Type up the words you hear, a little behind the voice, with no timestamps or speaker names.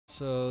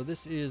So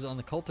this is on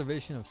the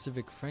cultivation of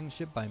civic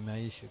friendship by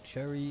Myisha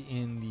Cherryrry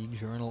in the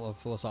Journal of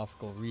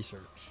Philosophical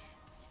Research.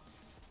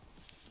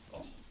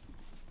 Oh.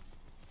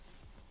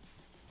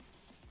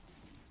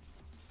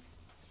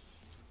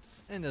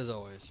 And as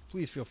always,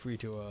 please feel free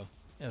to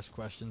ask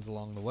questions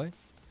along the way.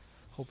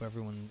 Hope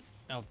everyone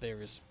out there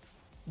is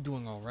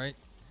doing all right.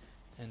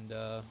 And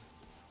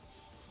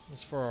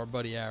as for our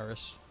buddy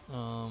Aris,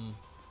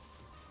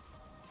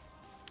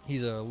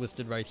 he's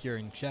listed right here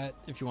in chat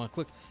if you want to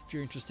click. If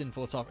you're interested in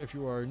if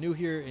you are new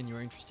here and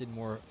you're interested in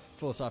more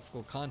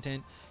philosophical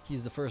content,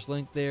 he's the first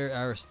link there,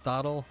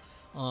 Aristotle.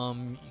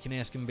 You can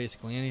ask him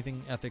basically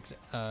anything, ethics,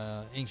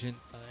 ancient,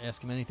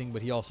 ask him anything,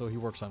 but he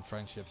works on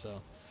friendship,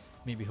 so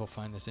maybe he'll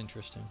find this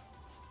interesting.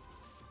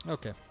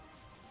 Okay.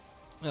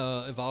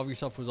 Evolve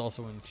Yourself was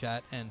also in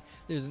chat, and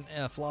there's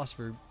a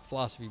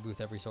philosophy booth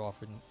every so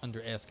often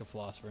under Ask a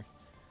Philosopher.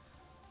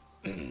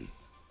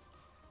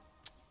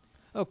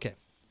 Okay.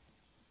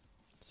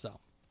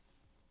 So,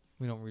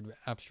 we don't read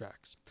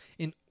abstracts.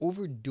 In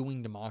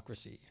Overdoing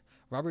Democracy,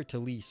 Robert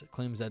Talisse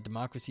claims that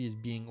democracy is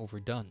being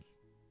overdone.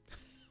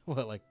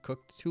 What, like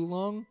cooked too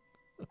long?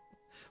 What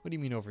do you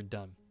mean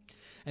overdone?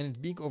 And it's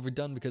being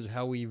overdone because of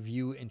how we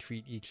view and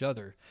treat each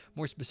other.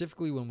 More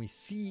specifically, when we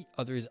see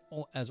others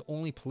as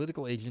only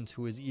political agents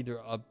who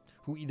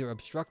either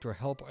obstruct or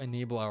help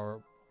enable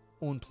our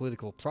own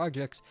political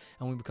projects,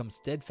 and we become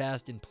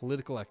steadfast in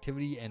political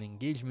activity and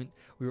engagement,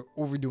 we are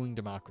overdoing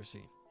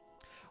democracy.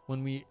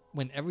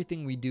 When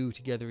everything we do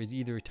together is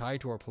either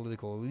tied to our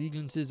political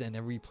allegiances and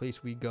every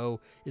place we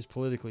go is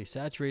politically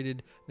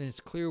saturated, then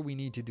it's clear we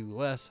need to do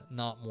less,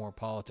 not more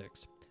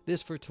politics.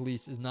 This, for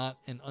Talisse, is not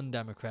an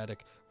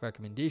undemocratic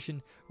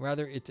recommendation.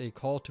 Rather, it's a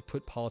call to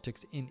put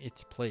politics in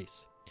its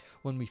place.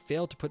 When we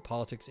fail to put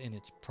politics in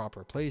its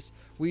proper place,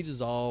 we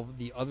dissolve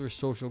the other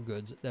social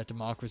goods that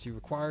democracy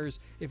requires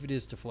if it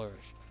is to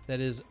flourish.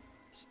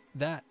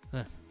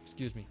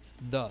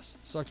 Thus,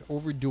 such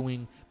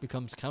overdoing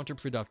becomes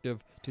counterproductive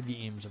to the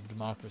aims of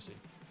democracy.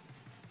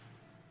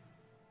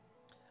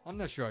 I'm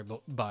not sure I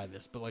buy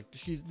this, but like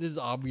this is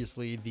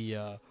obviously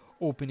the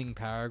opening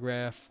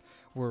paragraph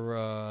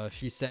where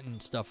she's setting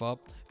stuff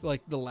up.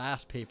 Like the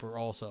last paper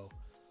also,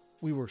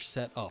 we were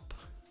set up.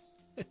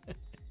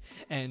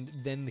 And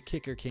then the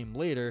kicker came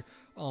later.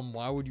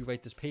 Why would you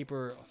write this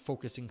paper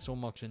focusing so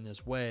much in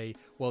this way?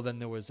 Well, then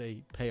there was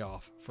a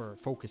payoff for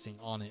focusing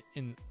on it,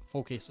 in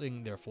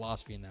focusing their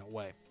philosophy in that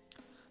way.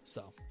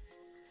 So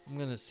I'm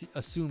gonna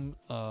assume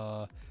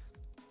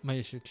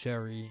Myisha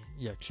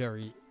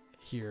Cherryrry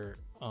here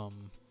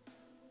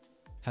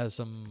has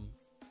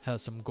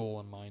some goal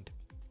in mind.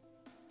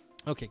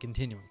 Okay,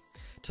 continuing.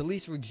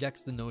 Talisse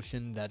rejects the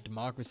notion that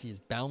democracy is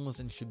boundless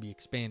and should be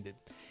expanded,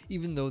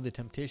 even though the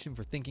temptation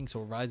for thinking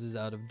so arises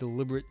out of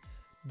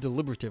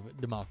deliberative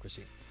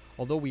democracy.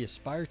 Although we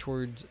aspire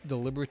towards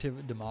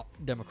deliberative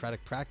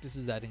democratic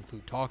practices that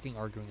include talking,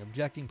 arguing,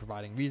 objecting,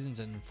 providing reasons,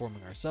 and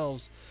informing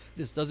ourselves,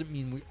 this doesn't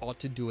mean we ought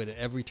to do it at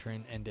every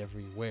turn and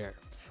everywhere.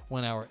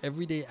 When our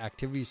everyday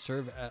activities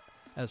serve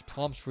as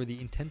prompts for the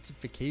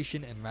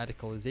intensification and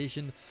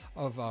radicalization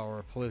of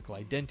our political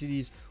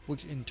identities,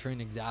 which in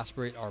turn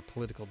exasperate our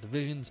political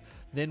divisions,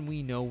 then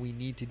we know we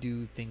need to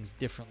do things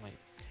differently.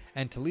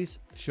 And Talisse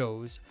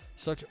shows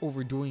such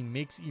overdoing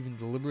makes even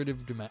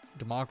deliberative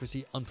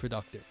democracy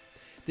unproductive.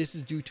 This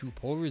is due to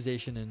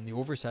polarization and the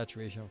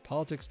oversaturation of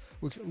politics,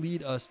 which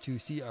lead us to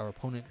see our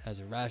opponent as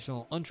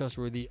irrational,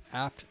 untrustworthy,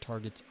 apt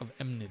targets of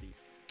enmity.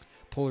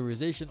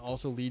 Polarization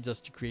also leads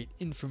us to create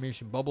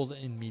information bubbles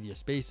in media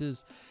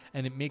spaces,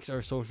 and it makes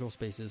our social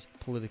spaces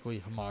politically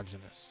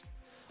homogenous.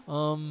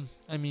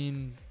 I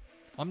mean,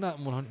 I'm not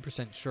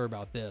 100% sure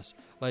about this.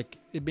 Like,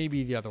 it may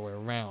be the other way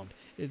around,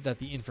 that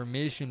the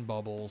information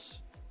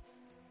bubbles,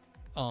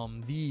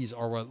 these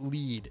are what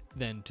lead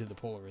then to the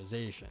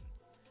polarization.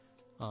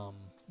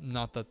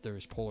 Not that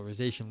there's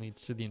polarization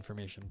leads to the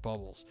information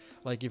bubbles.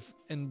 Like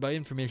and by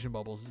information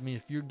bubbles, I mean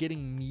if you're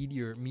getting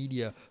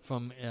media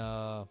from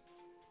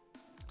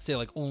say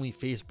like only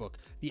Facebook,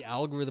 the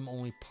algorithm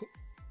only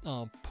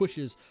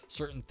pushes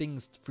certain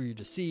things for you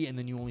to see, and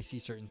then you only see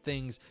certain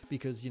things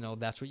because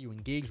that's what you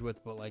engage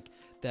with. But like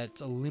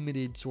that's a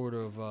limited sort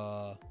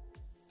of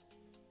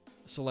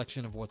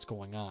selection of what's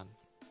going on.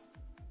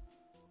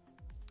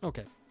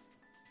 Okay,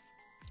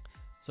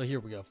 so here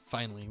we go.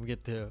 Finally, we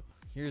get to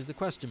here's the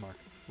question mark.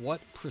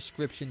 What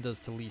prescription does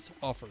Talisse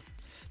offer?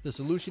 The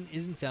solution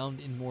isn't found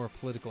in more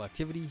political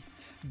activity.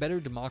 Better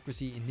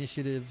democracy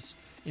initiatives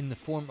in the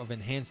form of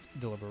enhanced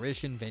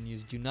deliberation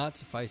venues do not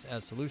suffice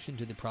as solution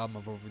to the problem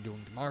of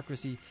overdoing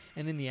democracy,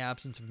 and in the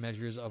absence of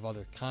measures of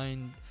other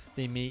kind,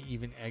 they may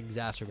even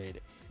exacerbate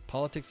it.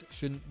 Politics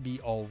shouldn't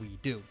be all we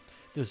do.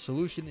 The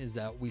solution is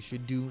that we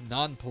should do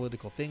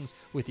non-political things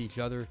with each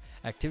other,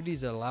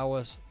 activities that allow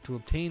us to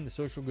obtain the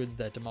social goods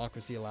that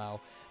democracy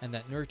allow, and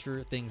that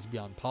nurture things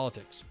beyond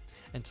politics.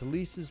 And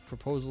Talisse's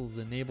proposal is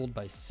enabled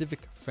by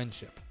civic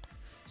friendship.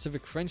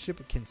 Civic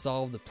friendship can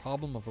solve the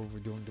problem of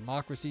overdoing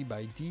democracy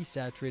by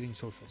desaturating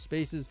social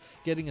spaces,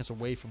 getting us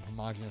away from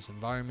homogeneous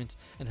environments,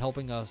 and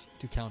helping us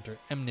to counter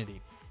enmity.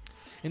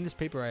 In this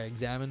paper, I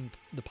examined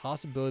the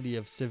possibility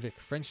of civic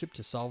friendship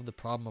to solve the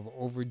problem of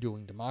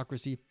overdoing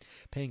democracy,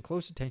 paying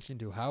close attention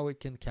to how it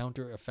can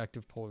counter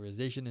effective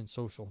polarization and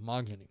social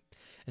homogeny.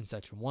 In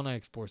section 1, I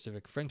explore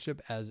civic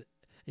friendship as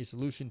a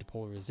solution to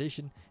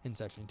polarization. In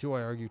section 2,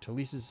 I argue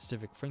Thales's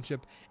civic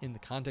friendship in the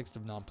context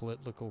of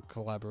non-political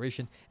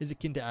collaboration is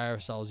akin to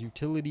Aristotle's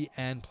utility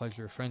and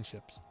pleasure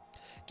friendships.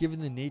 Given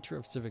the nature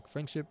of civic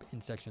friendship,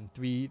 in section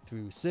 3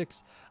 through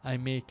 6, I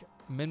make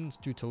amendments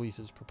to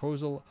Thales's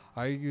proposal.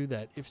 I argue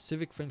that if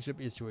civic friendship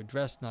is to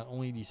address not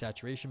only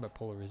desaturation but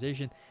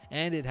polarization,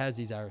 and it has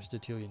these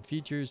Aristotelian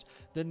features,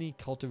 then the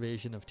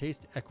cultivation of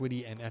taste,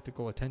 equity, and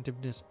ethical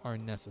attentiveness are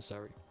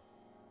necessary.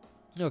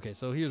 Okay,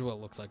 so here's what it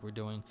looks like we're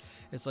doing.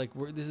 It's like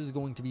this is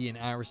going to be an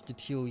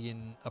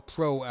Aristotelian, a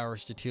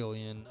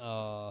pro-Aristotelian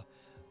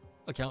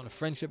account of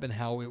friendship and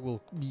how it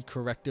will be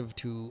corrective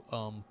to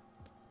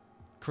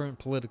current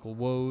political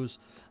woes.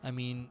 I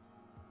mean,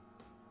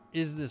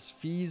 is this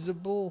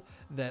feasible?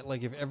 That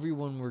like if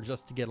everyone were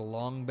just to get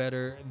along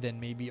better, then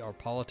maybe our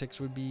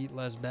politics would be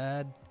less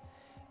bad?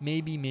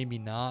 Maybe, maybe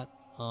not.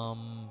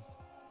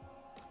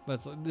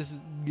 But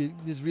this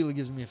really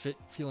gives me a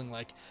feeling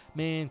like,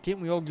 man, can't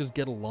we all just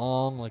get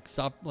along? Like,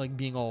 stop like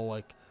being all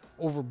like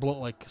overblown.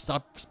 Like,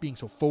 stop being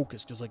so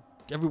focused. Just like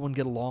everyone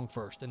get along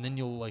first, and then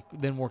you'll like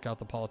then work out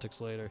the politics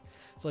later.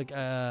 It's like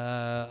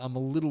I'm a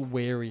little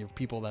wary of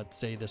people that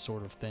say this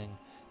sort of thing.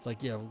 It's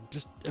like, yeah,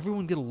 just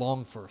everyone get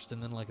along first,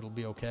 and then like it'll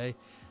be okay.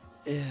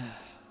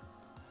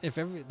 If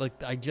every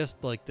I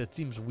just like that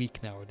seems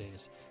weak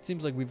nowadays. It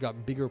seems like we've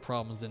got bigger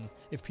problems than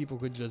if people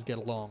could just get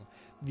along.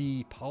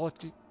 The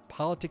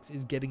politics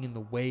is getting in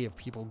the way of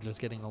people just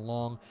getting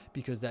along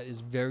because that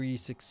is very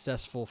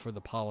successful for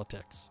the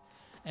politics.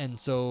 And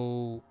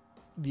so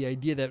the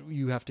idea that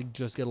you have to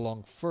just get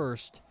along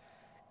first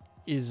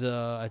is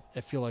I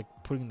feel like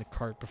putting the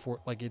cart before,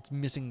 like it's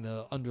missing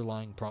the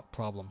underlying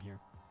problem here.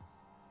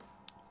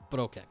 But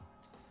okay,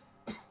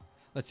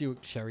 let's see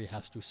what Cherryrry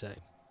has to say.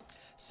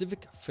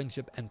 Civic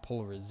friendship and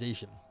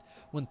polarization.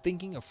 When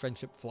thinking of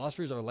friendship,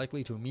 philosophers are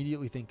likely to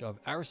immediately think of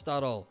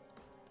Aristotle's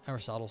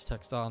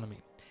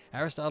taxonomy.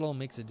 Aristotle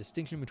makes a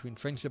distinction between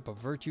friendship of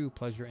virtue,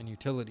 pleasure, and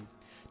utility.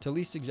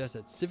 Thales suggests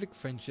that civic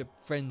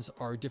friends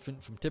are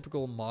different from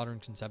typical modern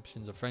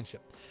conceptions of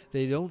friendship.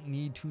 They don't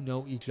need to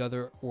know each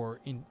other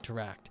or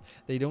interact.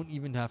 They don't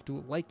even have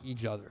to like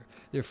each other.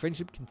 Their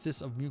friendship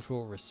consists of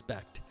mutual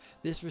respect.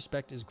 This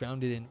respect is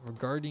grounded in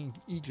regarding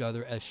each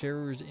other as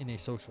sharers in a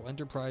social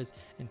enterprise,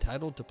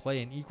 entitled to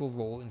play an equal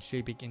role in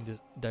shaping and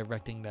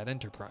directing that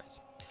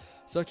enterprise.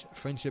 Such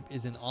friendship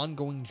is an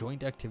ongoing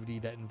joint activity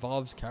that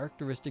involves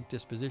characteristic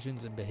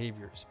dispositions and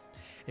behaviors.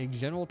 A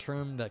general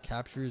term that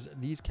captures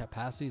these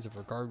capacities of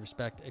regard,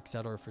 respect,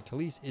 etc. for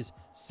Thales is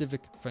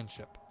civic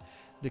friendship.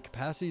 The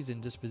capacities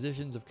and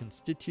dispositions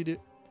constitutive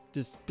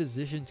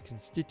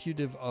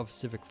of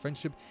civic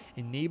friendship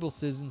enable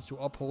citizens to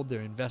uphold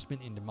their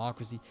investment in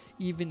democracy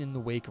even in the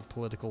wake of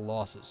political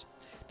losses.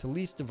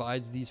 Thales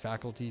divides these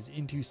faculties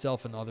into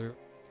self and other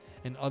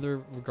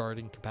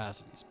regarding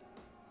capacities.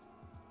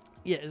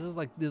 Yeah, this is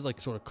like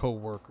sort of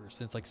co-workers.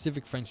 It's like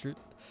civic friendship,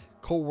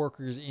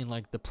 co-workers in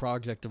like the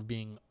project of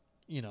being,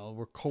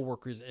 we're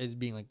co-workers as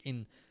being like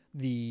in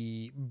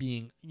the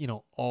being,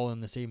 all in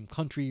the same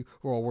country.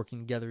 We're all working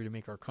together to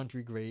make our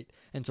country great.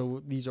 And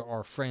so these are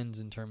our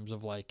friends in terms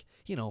of like,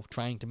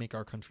 trying to make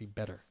our country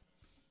better.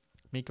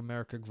 Make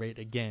America great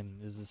again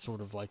is this sort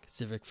of like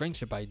civic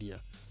friendship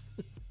idea.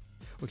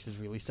 Which is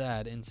really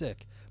sad and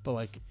sick, but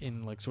like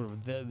in like sort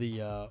of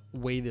the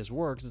way this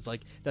works, it's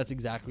like that's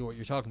exactly what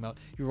you're talking about.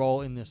 You're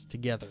all in this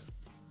together.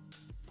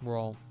 We're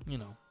all,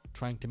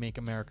 trying to make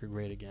America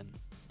great again.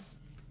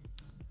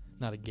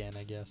 Not again,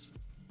 I guess.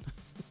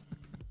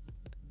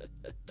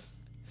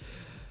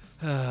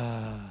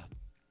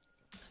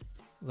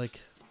 Like,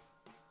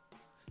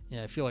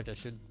 yeah, I feel like I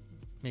should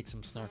make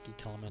some snarky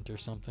comment or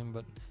something,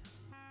 but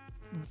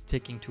it's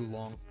taking too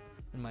long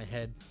in my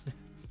head.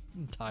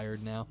 I'm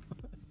tired now.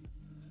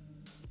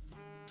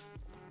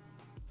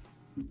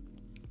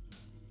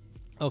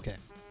 Okay.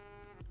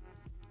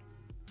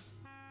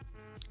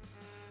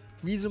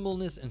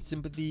 Reasonableness and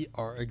sympathy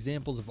are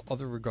examples of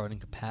other regarding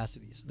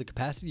capacities. The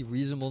capacity of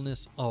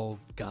reasonableness, oh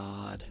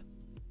God.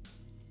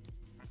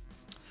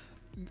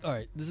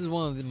 Alright, this is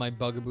one of my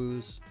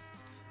bugaboos.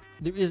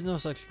 There is no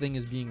such thing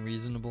as being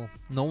reasonable.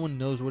 No one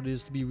knows what it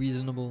is to be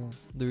reasonable.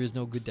 There is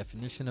no good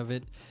definition of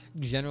it.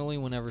 Generally,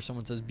 whenever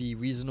someone says be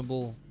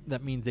reasonable,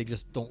 that means they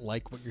just don't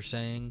like what you're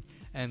saying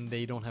and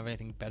they don't have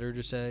anything better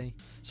to say.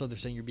 So they're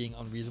saying you're being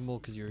unreasonable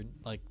because you're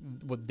like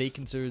what they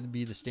consider to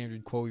be the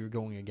standard quo you're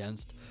going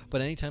against.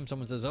 But anytime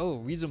someone says,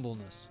 oh,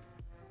 reasonableness,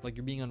 like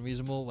you're being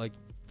unreasonable, like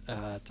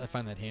I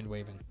find that hand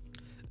waving.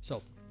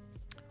 So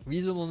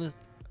reasonableness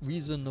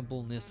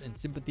and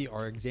sympathy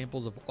are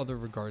examples of other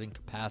regarding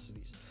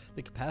capacities.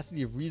 The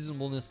capacity of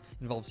reasonableness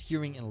involves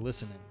hearing and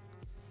listening.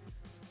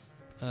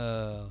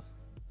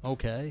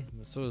 Okay,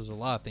 so there's a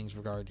lot of things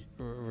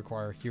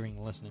require hearing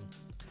and listening.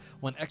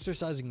 When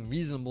exercising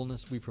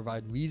reasonableness, we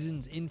provide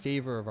reasons in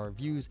favor of our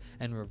views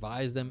and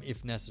revise them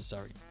if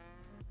necessary.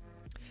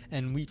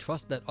 and we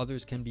trust that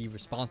others can be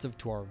responsive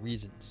to our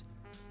reasons.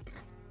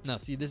 Now,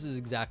 see, this is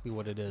exactly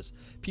what it is.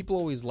 People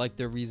always like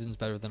their reasons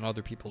better than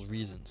other people's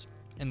reasons.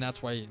 And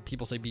that's why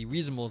people say be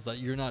reasonable, is that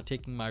you're not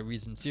taking my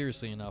reason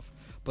seriously enough.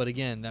 But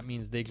again, that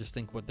means they just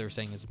think what they're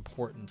saying is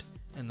important.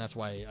 And that's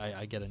why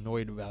I get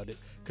annoyed about it.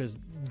 Because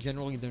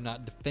generally they're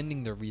not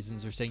defending their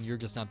reasons. They're saying you're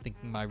just not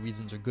thinking my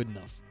reasons are good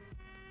enough.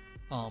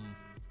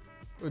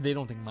 Or they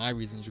don't think my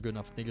reasons are good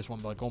enough. They just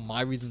want to be like, oh,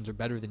 my reasons are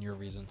better than your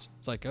reasons.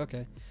 It's like,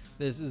 okay,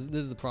 this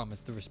is the problem.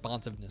 It's the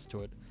responsiveness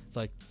to it. It's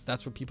like,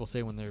 that's what people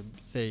say when they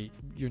say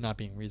you're not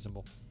being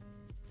reasonable.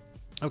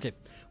 Okay,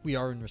 we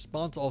are in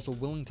response also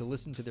willing to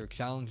listen to their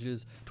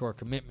challenges to our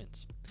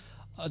commitments.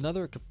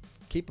 Another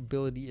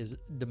capability is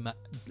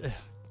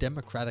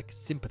democratic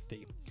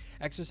sympathy.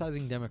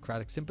 Exercising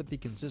democratic sympathy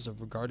consists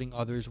of regarding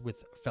others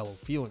with fellow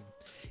feeling.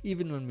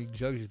 Even when we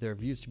judge their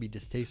views to be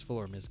distasteful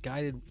or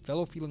misguided,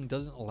 fellow feeling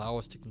doesn't allow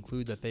us to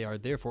conclude that they are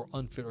therefore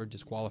unfit or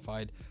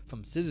disqualified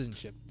from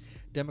citizenship.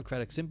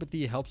 Democratic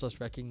sympathy helps us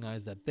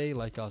recognize that they,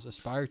 like us,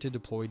 aspire to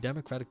deploy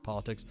democratic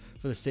politics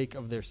for the sake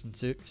of their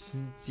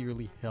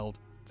sincerely held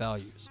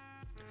values.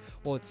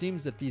 While it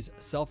seems that these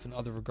self and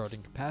other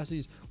regarding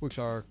capacities, which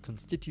are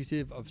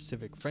constitutive of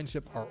civic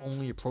friendship, are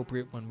only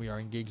appropriate when we are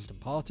engaged in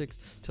politics,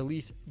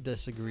 Tallis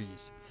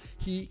disagrees.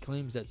 He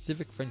claims that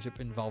civic friendship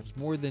involves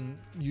more than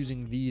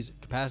using these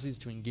capacities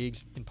to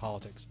engage in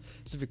politics.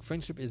 Civic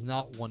friendship is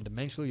not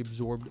one-dimensionally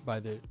absorbed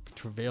by the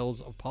travails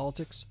of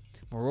politics.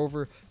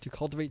 Moreover, to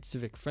cultivate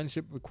civic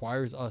friendship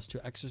requires us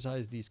to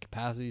exercise these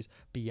capacities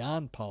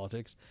beyond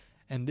politics,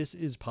 and this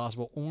is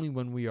possible only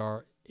when we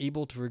are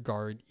able to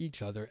regard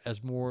each other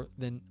as more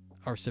than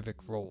our civic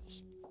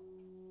roles.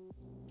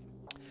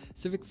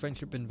 Civic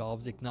friendship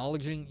involves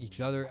acknowledging each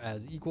other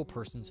as equal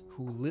persons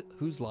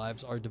whose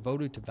lives are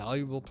devoted to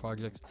valuable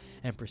projects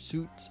and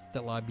pursuits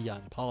that lie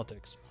beyond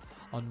politics.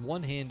 On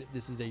one hand,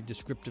 this is a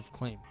descriptive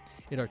claim.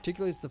 It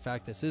articulates the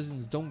fact that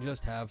citizens don't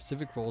just have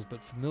civic roles,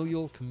 but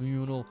familial,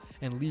 communal,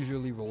 and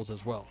leisurely roles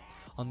as well.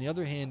 On the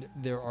other hand,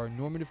 there are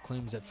normative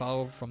claims that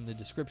follow from the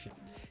description.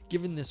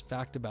 Given this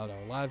fact about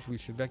our lives, we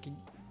should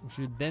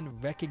then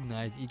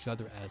recognize each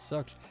other as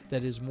such,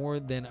 that is more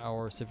than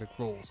our civic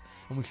roles,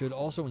 and we should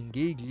also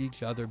engage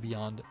each other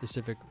beyond the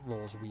civic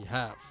roles we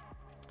have.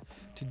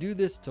 To do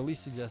this, Tallis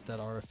suggests that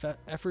our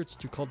efforts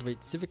to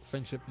cultivate civic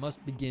friendship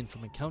must begin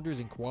from encounters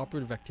and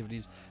cooperative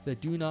activities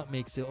that do not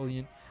make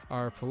salient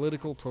our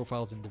political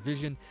profiles and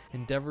division,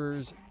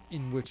 endeavors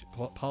in which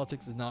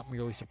politics is not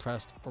merely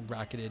suppressed or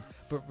bracketed,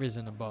 but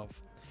risen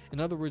above. In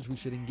other words, we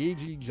should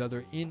engage each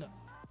other in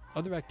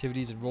other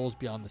activities and roles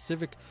beyond the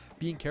civic,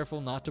 being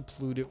careful not to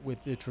pollute it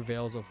with the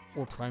travails of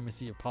or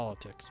primacy of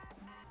politics.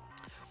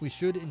 We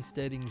should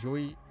instead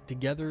enjoy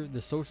together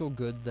the social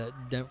good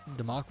that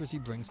democracy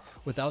brings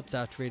without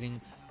saturating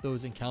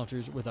those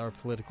encounters with our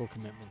political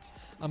commitments.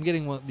 I'm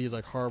getting one of these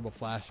like horrible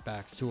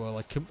flashbacks to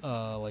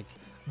like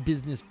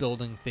business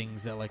building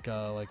things that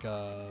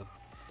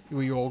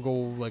where you all go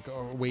like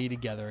away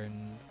together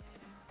and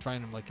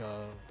trying to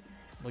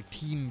like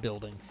team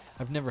building.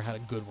 I've never had a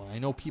good one. I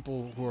know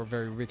people who are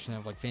very rich and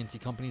have like fancy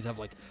companies have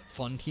like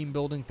fun team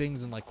building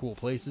things in like cool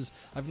places.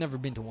 I've never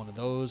been to one of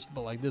those,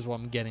 but like this is what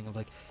I'm getting. It's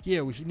like,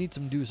 yeah, we should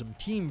do some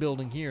team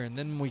building here, and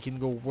then we can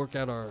go work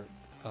out our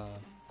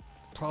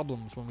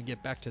problems when we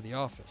get back to the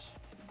office.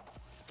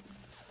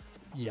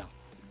 Yeah.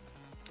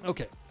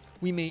 Okay.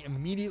 We may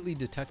immediately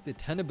detect the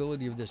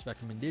tenability of this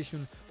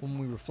recommendation when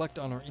we reflect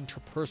on our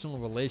interpersonal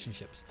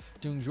relationships.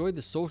 To enjoy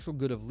the social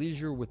good of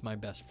leisure with my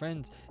best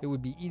friends, it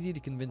would be easy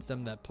to convince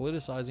them that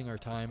politicizing our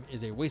time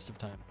is a waste of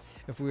time,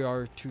 if we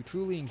are to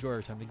truly enjoy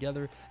our time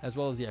together, as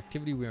well as the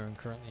activity we are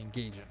currently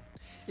engaged in.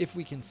 If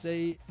we can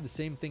say the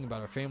same thing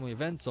about our family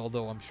events,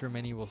 although I'm sure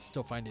many will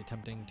still find it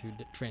tempting to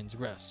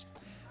transgress,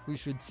 we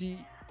should see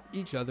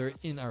each other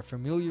in our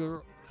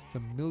familial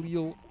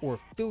or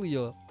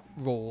filial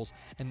roles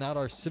and not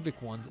our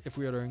civic ones if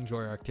we are to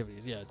enjoy our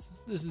activities. Yeah,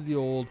 this is the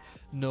old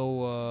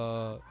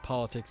no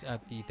politics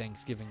at the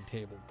Thanksgiving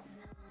table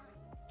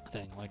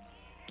thing, like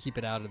keep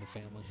it out of the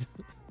family.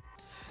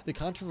 The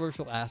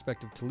controversial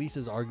aspect of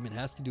Tallis's argument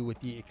has to do with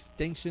the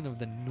extension of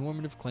the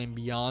normative claim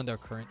beyond our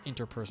current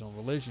interpersonal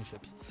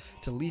relationships.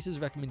 Tallis's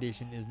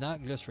recommendation is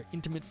not just for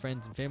intimate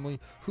friends and family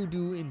who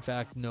do in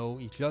fact know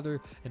each other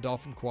and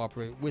often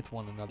cooperate with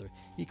one another.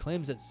 He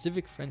claims that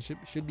civic friendship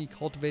should be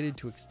cultivated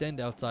to extend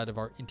outside of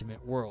our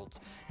intimate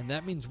worlds, and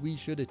that means we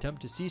should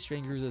attempt to see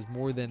strangers as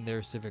more than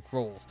their civic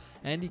roles.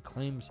 And he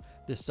claims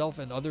the self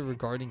and other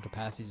regarding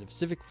capacities of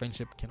civic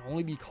friendship can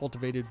only be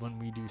cultivated when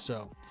we do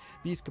so.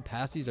 These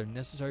capacities are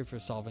necessary for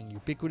solving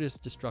ubiquitous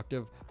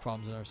destructive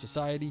problems in our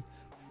society,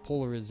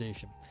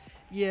 polarization.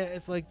 Yeah,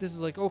 it's like, this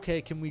is like,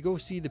 okay, can we go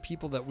see the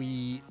people that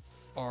we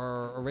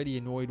are already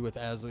annoyed with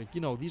as like,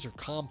 these are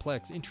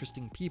complex,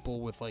 interesting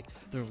people with like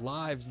their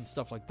lives and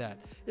stuff like that.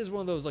 This is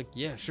one of those like,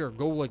 yeah, sure,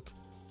 go like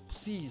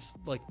see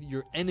like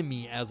your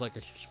enemy as like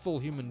a full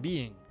human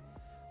being.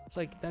 It's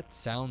like, that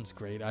sounds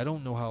great. I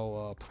don't know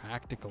how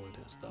practical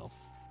it is though.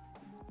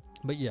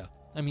 But yeah,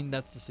 I mean,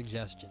 that's the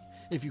suggestion.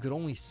 If you could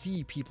only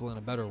see people in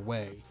a better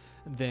way,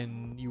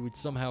 then you would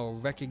somehow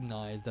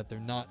recognize that they're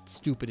not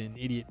stupid and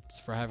idiots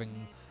for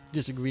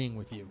disagreeing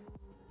with you.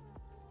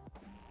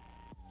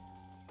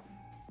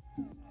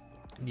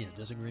 Yeah,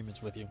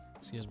 disagreements with you.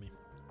 Excuse me.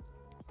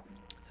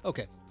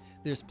 Okay.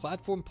 There's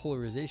platform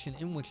polarization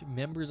in which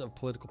members of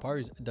political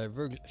parties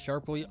diverge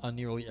sharply on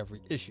nearly every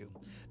issue.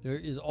 There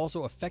is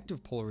also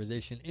effective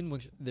polarization in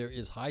which there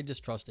is high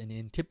distrust and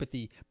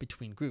antipathy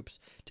between groups.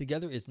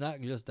 Together, it's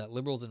not just that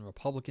liberals and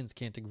Republicans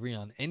can't agree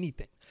on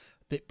anything,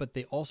 but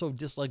they also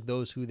dislike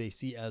those who they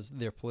see as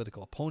their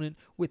political opponent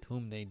with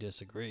whom they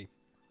disagree.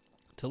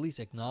 Talese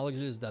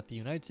acknowledges that the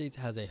United States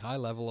has a high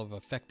level of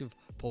effective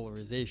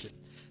polarization.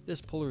 This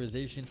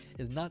polarization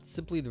is not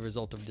simply the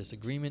result of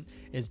disagreement,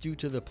 it is due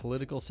to the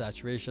political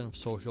saturation of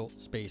social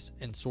space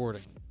and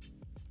sorting.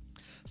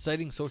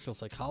 Citing social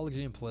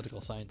psychology and political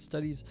science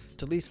studies,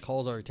 Talese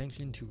calls our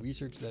attention to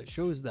research that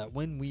shows that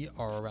when we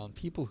are around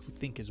people who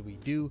think as we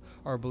do,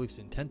 our beliefs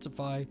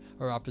intensify,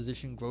 our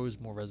opposition grows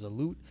more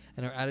resolute,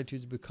 and our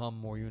attitudes become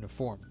more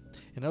uniform.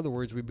 In other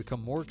words, we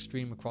become more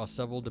extreme across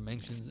several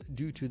dimensions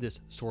due to this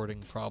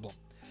sorting problem.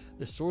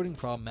 The sorting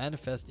problem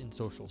manifests in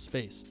social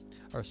space.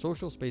 Our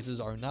social spaces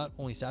are not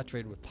only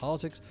saturated with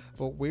politics,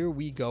 but where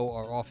we go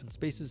are often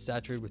spaces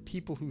saturated with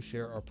people who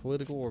share our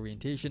political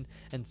orientation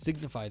and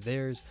signify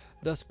theirs,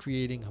 thus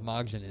creating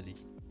homogeneity.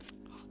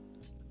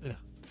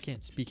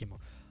 Can't speak anymore.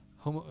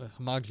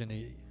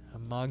 Homogeneity.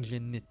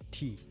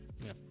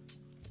 Yeah.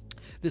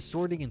 This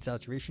sorting and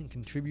saturation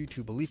contribute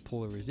to belief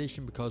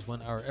polarization because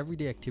when our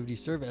everyday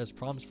activities serve as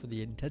prompts for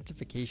the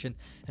intensification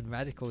and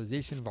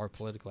radicalization of our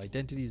political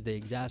identities, they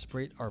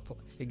exacerbate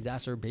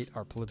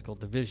our political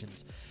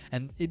divisions.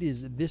 And it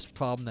is this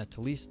problem that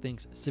Talese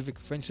thinks civic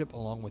friendship,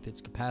 along with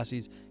its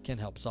capacities, can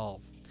help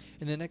solve.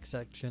 In the next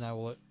section, I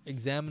will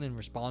examine and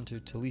respond to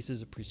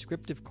Talese's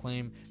prescriptive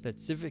claim that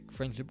civic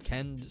friendship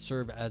can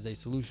serve as a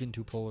solution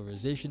to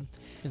polarization.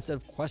 Instead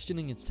of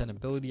questioning its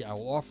tenability, I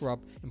will offer up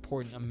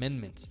important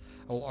amendments.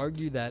 I will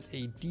argue that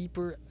a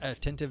deeper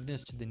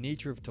attentiveness to the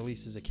nature of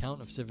Talese's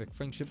account of civic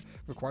friendship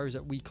requires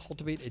that we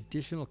cultivate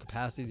additional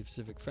capacity of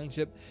civic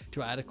friendship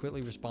to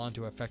adequately respond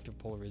to effective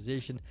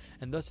polarization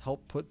and thus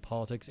help put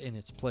politics in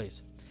its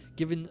place.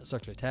 Given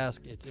such a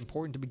task, it's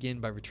important to begin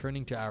by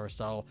returning to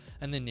Aristotle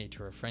and the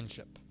nature of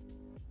friendship.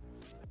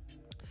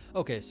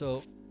 Okay,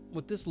 so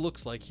what this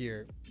looks like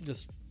here,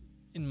 just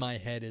in my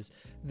head, is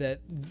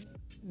that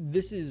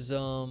this is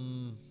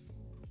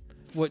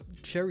what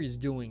Cherry's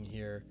doing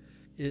here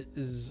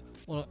is,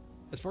 well,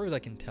 as far as I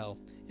can tell,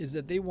 is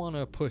that they want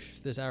to push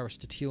this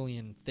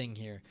Aristotelian thing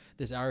here,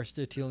 this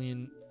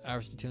Aristotelian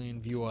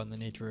view on the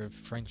nature of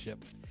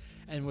friendship.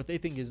 And what they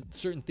think is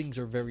certain things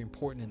are very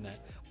important in that,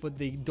 but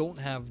they don't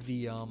have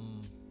the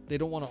they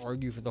don't want to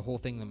argue for the whole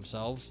thing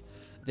themselves.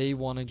 They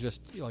want to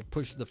just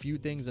push the few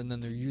things, and then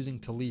they're using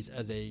Talese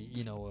as a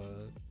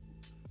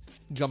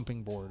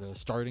jumping board, a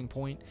starting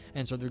point,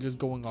 and so they're just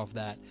going off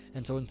that.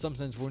 And so in some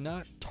sense, we're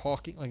not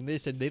talking, like they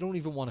said, they don't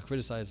even want to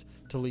criticize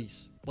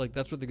Talese. Like,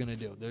 that's what they're going to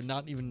do. They're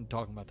not even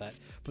talking about that,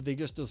 but they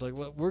just like,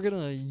 well, we're going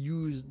to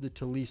use the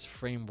Talese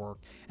framework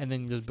and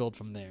then just build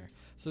from there.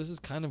 So this is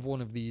kind of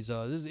one of these,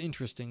 this is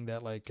interesting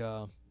that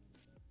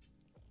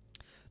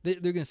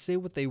they're going to say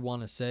what they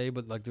want to say,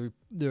 but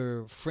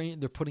they're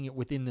putting it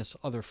within this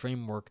other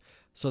framework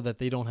so that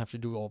they don't have to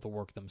do all the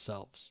work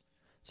themselves.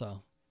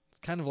 So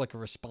kind of like a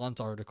response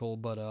article,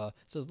 but it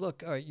says,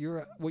 look, all right,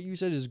 what you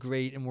said is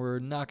great, and we're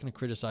not going to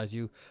criticize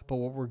you, but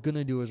what we're going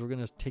to do is we're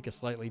going to take a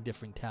slightly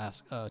different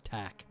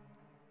tack.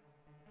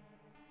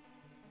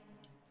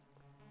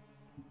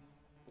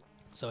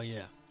 So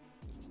yeah.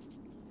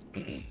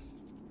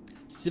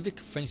 Civic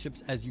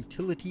friendships as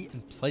utility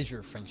and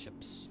pleasure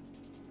friendships.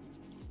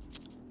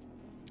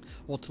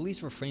 While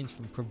Talese refrains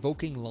from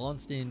provoking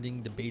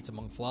long-standing debates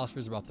among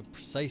philosophers about the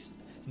precise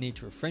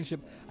nature of friendship,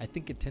 I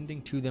think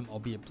attending to them,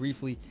 albeit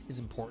briefly, is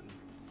important.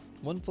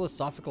 One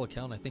philosophical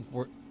account I think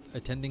worth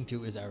attending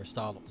to is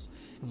Aristotle's.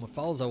 In what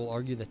follows, I will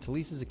argue that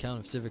Talese's account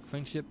of civic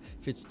friendship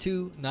fits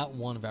two, not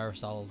one, of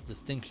Aristotle's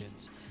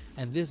distinctions,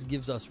 and this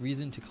gives us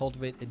reason to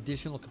cultivate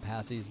additional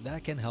capacities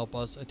that can help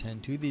us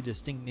attend to the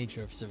distinct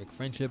nature of civic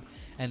friendship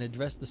and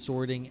address the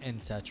sorting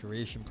and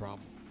saturation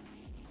problem.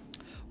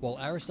 While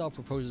Aristotle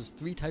proposes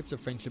three types of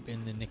friendship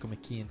in the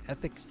Nicomachean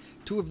Ethics,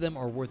 two of them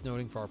are worth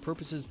noting for our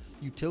purposes: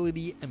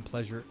 utility and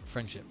pleasure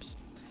friendships.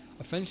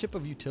 A friendship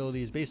of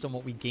utility is based on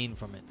what we gain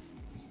from it.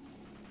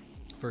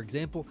 For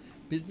example,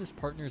 business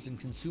partners in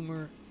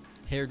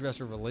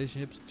consumer-hairdresser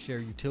relationships share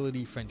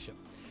utility friendship.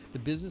 The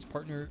business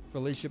partner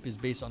relationship is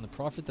based on the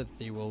profit that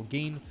they will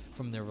gain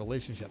from their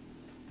relationship.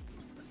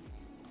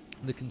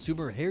 The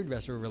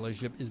consumer-hairdresser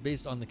relationship is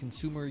based on the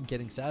consumer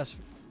getting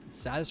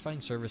satisfying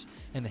service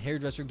and the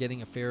hairdresser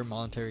getting a fair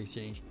monetary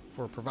exchange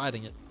for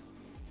providing it.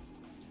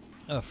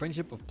 A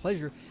friendship of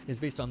pleasure is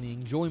based on the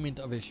enjoyment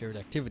of a shared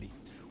activity,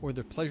 or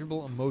the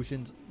pleasurable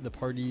emotions the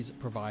parties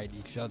provide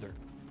each other.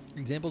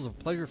 Examples of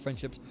pleasure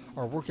friendships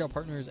are workout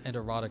partners and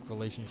erotic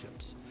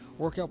relationships.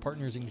 Workout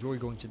partners enjoy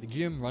going to the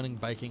gym, running,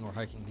 biking, or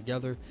hiking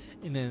together.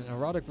 In an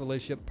erotic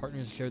relationship,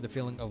 partners share the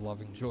feeling of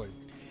love and joy.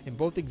 In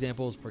both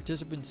examples,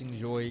 participants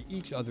enjoy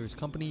each other's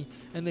company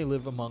and they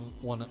live among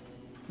one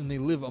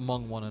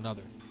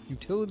another.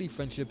 Utility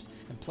friendships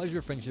and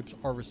pleasure friendships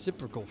are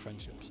reciprocal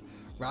friendships.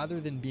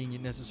 Rather than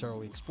being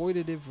necessarily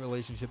exploitative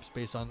relationships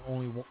based on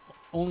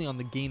only on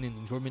the gain and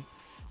enjoyment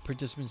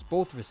participants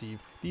both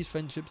receive, these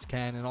friendships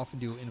can and often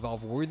do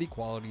involve worthy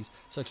qualities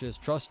such as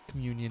trust,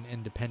 communion,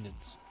 and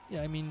dependence.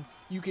 Yeah, I mean,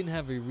 you can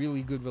have a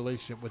really good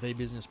relationship with a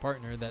business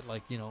partner that,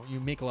 like,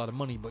 you make a lot of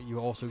money, but you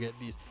also get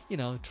these,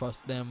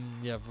 trust them,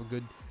 you have a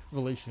good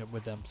relationship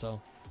with them.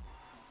 So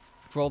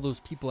for all those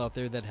people out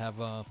there that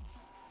have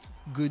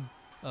good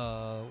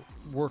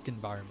work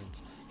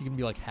environments, you can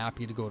be like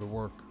happy to go to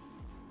work.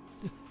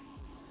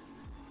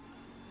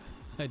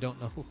 I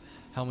don't know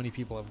how many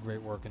people have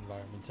great work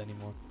environments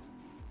anymore.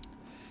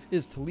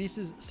 Is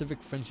Talise's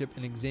civic friendship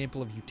an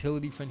example of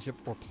utility friendship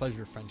or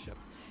pleasure friendship?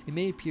 It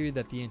may appear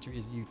that the answer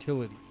is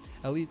utility.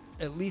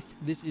 At least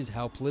this is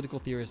how political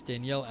theorist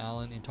Danielle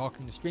Allen, in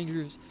Talking to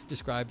Strangers,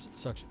 describes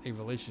such a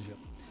relationship.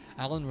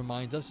 Allen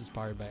reminds us,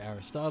 inspired by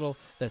Aristotle,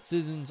 that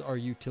citizens are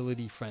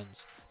utility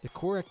friends. The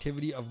core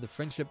activity of the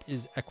friendship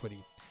is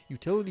equity.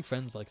 Utility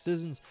friends, like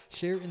citizens,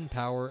 share in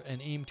power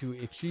and aim to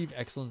achieve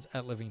excellence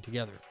at living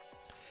together.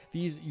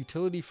 These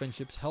utility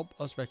friendships help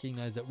us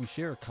recognize that we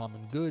share a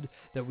common good,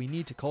 that we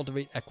need to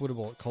cultivate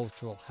equitable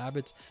cultural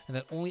habits, and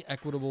that only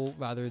equitable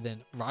rather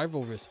than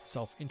rivalrous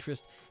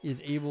self-interest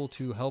is able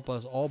to help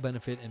us all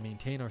benefit and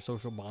maintain our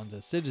social bonds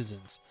as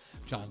citizens.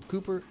 John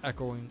Cooper,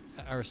 echoing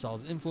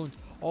Aristotle's influence,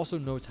 also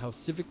notes how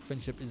civic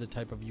friendship is a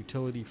type of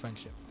utility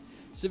friendship.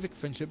 Civic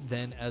friendship,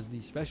 then, as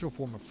the special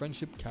form of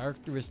friendship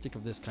characteristic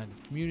of this kind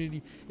of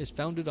community, is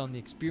founded on the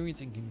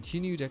experience and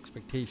continued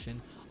expectation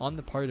on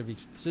the part of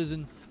each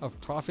citizen of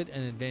profit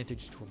and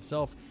advantage to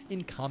himself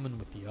in common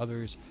with the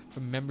others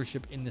from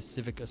membership in the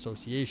civic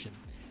association.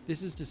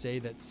 This is to say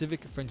that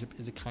civic friendship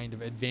is a kind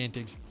of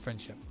advantage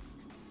friendship.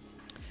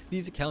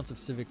 These accounts of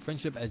civic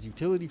friendship as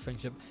utility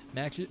friendship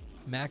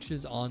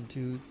latches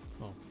onto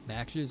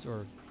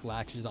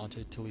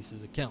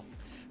Talise's account.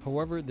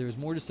 However, there is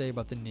more to say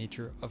about the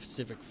nature of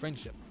civic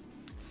friendship.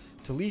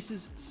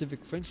 Talise's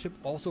civic friendship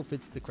also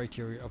fits the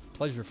criteria of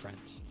pleasure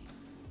friends.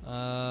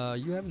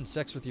 You having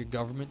sex with your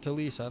government,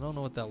 Talise? I don't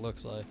know what that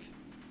looks like.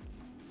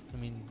 I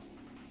mean,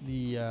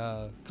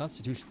 the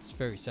Constitution's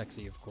very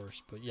sexy, of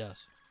course, but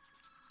yes.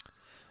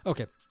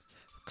 Okay.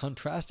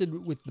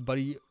 Contrasted with the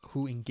buddy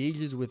who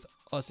engages with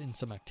us in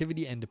some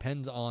activity and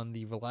depends on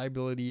the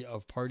reliability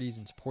of parties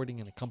in supporting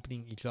and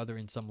accompanying each other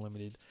in some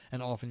limited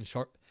and often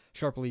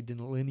sharply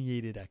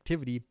delineated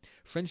activity,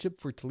 friendship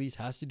for Talise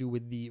has to do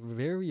with the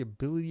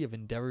variability of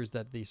endeavors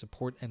that they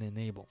support and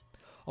enable.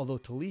 Although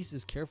Talise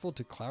is careful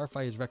to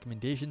clarify his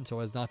recommendation so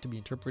as not to be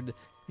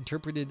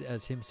interpreted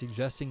as him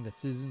suggesting that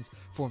citizens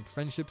form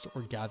friendships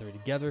or gather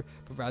together,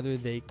 but rather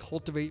they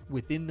cultivate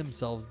within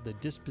themselves the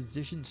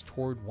dispositions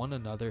toward one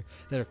another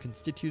that are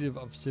constitutive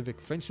of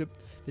civic friendship,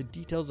 the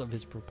details of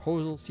his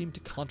proposal seem to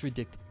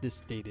contradict this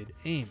stated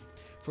aim.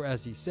 For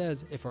as he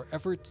says, if our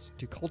efforts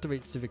to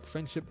cultivate civic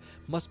friendship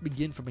must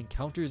begin from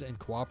encounters and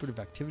cooperative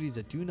activities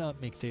that do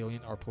not make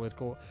salient our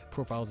political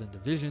profiles and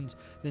divisions,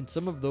 then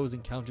some of those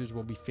encounters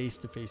will be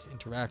face-to-face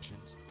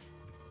interactions.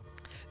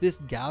 This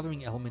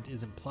gathering element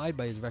is implied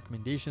by his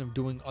recommendation of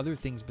doing other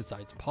things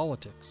besides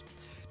politics.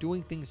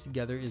 Doing things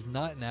together is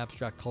not an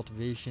abstract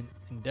cultivation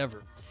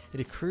endeavor. It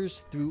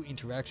occurs through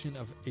interaction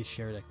of a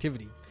shared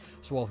activity.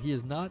 So while he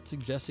is not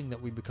suggesting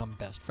that we become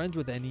best friends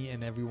with any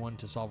and everyone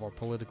to solve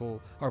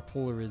our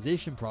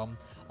polarization problem,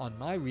 on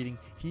my reading,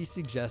 he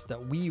suggests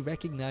that we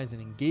recognize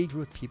and engage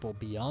with people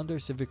beyond our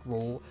civic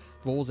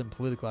roles and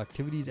political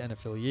activities and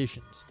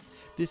affiliations.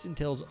 This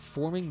entails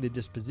forming the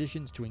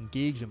dispositions to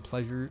engage in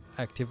pleasure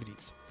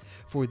activities.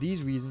 For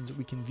these reasons,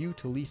 we can view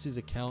Talise's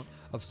account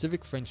of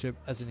civic friendship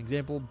as an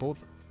example both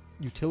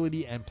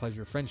utility and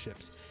pleasure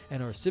friendships.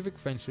 And our civic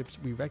friendships,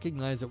 we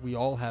recognize that we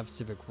all have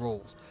civic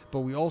roles, but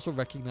we also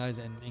recognize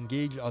and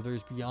engage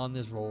others beyond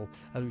this role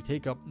as we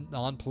take up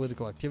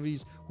non-political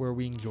activities where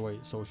we enjoy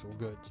social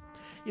goods.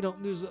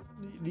 There's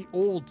the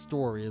old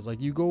story is like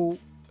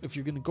if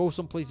you're gonna go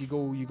someplace, you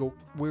go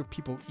where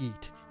people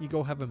eat. You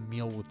go have a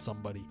meal with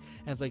somebody,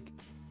 and it's like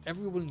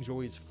everyone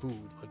enjoys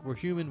food. Like, we're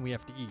human, we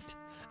have to eat.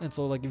 And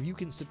so, like, if you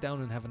can sit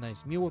down and have a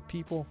nice meal with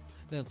people,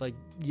 then it's like,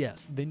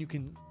 yes, then you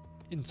can,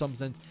 in some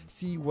sense,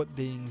 see what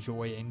they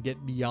enjoy and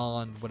get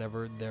beyond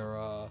whatever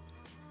their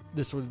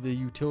this sort of the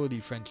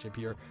utility friendship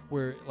here,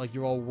 where like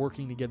you're all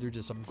working together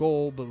to some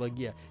goal. But like,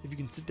 yeah, if you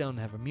can sit down and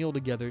have a meal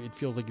together, it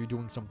feels like you're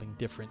doing something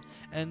different,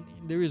 and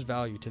there is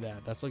value to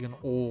that. That's like an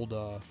old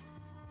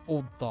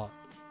thought.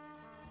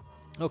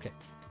 Okay.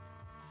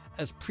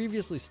 As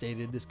previously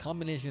stated, this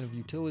combination of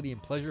utility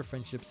and pleasure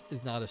friendships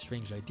is not a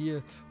strange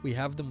idea. We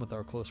have them with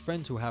our close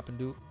friends who happen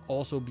to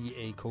also be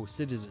a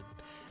co-citizen.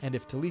 And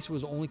if Talisa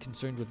was only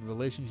concerned with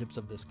relationships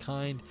of this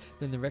kind,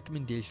 then the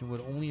recommendation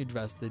would only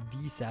address the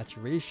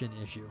desaturation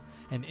issue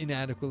and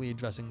inadequately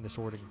addressing the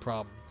sorting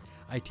problem.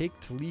 I take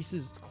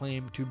Talisa's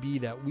claim to be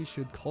that we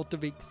should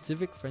cultivate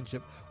civic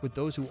friendship with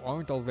those who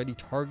aren't already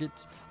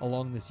targets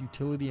along this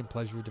utility and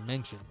pleasure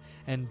dimension,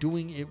 and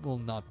doing it will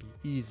not be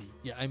easy.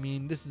 Yeah, I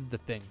mean, this is the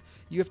thing.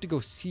 You have to go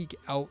seek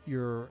out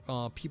your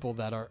people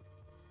that are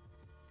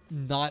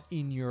not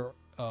in your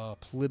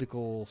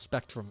political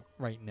spectrum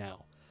right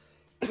now.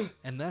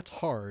 And that's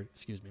hard,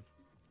 excuse me.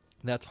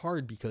 That's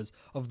hard because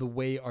of the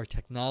way our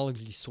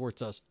technology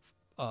sorts us,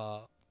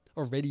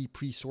 already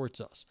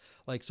pre-sorts us.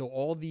 Like, so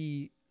all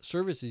the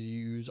services you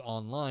use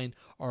online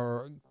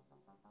are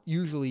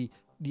usually,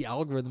 the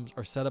algorithms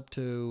are set up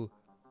to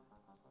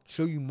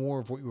show you more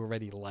of what you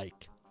already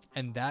like.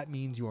 And that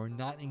means you are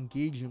not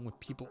engaging with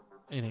people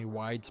in a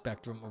wide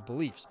spectrum of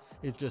beliefs.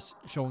 It's just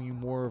showing you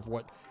more of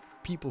what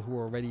people who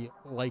are already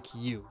like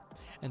you.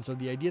 And so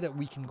the idea that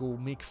we can go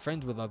make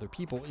friends with other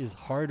people is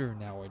harder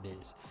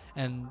nowadays.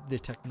 And the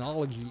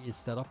technology is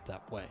set up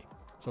that way.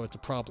 So it's a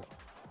problem.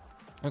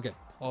 Okay,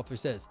 author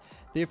says,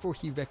 therefore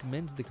he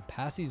recommends the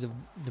capacities of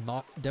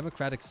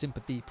democratic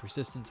sympathy,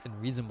 persistence, and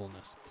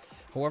reasonableness.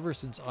 However,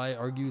 since I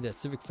argue that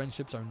civic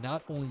friendships are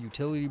not only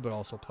utility but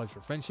also pleasure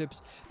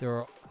friendships,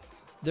 there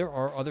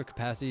are other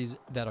capacities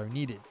that are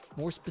needed.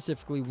 More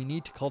specifically, we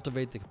need to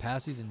cultivate the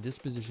capacities and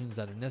dispositions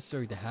that are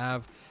necessary to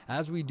have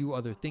as we do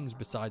other things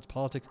besides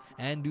politics,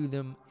 and do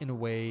them in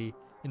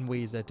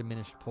ways that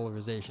diminish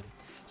polarization.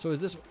 So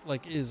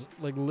is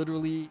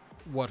literally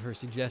what her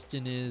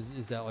suggestion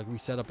is that like we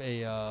set up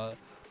a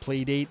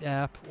playdate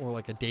app, or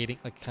like a dating,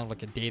 like kind of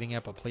like a dating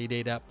app, a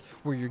playdate app,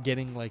 where you're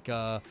getting like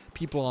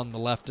people on the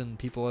left and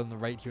people on the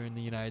right here in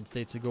the United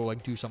States to go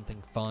like do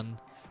something fun.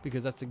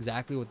 Because that's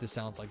exactly what this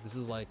sounds like. This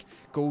is like,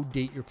 go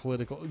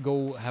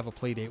have a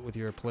play date with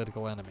your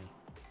political enemy.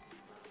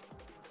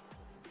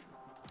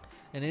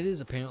 And it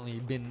has apparently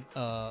been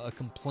a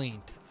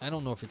complaint. I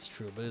don't know if it's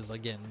true, but it's,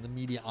 again, the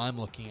media I'm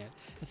looking at.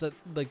 It's that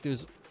like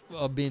there's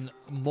been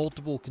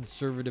multiple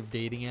conservative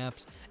dating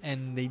apps,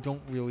 and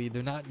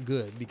they're not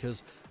good,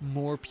 because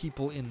more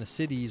people in the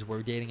cities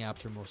where dating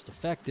apps are most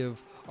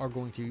effective are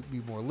going to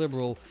be more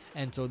liberal.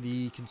 And so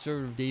the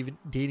conservative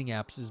dating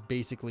apps is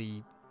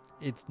basically,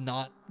 it's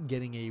not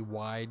getting a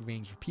wide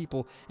range of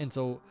people. And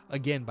so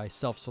again, by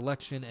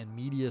self-selection and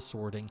media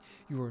sorting,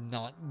 you are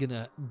not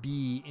gonna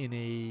be in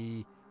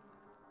a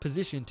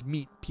position to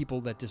meet people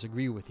that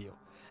disagree with you.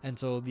 And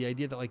so the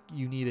idea that like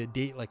you need a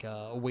date, like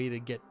a way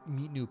to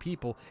meet new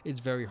people, is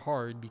very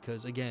hard,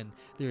 because again,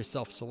 there's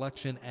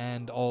self-selection,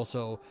 and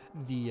also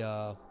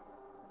the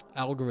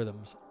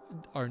algorithms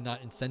are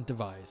not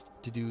incentivized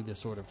to do this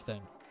sort of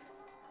thing.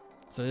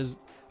 So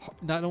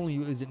not only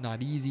is it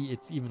not easy,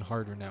 it's even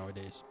harder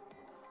nowadays.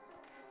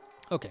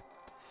 Okay,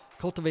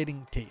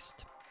 cultivating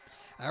taste.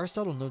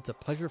 Aristotle notes that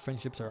pleasure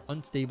friendships are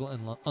unstable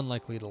and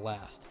unlikely to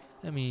last.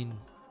 I mean,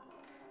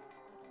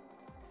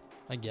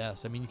 I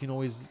guess. I mean, you can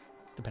always,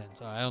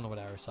 depends. I don't know what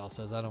Aristotle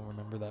says. I don't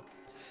remember that.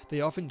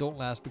 They often don't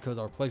last because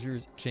our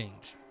pleasures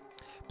change.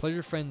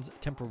 Pleasure friends'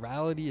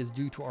 temporality is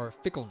due to our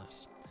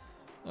fickleness.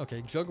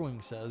 Okay,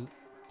 Juggling says,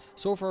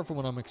 so far from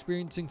what I'm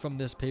experiencing from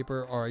this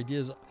paper are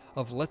ideas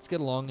of let's get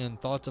along and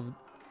thoughts and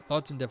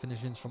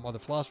definitions from other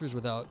philosophers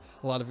without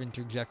a lot of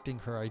interjecting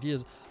her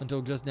ideas,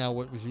 until just now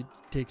what she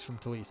takes from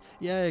Talise.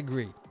 Yeah, I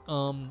agree.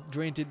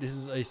 Granted, this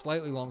is a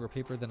slightly longer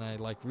paper than I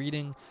like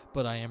reading,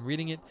 but I am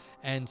reading it,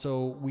 and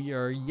so we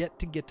are yet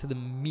to get to the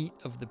meat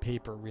of the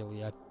paper,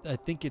 really. I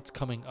think it's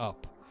coming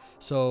up.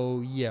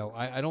 So, yeah,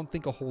 I don't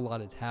think a whole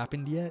lot has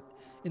happened yet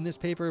in this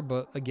paper,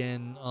 but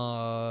again,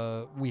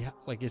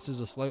 this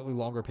is a slightly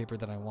longer paper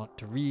than I want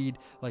to read.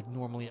 Like,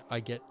 normally I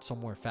get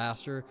somewhere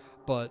faster,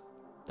 but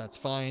that's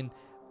fine.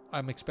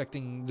 I'm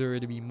expecting there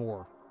to be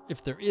more.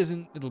 If there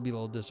isn't, it'll be a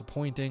little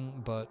disappointing,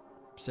 but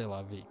c'est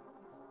la vie.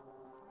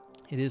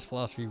 It is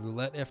philosophy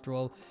roulette, after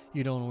all.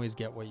 You don't always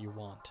get what you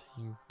want.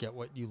 You get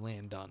what you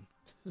land on.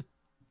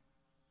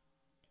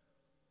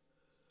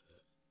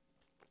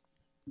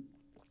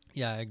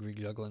 Yeah, I agree,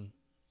 Juggling.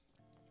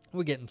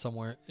 We're getting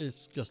somewhere.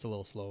 It's just a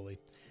little slowly.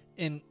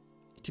 And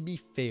to be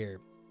fair,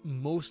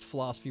 most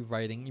philosophy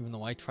writing, even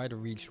though I try to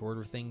read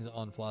shorter things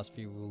on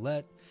philosophy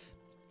roulette,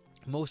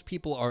 most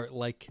people are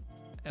like,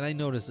 and I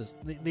notice this,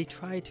 they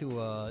try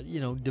to,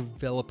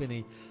 develop in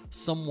a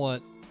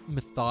somewhat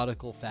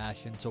methodical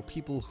fashion. So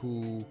people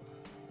who,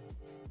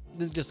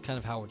 this is just kind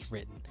of how it's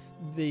written.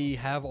 They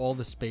have all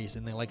the space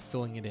and they like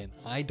filling it in.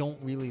 I don't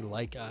really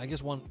like, I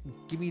just want,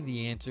 give me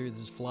the answer.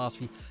 This is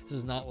philosophy. This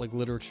is not like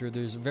literature.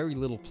 There's very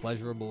little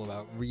pleasurable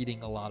about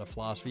reading a lot of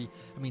philosophy.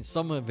 I mean,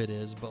 some of it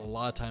is, but a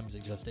lot of times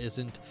it just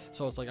isn't.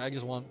 So it's like, I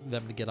just want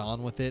them to get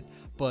on with it.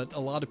 But a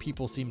lot of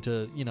people seem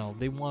to,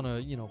 they want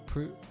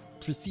to,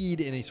 proceed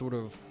in a sort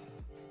of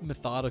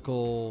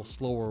methodical,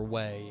 slower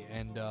way.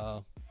 And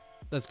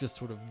that's just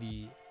sort of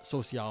the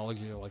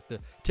sociology, or like the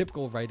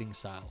typical writing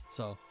style.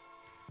 So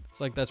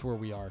It's like that's where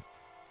we are.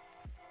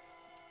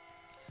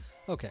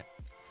 Okay.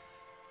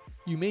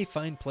 You may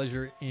find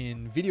pleasure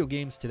in video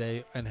games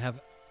today and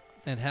have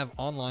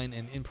online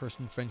and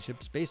in-person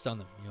friendships based on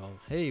them. You know,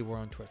 hey, we're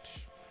on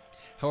Twitch.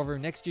 However,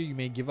 next year you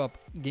may give up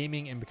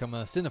gaming and become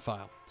a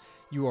cinephile.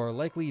 You are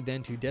likely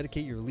then to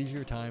dedicate your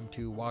leisure time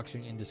to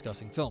watching and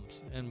discussing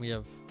films. And we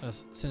have a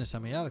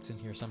cinesemiotics in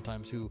here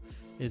sometimes who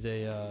is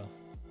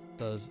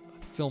does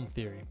film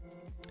theory.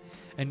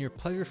 And your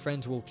pleasure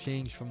friends will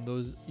change from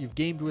those you've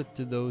gamed with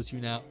to those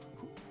you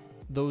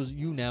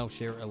now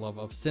share a love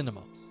of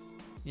cinema.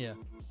 Yeah.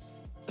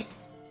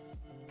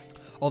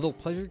 Although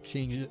pleasures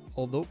change,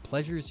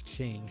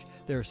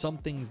 there are some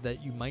things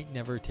that you might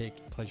never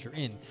take pleasure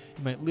in.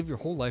 You might live your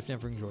whole life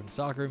never enjoying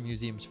soccer,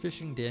 museums,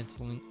 fishing,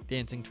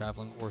 dancing,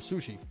 traveling, or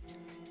sushi.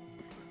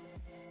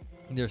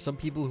 There are some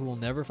people who will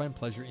never find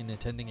pleasure in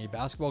attending a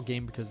basketball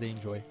game because they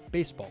enjoy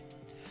baseball.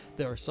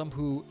 There are some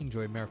who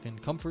enjoy American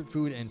comfort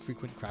food and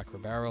frequent Cracker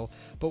Barrel,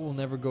 but will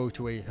never go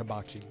to a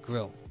hibachi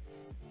grill.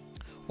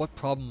 What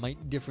problem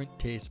might different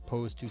tastes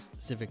pose to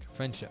civic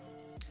friendship?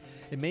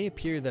 It may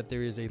appear that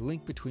there is a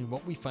link between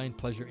what we find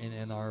pleasure in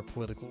and our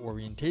political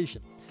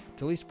orientation.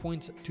 Talese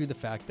points to the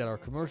fact that our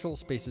commercial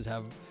spaces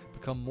have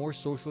become more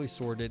socially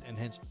sorted and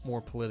hence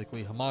more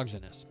politically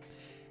homogenous.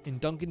 In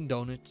Dunkin'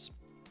 Donuts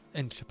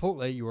and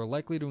Chipotle, you are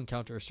likely to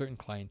encounter a certain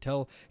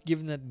clientele,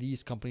 given that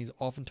these companies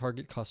often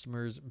target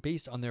customers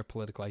based on their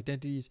political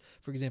identities.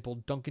 For example,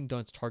 Dunkin'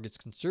 Donuts targets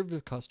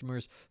conservative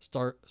customers,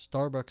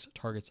 Starbucks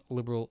targets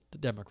liberal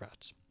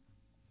Democrats.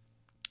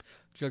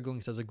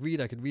 Juggling says, agreed,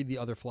 I could read the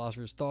other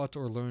philosophers' thoughts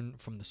or learn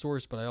from the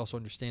source, but I also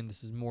understand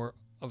this is more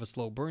of a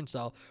slow burn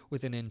style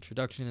with an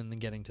introduction and then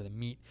getting to the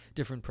meat.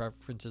 Different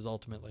preferences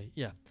ultimately.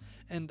 Yeah.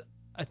 And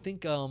I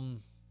think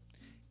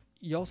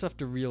you also have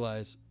to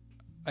realize,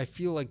 I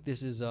feel like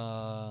this is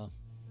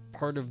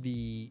part of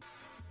the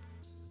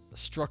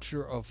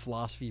structure of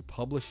philosophy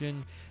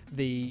publishing.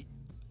 The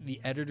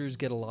editors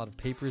get a lot of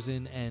papers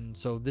in, and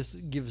so this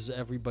gives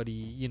everybody,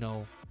 you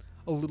know,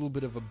 a little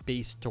bit of a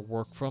base to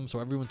work from, so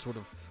everyone sort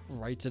of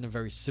writes in a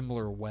very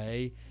similar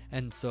way,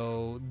 and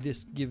so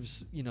this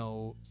gives, you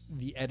know,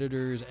 the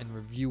editors and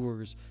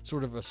reviewers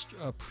sort of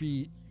a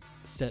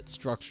preset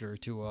structure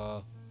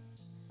to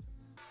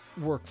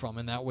work from,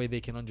 and that way they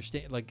can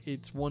understand, like,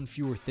 it's one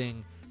fewer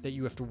thing that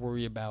you have to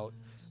worry about.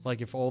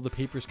 Like, if all the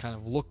papers kind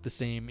of look the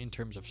same in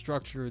terms of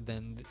structure,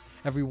 then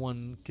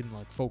everyone can,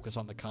 like, focus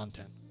on the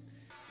content.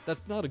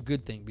 That's not a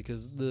good thing,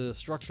 because the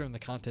structure and the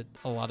content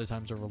a lot of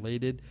times are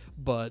related,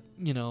 but,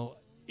 you know,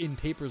 in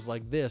papers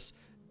like this,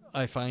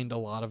 I find a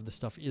lot of the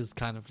stuff is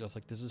kind of just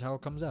like, this is how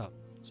it comes out.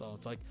 So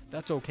it's like,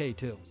 that's okay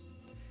too.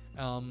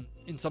 And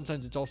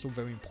sometimes it's also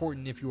very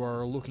important, if you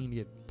are looking to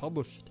get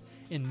published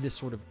in this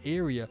sort of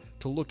area,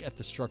 to look at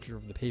the structure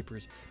of the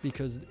papers,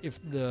 because if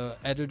the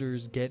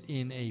editors get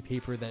in a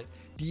paper that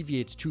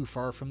deviates too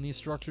far from these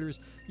structures,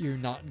 you're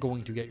not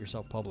going to get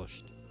yourself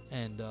published.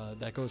 And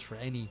that goes for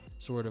any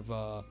sort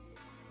of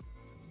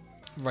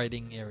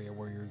writing area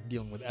where you're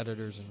dealing with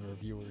editors and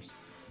reviewers.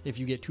 If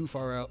you get too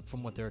far out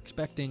from what they're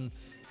expecting,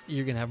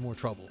 you're going to have more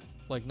trouble.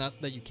 Like,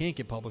 not that you can't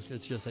get published,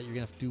 it's just that you're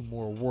going to have to do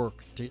more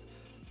work to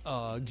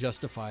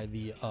justify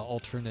the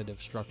alternative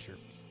structure.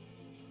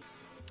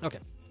 Okay,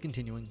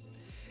 continuing.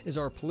 Is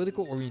our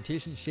political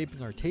orientation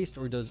shaping our taste,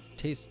 or does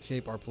taste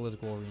shape our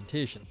political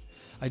orientation?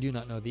 I do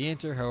not know the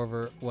answer.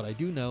 However, what I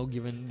do know,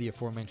 given the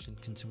aforementioned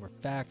consumer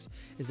facts,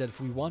 is that if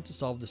we want to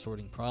solve the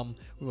sorting problem,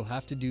 we will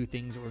have to do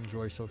things or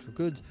enjoy social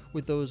goods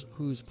with those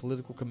whose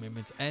political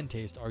commitments and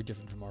taste are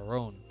different from our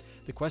own.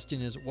 The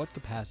question is, what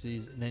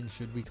capacities then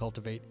should we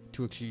cultivate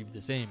to achieve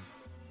the same?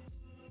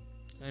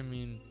 I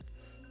mean,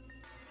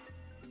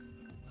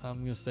 I'm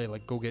going to say,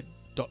 like, go get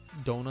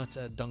donuts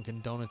at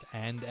Dunkin' Donuts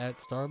and at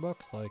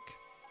Starbucks, like...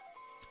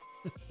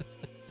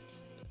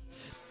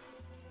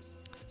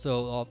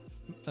 So,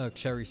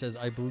 Cherry says,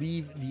 I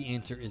believe the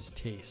answer is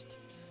taste.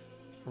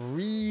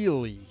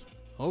 Really?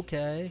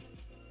 Okay.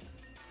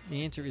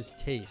 The answer is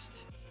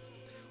taste.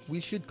 We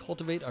should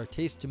cultivate our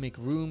taste to make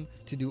room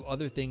to do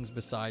other things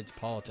besides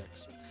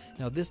politics.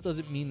 Now, this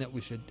doesn't mean that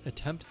we should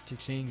attempt to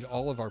change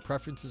all of our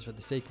preferences for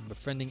the sake of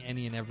befriending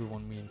any and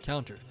everyone we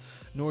encounter,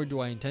 nor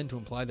do I intend to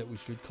imply that we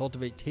should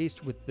cultivate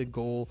taste with the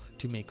goal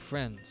to make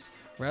friends.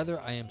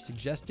 Rather, I am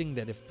suggesting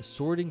that if the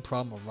sorting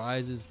problem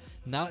arises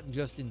not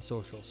just in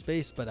social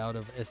space, but out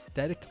of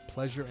aesthetic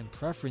pleasure and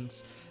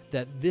preference,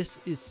 that this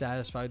is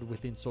satisfied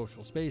within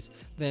social space,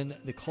 then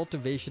the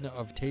cultivation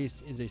of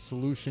taste is a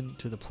solution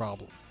to the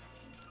problem.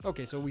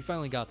 Okay, so we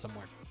finally got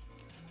somewhere.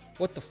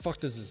 What the fuck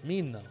does this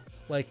mean, though?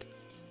 Like,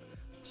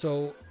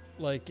 so,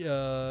 like,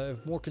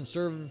 if more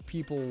conservative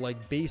people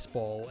like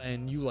baseball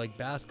and you like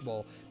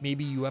basketball,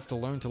 maybe you have to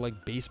learn to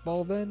like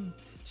baseball then?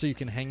 So you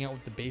can hang out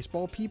with the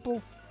baseball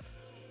people?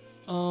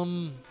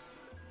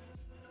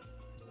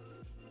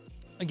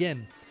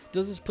 Again,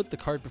 does this put the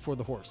cart before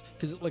the horse?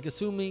 Because, like,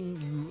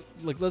 assuming you,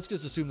 like, let's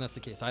just assume that's the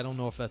case. I don't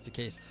know if that's the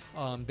case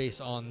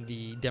based on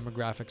the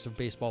demographics of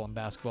baseball and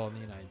basketball in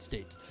the United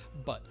States.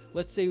 But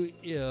let's say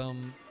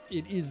it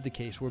is the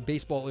case where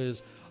baseball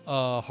is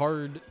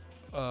hard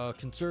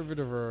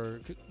conservative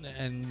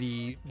and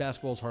the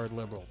basketball's hard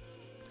liberal.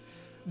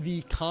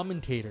 The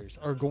commentators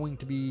are going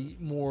to be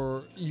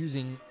more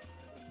using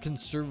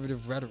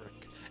conservative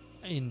rhetoric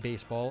in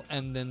baseball,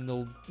 and then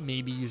they'll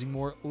maybe using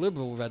more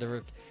liberal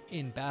rhetoric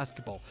in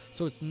basketball.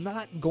 So it's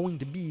not going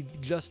to be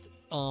just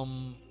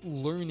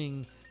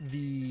learning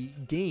the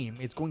game.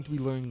 It's going to be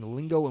learning the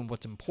lingo and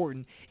what's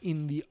important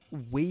in the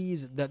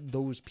ways that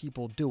those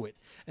people do it.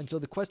 And so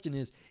the question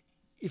is,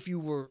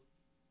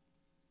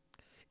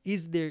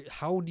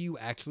 how do you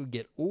actually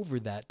get over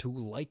that to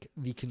like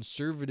the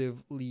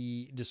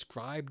conservatively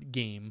described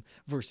game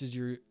versus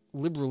your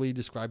liberally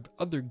described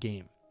other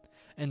game?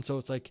 And so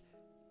it's like,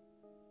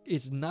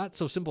 it's not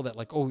so simple that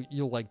like, oh,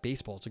 you'll like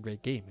baseball, it's a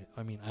great game.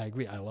 I mean, I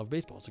agree, I love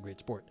baseball, it's a great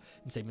sport,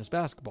 and same as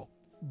basketball.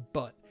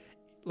 But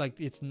like,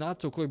 it's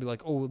not so clear to be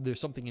like, oh, there's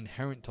something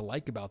inherent to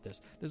like about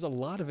this. There's a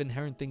lot of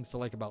inherent things to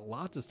like about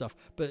lots of stuff,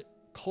 but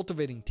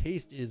cultivating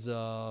taste is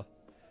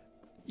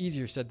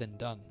easier said than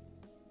done.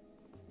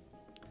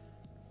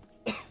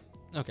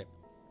 Okay.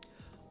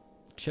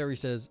 Cherry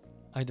says,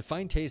 I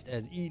define taste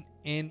as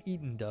Anne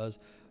Eaton does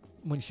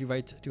when she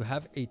writes, to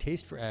have a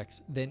taste for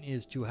X then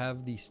is to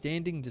have the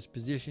standing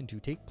disposition to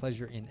take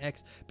pleasure in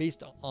X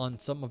based on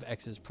some of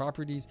X's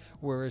properties,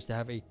 whereas to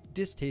have a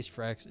distaste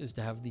for X is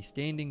to have the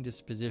standing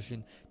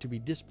disposition to be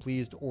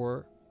displeased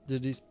to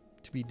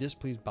be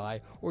displeased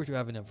by, or to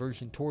have an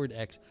aversion toward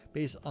X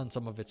based on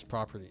some of its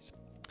properties.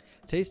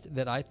 Taste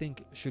that I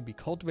think should be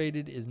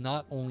cultivated is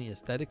not only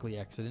aesthetically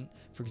excellent,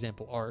 for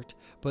example art,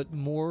 but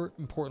more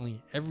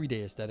importantly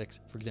everyday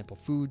aesthetics, for example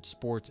food,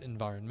 sports,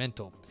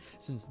 environmental,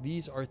 since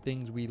these are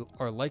things we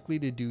are likely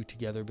to do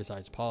together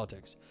besides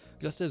politics.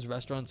 Just as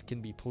restaurants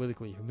can be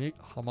politically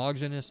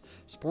homogeneous,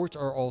 sports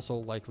are also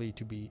likely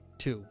to be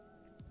too.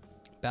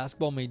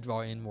 Basketball may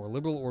draw in more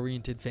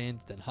liberal-oriented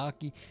fans than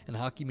hockey, and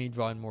hockey may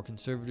draw in more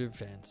conservative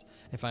fans.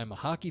 If I am a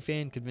hockey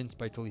fan convinced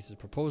by Talisa's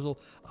proposal,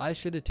 I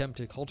should attempt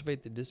to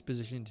cultivate the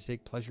disposition to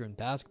take pleasure in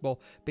basketball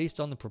based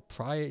on the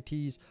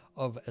proprieties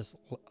of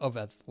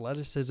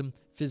athleticism,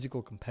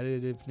 physical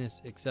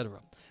competitiveness, etc.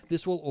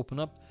 This will open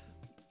up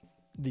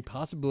the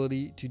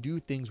possibility to do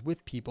things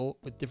with people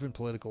with different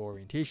political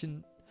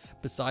orientation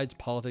besides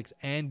politics,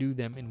 and do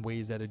them in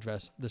ways that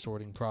address the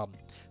sorting problem.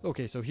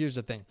 Okay, so here's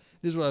the thing.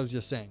 This is what I was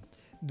just saying.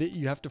 That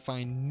you have to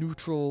find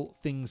neutral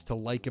things to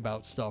like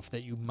about stuff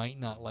that you might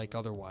not like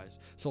otherwise.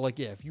 So like,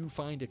 yeah, if you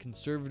find a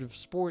conservative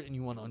sport and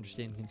you want to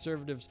understand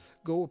conservatives,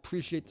 go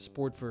appreciate the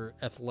sport for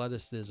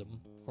athleticism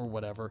or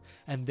whatever,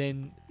 and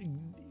then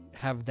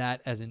have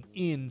that as an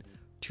in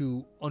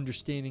to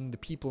understanding the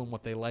people and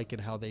what they like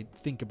and how they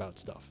think about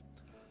stuff.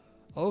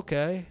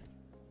 Okay.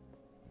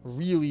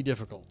 Really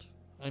difficult.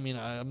 I mean,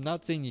 I'm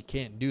not saying you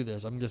can't do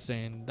this. I'm just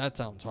saying that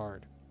sounds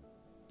hard.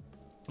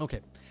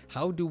 Okay,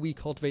 how do we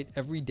cultivate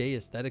everyday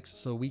aesthetics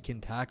so we can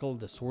tackle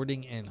the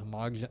sorting and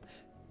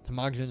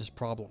homogeneous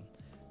problem?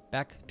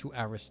 Back to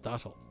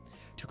Aristotle.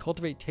 To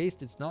cultivate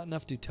taste, it's not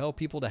enough to tell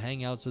people to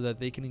hang out so that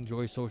they can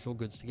enjoy social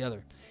goods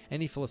together.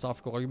 Any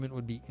philosophical argument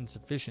would be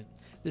insufficient.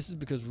 This is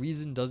because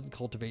reason doesn't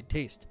cultivate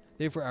taste.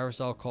 Therefore,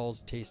 Aristotle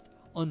calls taste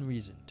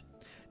unreasoned.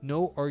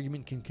 No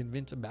argument can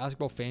convince a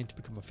basketball fan to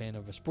become a fan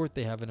of a sport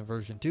they have an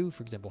aversion to,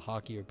 for example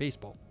hockey or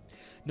baseball.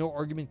 No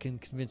argument can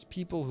convince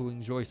people who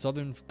enjoy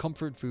Southern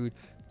comfort food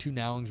to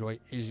now enjoy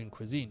Asian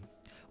cuisine.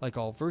 Like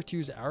all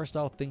virtues,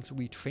 Aristotle thinks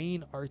we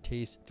train our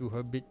taste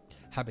through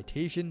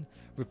habitation,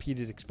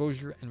 repeated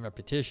exposure, and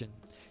repetition.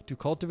 To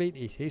cultivate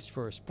a taste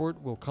for a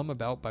sport will come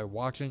about by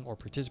watching or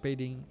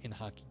participating in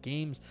hockey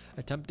games,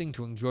 attempting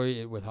to enjoy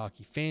it with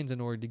hockey fans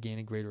in order to gain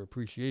a greater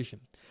appreciation.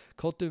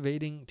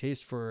 Cultivating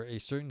taste for a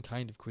certain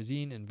kind of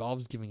cuisine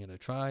involves giving it a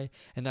try,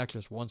 and not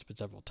just once but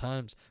several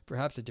times,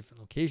 perhaps at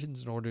different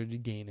locations in order to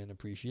gain an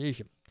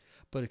appreciation.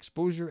 But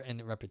exposure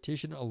and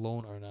repetition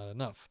alone are not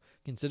enough.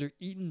 Consider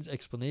Eaton's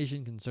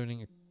explanation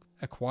concerning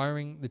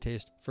acquiring the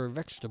taste for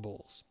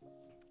vegetables.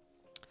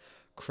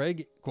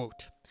 Craig,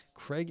 quote,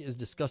 Craig is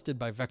disgusted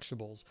by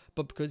vegetables,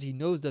 but because he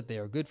knows that they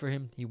are good for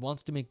him, he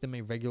wants to make them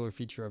a regular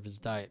feature of his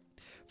diet.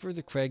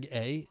 Further, Craig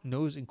A.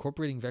 knows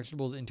incorporating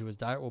vegetables into his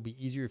diet will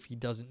be easier if he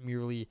doesn't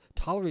merely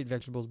tolerate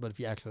vegetables, but if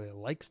he actually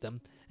likes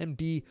them, and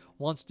B.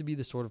 wants to be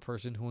the sort of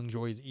person who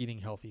enjoys eating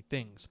healthy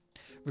things.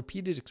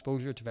 Repeated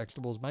exposure to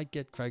vegetables might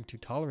get Craig to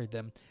tolerate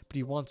them, but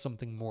he wants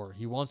something more.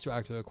 He wants to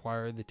actually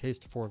acquire the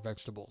taste for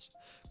vegetables.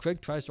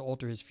 Craig tries to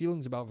alter his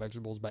feelings about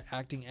vegetables by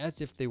acting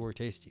as if they were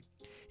tasty.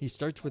 He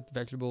starts with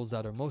vegetables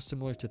that are most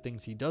similar to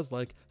things he does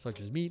like,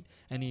 such as meat,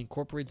 and he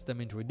incorporates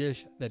them into a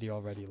dish that he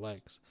already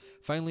likes.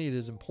 Finally, it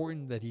is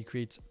important that he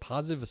creates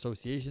positive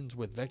associations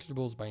with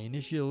vegetables by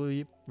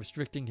initially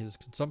restricting his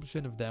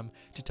consumption of them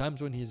to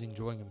times when he is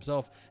enjoying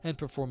himself and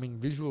performing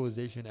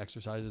visualization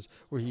exercises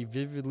where he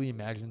vividly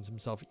imagines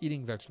himself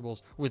eating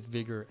vegetables with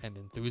vigor and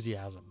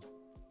enthusiasm.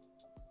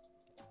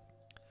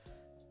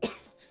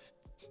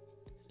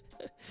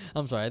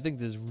 I'm sorry, I think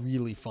this is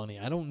really funny.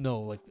 I don't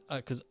know, like,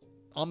 because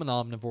I'm an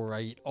omnivore,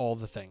 I eat all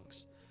the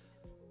things.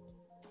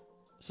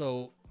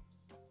 So,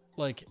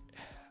 like,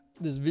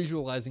 this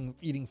visualizing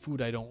eating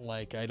food I don't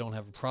like, I don't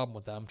have a problem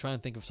with that. I'm trying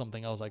to think of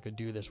something else I could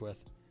do this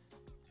with.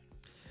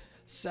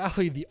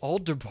 Sally, the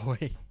altar boy.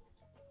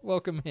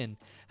 Welcome in.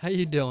 How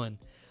you doing?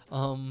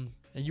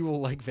 You will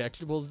like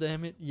vegetables,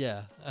 damn it?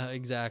 Yeah,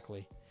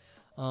 exactly.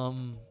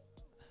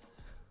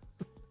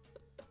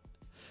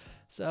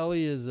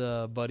 Sally is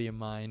a buddy of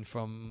mine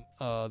from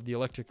the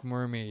Electric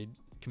Mermaid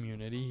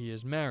community. He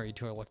is married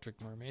to an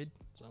Electric Mermaid.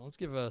 So let's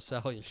give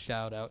Sally a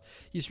shout out.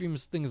 He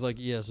streams things like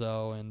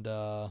ESO, and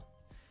I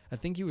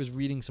think he was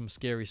reading some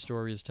scary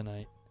stories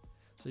tonight.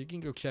 So you can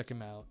go check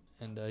him out,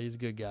 and he's a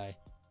good guy.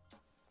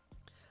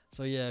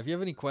 So yeah, if you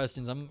have any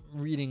questions, I'm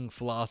reading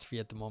philosophy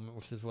at the moment,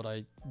 which is what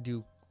I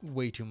do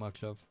way too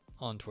much of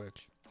on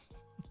Twitch.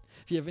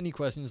 If you have any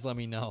questions, let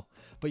me know.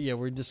 But yeah,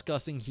 we're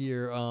discussing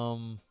here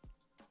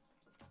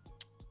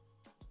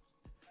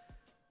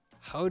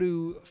how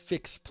to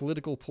fix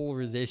political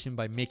polarization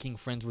by making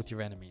friends with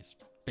your enemies,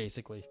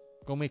 basically.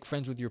 Go make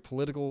friends with your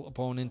political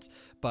opponents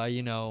by,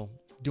 you know,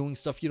 doing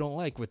stuff you don't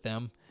like with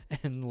them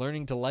and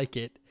learning to like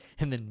it,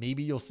 and then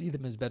maybe you'll see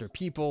them as better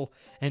people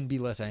and be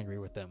less angry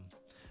with them.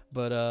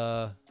 But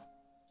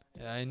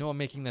I know I'm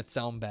making that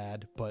sound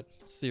bad, but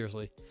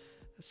seriously,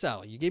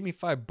 Sally, you gave me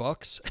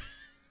 $5.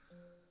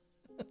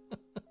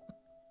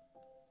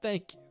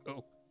 Thank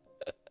you.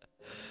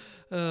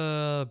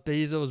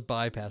 Bezos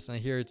bypass, and I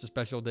hear it's a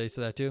special day to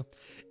that too.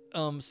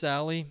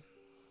 Sally,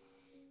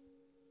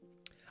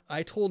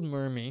 I told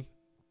Mermy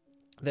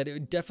that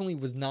it definitely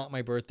was not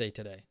my birthday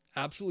today.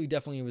 Absolutely,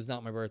 definitely, it was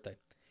not my birthday.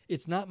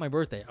 It's not my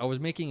birthday. I was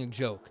making a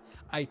joke.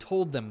 I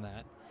told them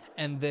that,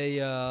 and they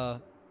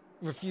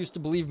refused to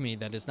believe me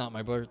that it's not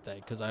my birthday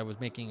because I was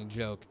making a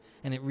joke,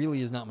 and it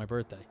really is not my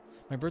birthday.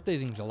 My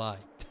birthday's in July.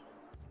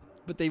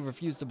 But they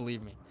refused to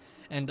believe me.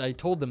 And I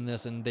told them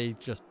this, and they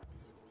just,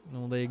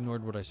 well, they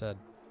ignored what I said.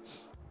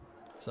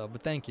 So,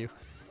 but thank you.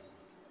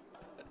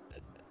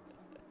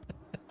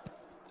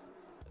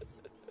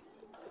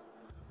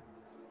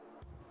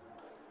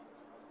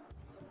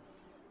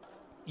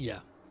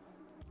 Yeah.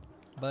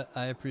 But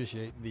I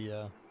appreciate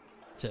the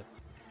tip.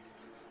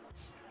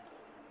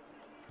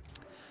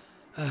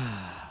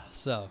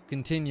 So,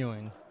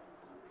 continuing.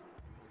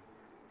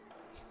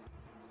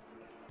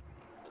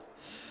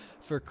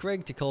 For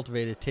Craig to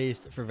cultivate a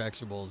taste for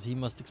vegetables, he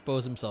must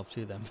expose himself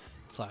to them.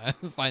 Sorry,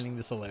 I'm finding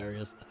this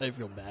hilarious. I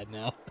feel bad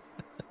now.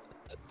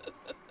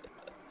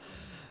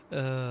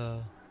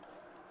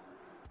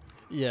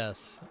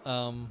 Yes.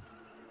 I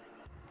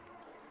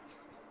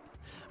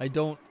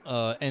don't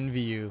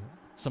envy you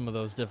some of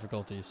those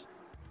difficulties.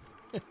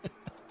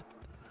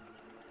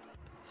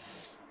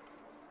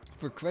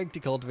 For Craig to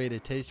cultivate a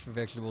taste for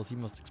vegetables, he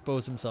must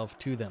expose himself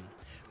to them.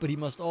 But he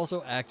must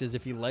also act as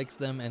if he likes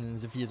them and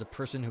as if he is a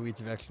person who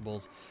eats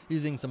vegetables,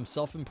 using some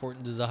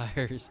self-important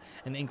desires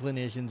and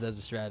inclinations as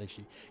a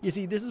strategy. You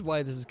see, this is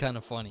why this is kind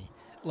of funny.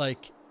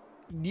 Like,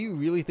 do you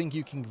really think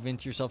you can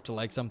convince yourself to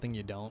like something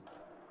you don't?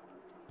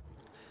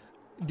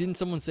 Didn't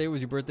someone say it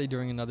was your birthday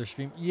during another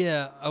stream?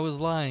 Yeah, I was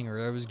lying, or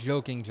I was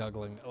joking,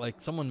 juggling.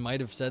 Like, someone might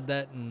have said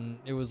that, and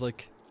it was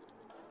like...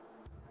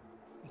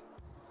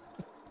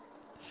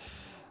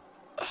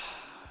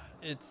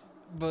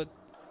 But,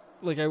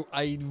 like,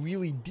 I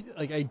really did,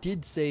 like, I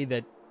did say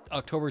that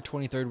October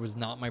 23rd was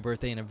not my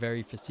birthday in a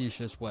very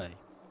facetious way.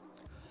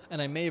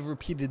 And I may have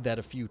repeated that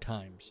a few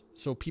times,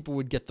 so people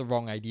would get the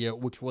wrong idea,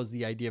 which was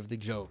the idea of the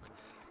joke.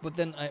 But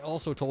then I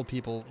also told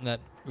people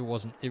that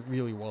it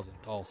really wasn't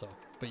also.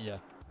 But yeah.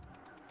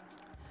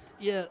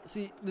 Yeah,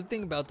 see, the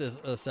thing about this,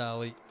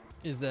 Sally,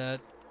 is that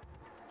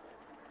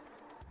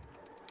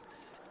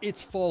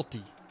it's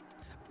faulty.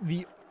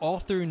 The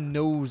author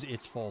knows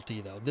it's faulty,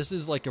 though. This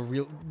is like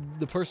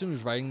the person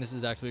who's writing this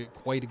is actually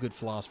quite a good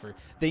philosopher.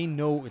 They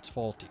know it's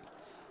faulty.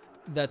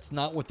 That's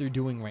not what they're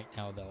doing right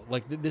now, though.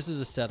 Like, this is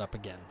a setup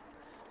again.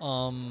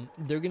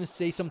 They're gonna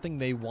say something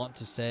they want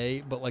to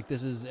say, but like,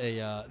 this is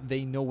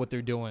they know what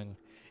they're doing.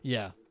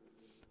 Yeah.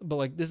 But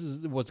like, this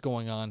is what's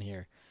going on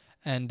here.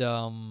 And,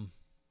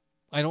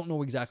 I don't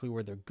know exactly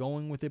where they're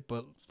going with it,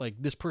 but like,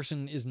 this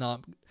person is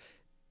not...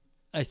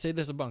 I say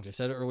this a bunch. I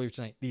said it earlier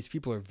tonight. These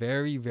people are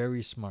very,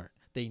 very smart.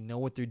 They know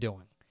what they're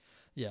doing.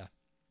 Yeah.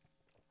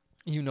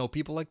 You know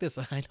people like this?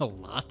 I know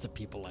lots of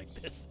people like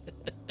this.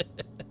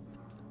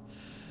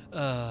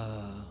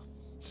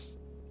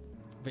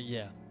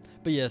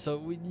 But yeah,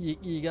 so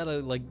you gotta,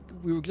 like,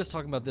 we were just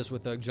talking about this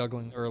with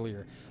juggling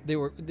earlier. They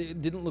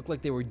didn't look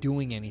like they were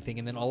doing anything,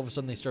 and then all of a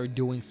sudden they started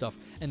doing stuff,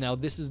 and now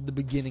this is the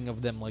beginning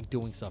of them, like,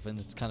 doing stuff, and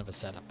it's kind of a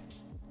setup.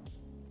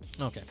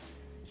 Okay.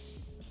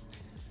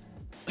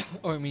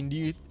 Or, I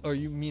mean, are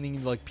you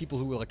meaning, like, people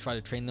who, like, try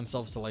to train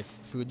themselves to like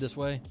food this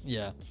way?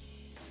 Yeah.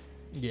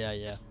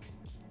 Yeah.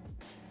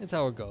 It's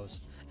how it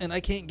goes. And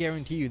I can't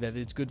guarantee you that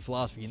it's good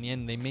philosophy. In the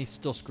end, they may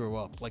still screw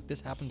up. Like,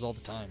 this happens all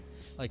the time.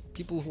 Like,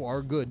 people who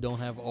are good don't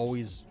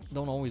always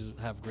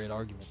have great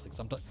arguments. Like,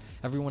 sometimes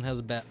everyone has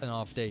an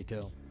off day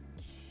too.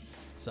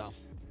 So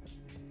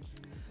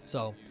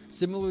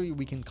similarly,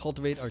 we can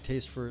cultivate our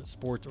taste for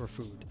sports or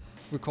food.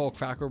 Recall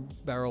Cracker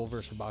Barrel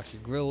versus Hibachi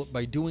Grill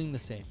by doing the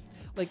same.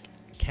 Like,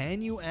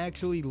 can you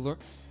actually learn?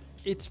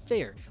 it's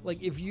fair.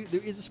 Like if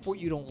there is a sport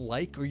you don't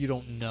like or you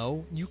don't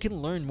know, you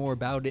can learn more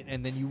about it,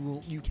 and then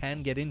you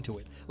can get into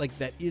it. Like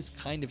that is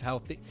kind of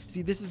how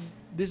see, this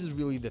is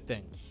really the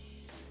thing.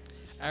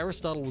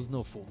 Aristotle was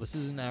no fool. This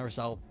isn't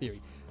Aristotle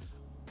theory.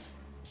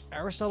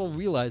 Aristotle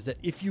realized that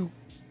if you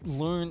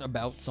learn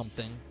about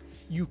something,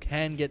 you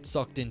can get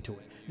sucked into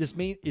it.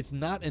 It's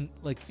not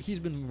like he's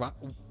been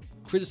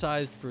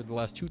criticized for the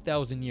last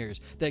 2,000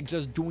 years that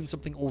just doing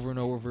something over and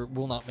over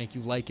will not make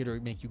you like it or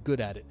make you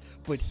good at it.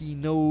 But he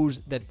knows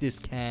that this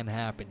can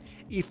happen.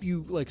 If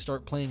you like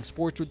start playing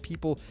sports with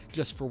people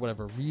just for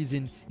whatever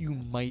reason, you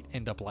might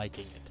end up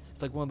liking it.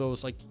 It's like one of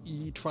those, like,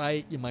 you try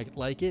it, you might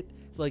like it.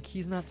 It's like,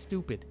 he's not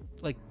stupid.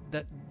 Like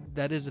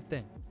that is a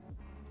thing.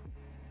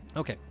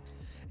 Okay.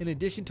 In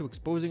addition to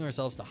exposing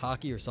ourselves to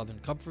hockey or Southern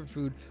comfort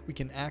food, we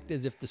can act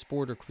as if the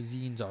sport or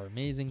cuisines are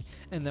amazing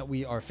and that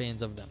we are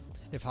fans of them.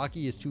 If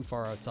hockey is too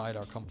far outside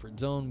our comfort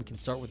zone, we can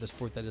start with a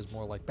sport that is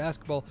more like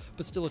basketball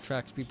but still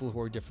attracts people who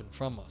are different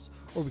from us.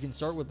 Or we can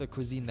start with a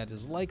cuisine that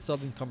is like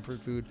Southern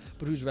comfort food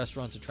but whose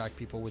restaurants attract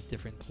people with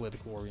different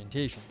political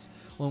orientations.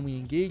 When we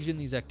engage in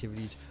these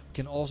activities, we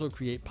can also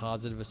create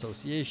positive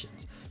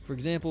associations. For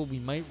example, we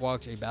might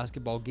watch a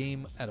basketball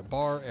game at a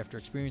bar after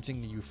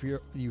experiencing the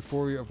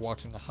euphoria of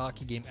watching a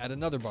hockey game at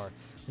another bar.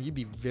 Well, you'd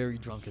be very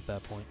drunk at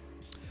that point.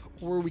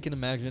 Or we can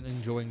imagine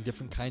enjoying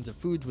different kinds of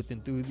foods with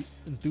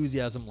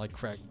enthusiasm like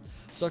Craig.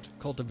 Such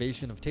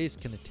cultivation of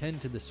taste can attend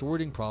to the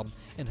sorting problem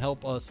and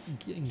help us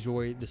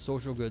enjoy the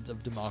social goods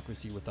of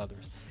democracy with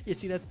others. You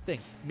see, that's the thing.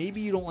 Maybe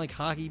you don't like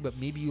hockey, but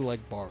maybe you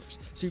like bars.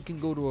 So you can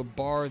go to a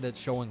bar that's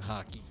showing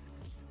hockey.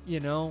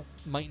 You know,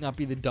 might not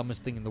be the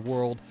dumbest thing in the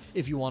world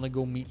if you want to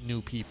go meet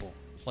new people.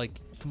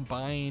 Like,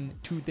 combine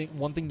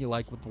one thing you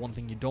like with one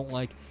thing you don't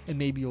like, and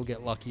maybe you'll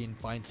get lucky and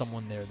find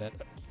someone there that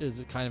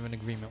is kind of in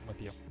agreement with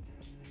you.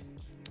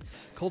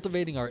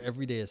 Cultivating our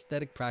everyday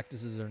aesthetic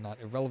practices are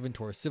not irrelevant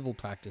to our civil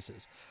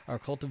practices. Our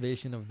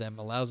cultivation of them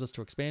allows us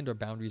to expand our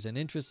boundaries and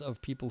interests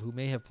of people who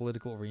may have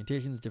political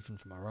orientations different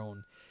from our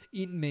own.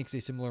 Eaton makes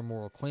a similar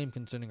moral claim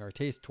concerning our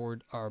taste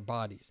toward our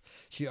bodies.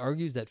 She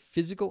argues that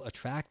physical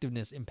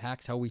attractiveness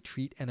impacts how we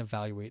treat and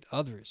evaluate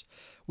others.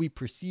 We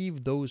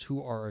perceive those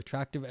who are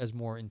attractive as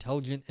more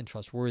intelligent and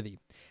trustworthy.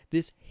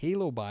 This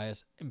halo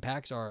bias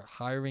impacts our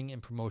hiring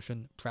and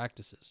promotion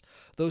practices.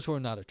 Those who are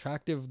not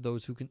attractive,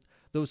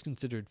 those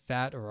considered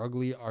fat or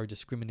ugly are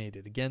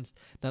discriminated against,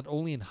 not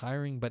only in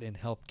hiring but in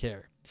health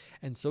care.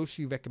 And so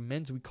she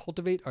recommends we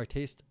cultivate our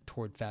taste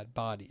toward fat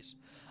bodies.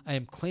 I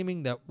am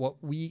claiming that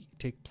what we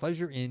take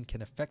pleasure in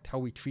can affect how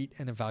we treat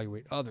and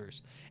evaluate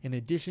others. In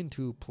addition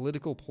to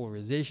political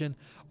polarization,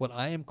 what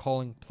I am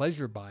calling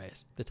pleasure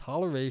bias, the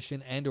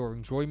toleration and or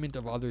enjoyment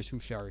of others who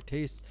share our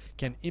tastes,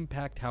 can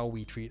impact how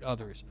we treat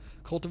others.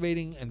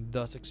 Cultivating and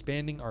thus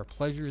expanding our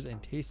pleasures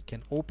and tastes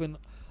can open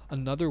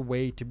another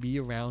way to be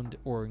around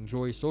or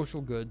enjoy social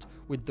goods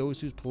with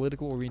those whose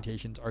political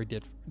orientations are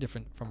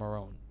different from our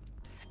own.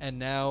 And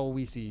now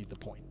we see the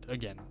point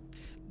again.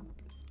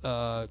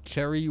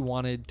 Cherry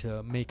wanted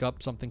to make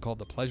up something called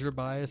the pleasure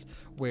bias,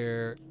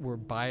 where we're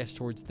biased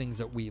towards things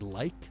that we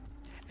like,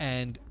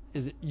 and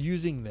is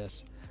using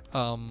this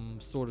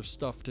sort of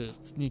stuff to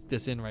sneak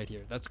this in right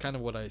here. That's kind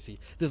of what I see.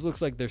 This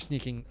looks like they're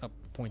sneaking a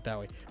point that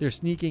way. They're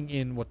sneaking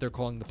in what they're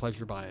calling the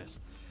pleasure bias.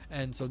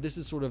 And so this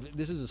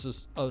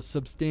is a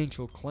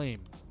substantial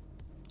claim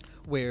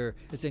where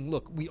it's saying,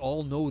 look, we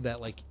all know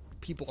that like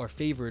people are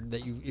favored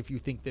if you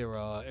think they're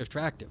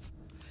attractive.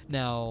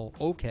 Now,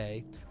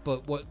 okay,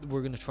 but what we're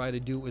going to try to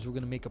do is we're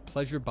going to make a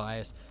pleasure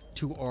bias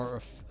to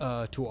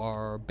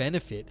our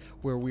benefit,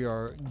 where we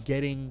are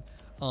getting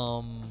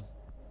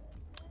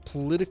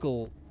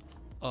political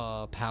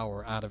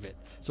power out of it.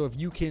 So if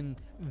you can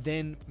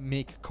then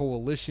make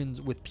coalitions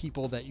with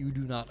people that you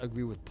do not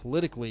agree with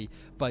politically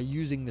by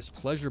using this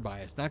pleasure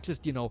bias, not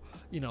just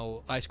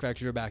I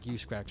scratch your back, you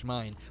scratch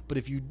mine, but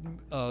if you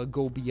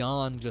go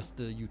beyond just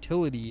the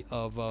utility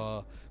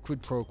of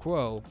quid pro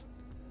quo,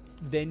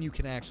 then you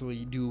can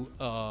actually do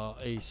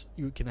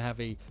you can have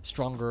a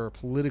stronger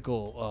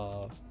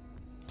political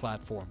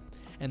platform.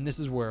 And this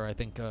is where I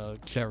think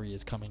Cherry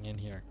is coming in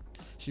here.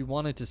 She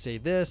wanted to say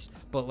this,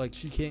 but like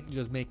she can't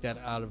just make that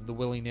out of the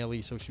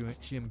willy-nilly, so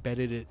she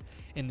embedded it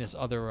in this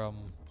other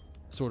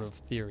sort of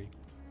theory.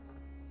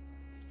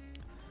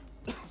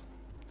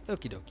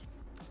 Okie dokie.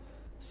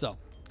 So,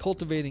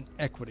 cultivating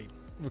equity.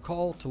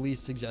 Recall, Talese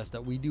suggests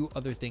that we do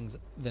other things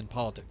than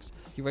politics.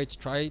 He writes,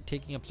 try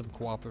taking up some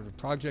cooperative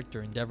project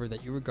or endeavor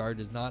that you regard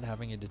as not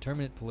having a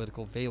determinate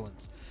political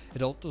valence.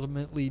 It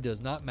ultimately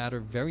does not matter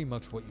very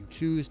much what you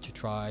choose to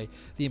try.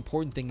 The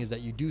important thing is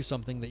that you do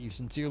something that you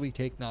sincerely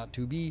take not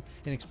to be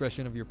an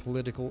expression of your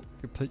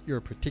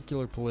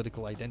particular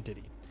political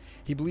identity.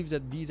 He believes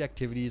that these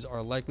activities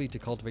are likely to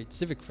cultivate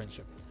civic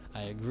friendship.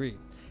 I agree.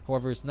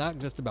 However, it's not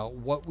just about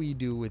what we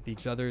do with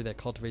each other that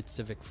cultivates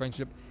civic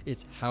friendship,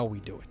 it's how we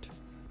do it.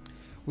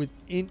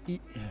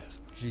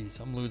 Jeez,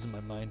 I'm losing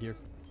my mind here.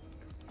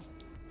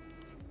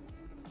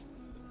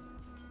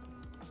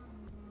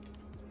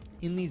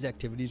 In these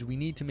activities, we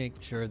need to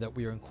make sure that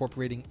we are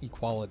incorporating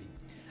equality.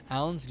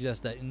 Allen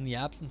suggests that in the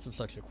absence of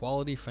such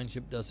equality,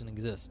 friendship doesn't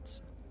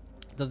exist.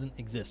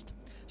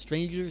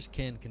 Strangers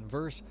can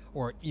converse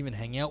or even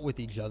hang out with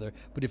each other,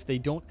 but if they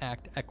don't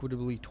act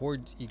equitably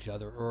towards each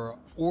other or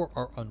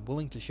are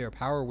unwilling to share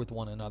power with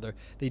one another,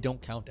 they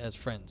don't count as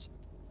friends.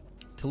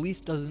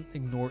 Talese doesn't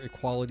ignore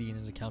equality in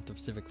his account of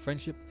civic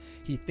friendship.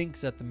 He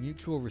thinks that the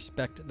mutual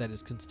respect that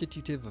is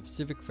constitutive of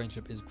civic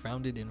friendship is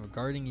grounded in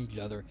regarding each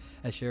other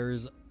as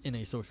sharers in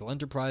a social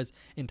enterprise,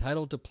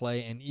 entitled to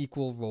play an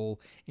equal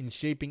role in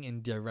shaping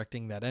and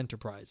directing that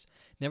enterprise.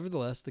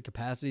 Nevertheless, the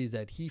capacities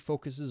that he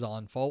focuses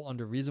on fall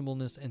under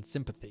reasonableness and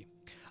sympathy.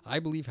 I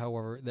believe,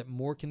 however, that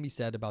more can be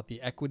said about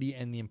the equity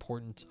and the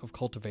importance of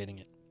cultivating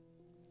it.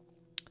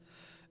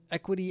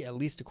 Equity, at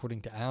least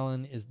according to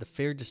Allen, is the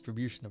fair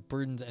distribution of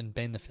burdens and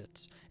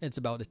benefits. It's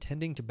about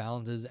attending to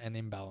balances and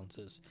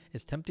imbalances.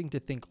 It's tempting to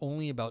think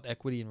only about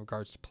equity in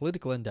regards to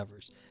political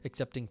endeavors.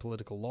 Accepting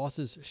political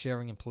losses,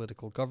 sharing in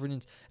political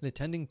governance, and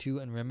attending to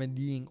and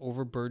remedying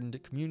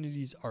overburdened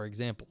communities are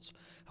examples.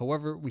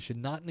 However, we should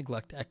not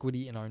neglect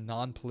equity in our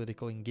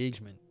non-political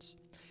engagements.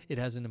 It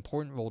has an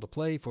important role to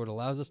play, for it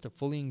allows us to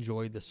fully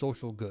enjoy the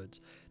social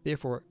goods.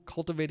 Therefore,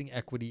 cultivating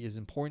equity is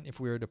important if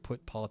we are to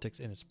put politics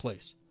in its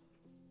place.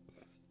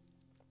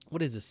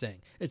 What is this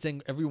saying? It's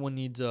saying everyone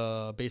needs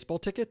baseball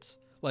tickets.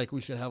 Like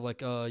we should have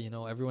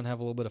everyone have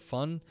a little bit of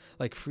fun,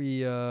 like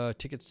free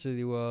tickets to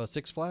the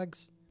Six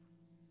Flags.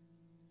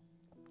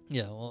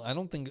 Yeah, well, I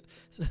don't think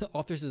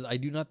author says I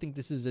do not think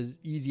this is as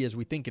easy as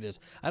we think it is.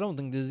 I don't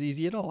think this is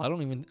easy at all. I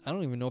don't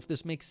even know if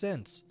this makes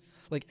sense.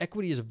 Like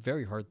equity is a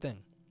very hard thing.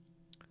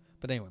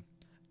 But anyway,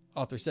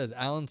 author says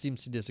Allen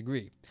seems to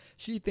disagree.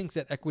 She thinks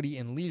that equity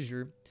in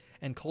leisure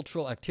and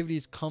cultural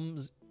activities come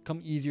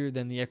easier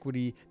than the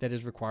equity that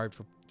is required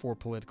for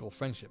political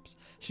friendships.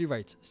 She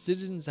writes,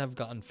 citizens have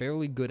gotten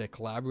fairly good at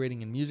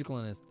collaborating in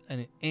musical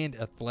and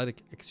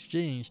athletic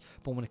exchange,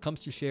 but when it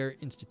comes to share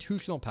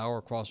institutional power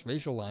across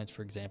racial lines,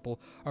 for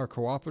example, our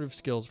cooperative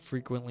skills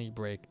frequently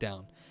break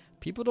down.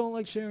 People don't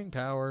like sharing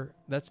power.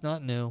 That's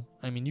not new.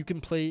 I mean, you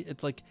can play,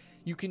 it's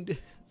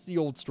the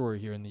old story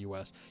here in the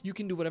US. You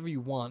can do whatever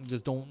you want,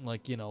 just don't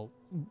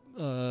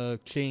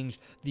change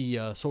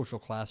the social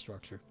class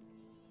structure.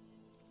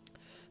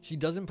 She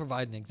doesn't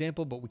provide an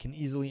example, but we can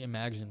easily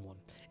imagine one.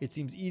 It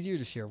seems easier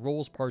to share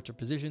roles, parts, or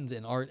positions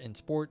in art and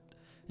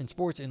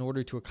sports in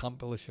order to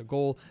accomplish a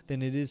goal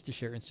than it is to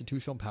share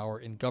institutional power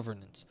in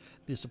governance.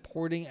 The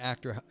supporting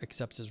actor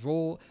accepts his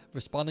role,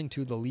 responding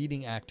to the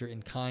leading actor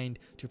in kind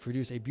to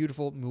produce a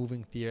beautiful,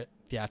 moving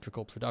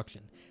theatrical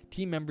production.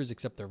 Team members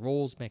accept their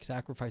roles, make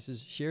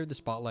sacrifices, share the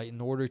spotlight in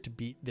order to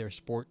beat their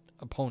sport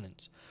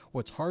opponents.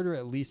 What's harder,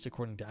 at least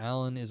according to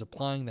Allen, is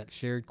applying that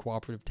shared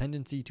cooperative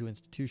tendency to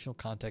institutional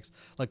contexts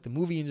like the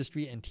movie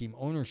industry and team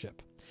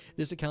ownership.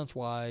 This accounts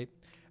why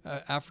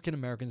African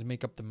Americans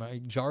make up the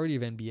majority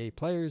of NBA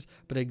players,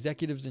 but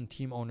executives and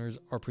team owners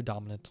are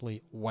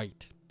predominantly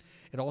white.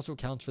 It also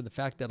accounts for the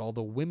fact that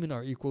although women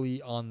are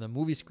equally on the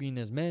movie screen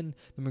as men,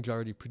 the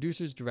majority of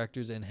producers,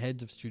 directors, and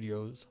heads of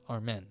studios are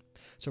men.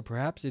 So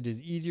perhaps it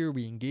is easier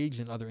we engage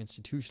in other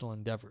institutional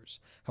endeavors.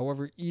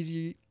 However,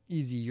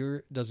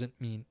 easier doesn't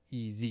mean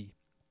easy.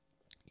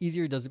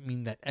 Easier doesn't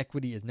mean that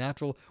equity is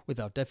natural,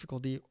 without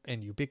difficulty,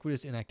 and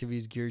ubiquitous in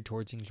activities geared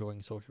towards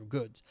enjoying social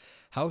goods.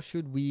 How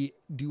should we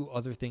do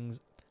other things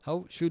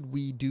than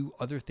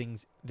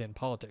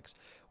politics?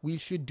 We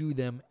should do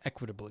them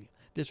equitably.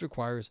 This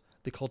requires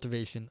the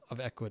cultivation of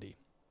equity.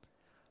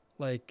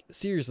 Like,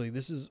 seriously,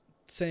 this is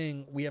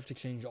saying we have to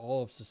change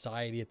all of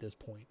society at this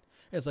point.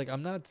 It's like,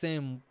 I'm not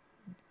saying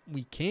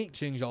we can't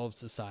change all of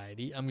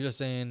society. I'm just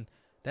saying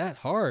that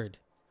hard.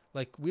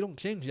 Like, we don't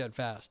change that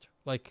fast.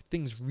 Like,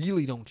 things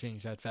really don't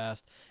change that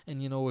fast.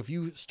 And, if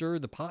you stir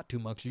the pot too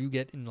much, you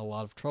get in a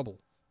lot of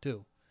trouble,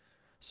 too.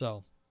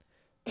 So,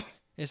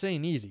 it's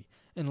ain't easy.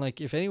 And,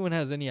 if anyone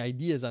has any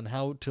ideas on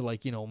how to,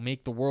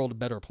 make the world a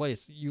better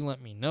place, you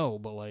let me know.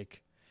 But,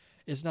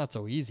 it's not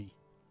so easy.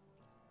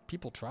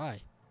 People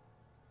try.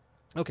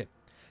 Okay.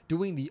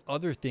 Doing the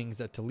other things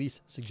that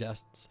Talese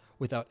suggests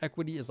without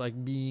equity is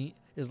likely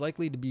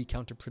to be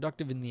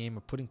counterproductive in the aim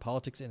of putting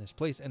politics in its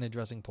place and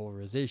addressing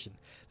polarization.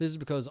 This is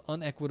because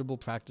unequitable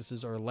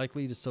practices are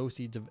likely to sow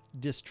seeds of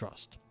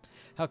distrust.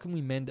 How can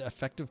we mend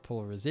effective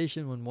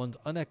polarization when one's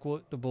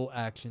unequitable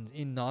actions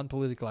in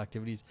non-political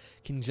activities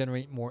can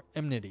generate more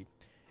enmity?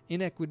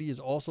 Inequity is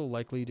also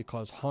likely to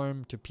cause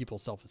harm to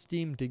people's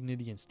self-esteem,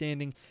 dignity, and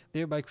standing,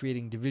 thereby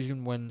creating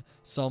division when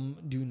some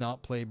do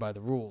not play by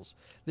the rules.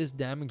 This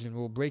damage and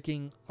rule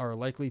breaking are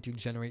likely to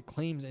generate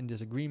claims and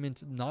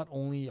disagreements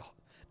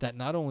that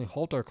not only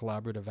halt our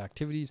collaborative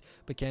activities,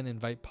 but can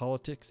invite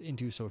politics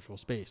into social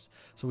space.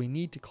 So we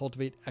need to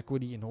cultivate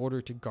equity in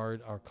order to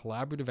guard our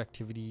collaborative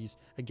activities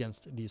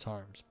against these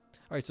harms.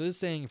 All right, so this is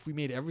saying if we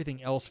made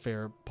everything else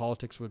fair,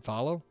 politics would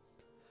follow.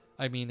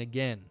 I mean,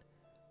 again,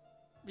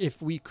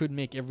 if we could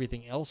make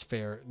everything else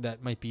fair,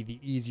 that might be the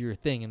easier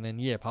thing, and then,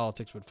 yeah,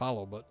 politics would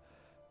follow, but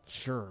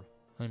sure.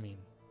 I mean,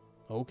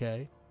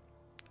 okay.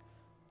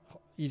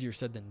 Easier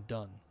said than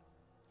done.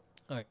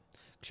 All right,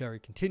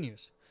 Cherryrry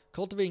continues.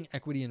 Cultivating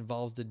equity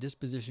involves the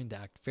disposition to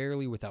act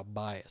fairly without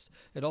bias.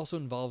 It also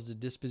involves the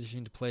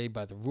disposition to play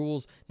by the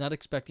rules, not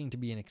expecting to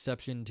be an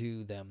exception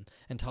to them,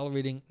 and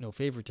tolerating no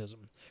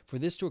favoritism. For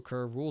this to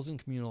occur, rules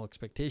and communal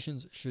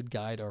expectations should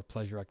guide our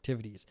pleasure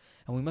activities,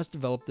 and we must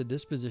develop the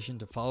disposition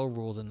to follow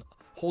rules and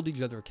hold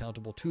each other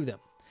accountable to them.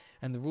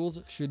 And the rules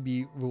should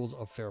be rules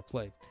of fair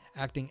play.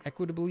 Acting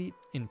equitably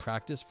in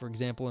practice, for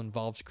example,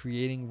 involves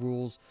creating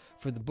rules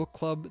for the book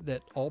club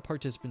that all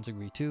participants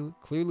agree to,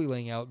 clearly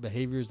laying out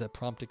behaviors that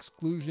prompt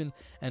exclusion,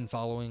 and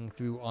following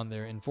through on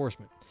their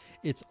enforcement.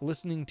 It's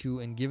listening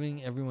to and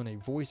giving everyone a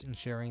voice in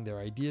sharing their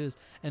ideas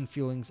and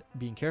feelings,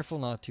 being careful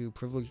not to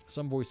privilege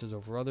some voices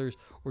over others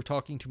or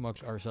talking too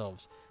much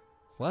ourselves.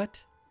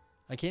 What?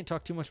 I can't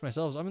talk too much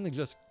myself. I'm in the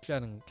just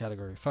chatting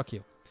category. Fuck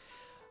you.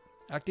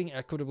 Acting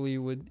equitably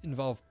would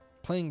involve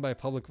playing by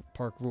public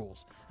park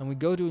rules, and we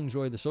go to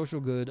enjoy the social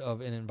good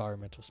of an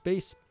environmental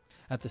space.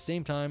 At the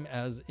same time,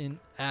 as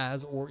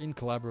or in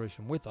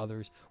collaboration with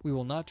others, we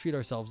will not treat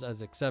ourselves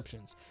as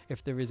exceptions.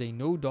 If there is a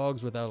no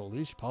dogs without a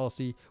leash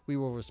policy, we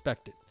will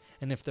respect it.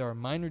 And if there are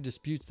minor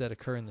disputes that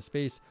occur in the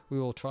space, we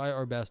will try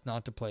our best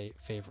not to play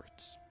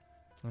favorites.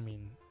 I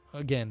mean,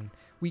 again,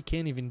 we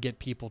can't even get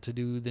people to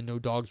do the no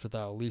dogs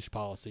without a leash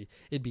policy.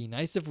 It'd be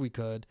nice if we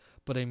could,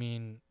 but I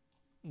mean,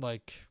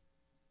 like,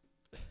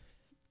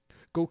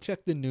 go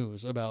check the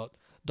news about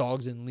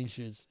dogs and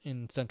leashes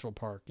in Central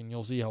Park, and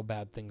you'll see how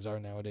bad things are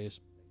nowadays.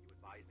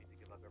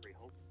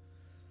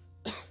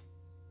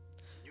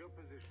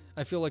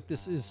 I feel like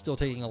this is still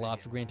taking a lot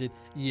for granted.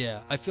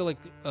 Yeah, I feel like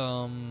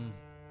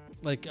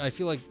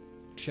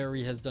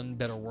Cherry has done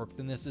better work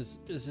than this.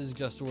 This is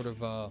just sort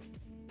of a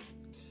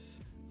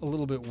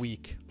little bit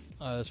weak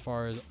as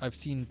far as I've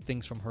seen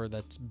things from her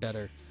that's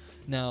better.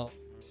 Now,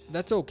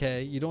 that's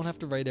okay. You don't have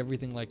to write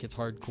everything like it's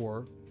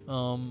hardcore.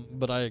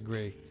 But I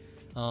agree.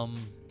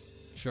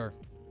 Sure.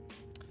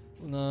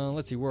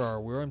 Let's see, where are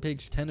we? We're on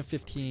page 10 of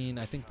 15.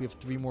 I think we have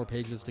 3 more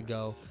pages to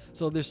go.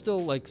 So there's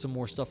still like some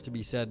more stuff to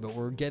be said, but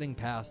we're getting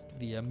past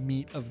the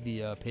meat of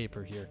the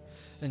paper here.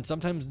 And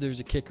sometimes there's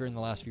a kicker in the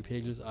last few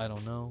pages. I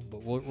don't know,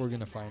 but we're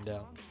going to find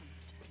out.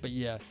 But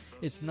yeah,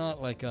 it's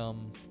not like, yeah,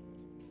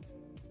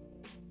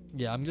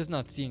 I'm just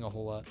not seeing a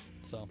whole lot.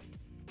 So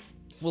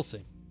we'll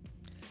see.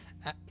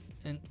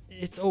 And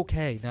it's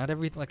okay. Not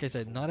everything, like I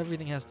said, not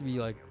everything has to be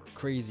like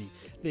crazy.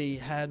 They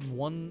had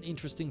one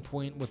interesting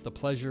point with the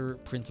pleasure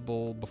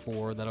principle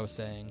before that I was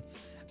saying,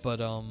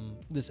 but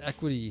this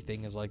equity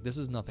thing is like, this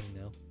is nothing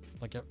new.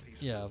 Like,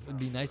 yeah, it'd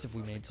be nice if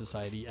we made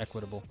society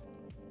equitable.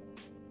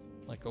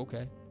 Like,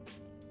 okay.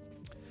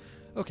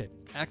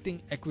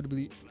 Acting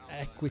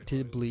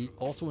equitably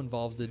also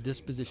involves the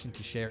disposition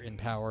to share in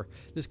power.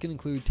 This can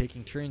include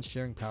taking turns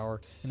sharing power,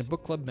 and a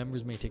book club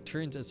members may take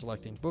turns at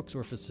selecting books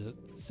or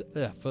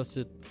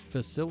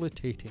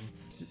facilitating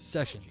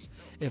sessions.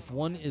 If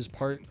one is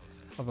part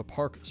of a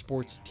park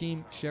sports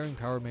team, sharing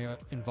power may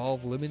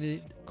involve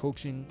limited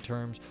coaching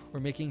terms or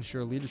making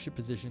sure leadership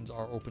positions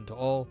are open to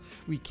all.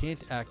 We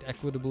can't act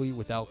equitably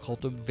without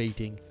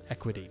cultivating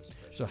equity.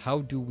 So how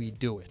do we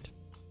do it?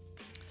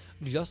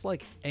 Just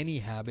like any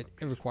habit,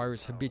 it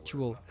requires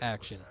habitual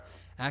action.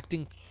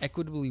 Acting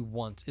equitably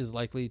once is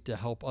likely to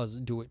help us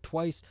do it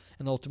twice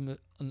and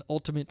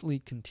ultimately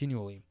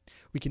continually.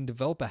 We can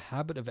develop a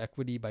habit of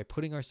equity by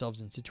putting ourselves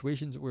in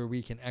situations where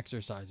we can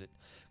exercise it.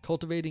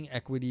 Cultivating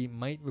equity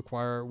might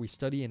require we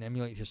study and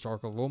emulate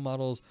historical role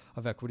models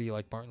of equity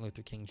like Martin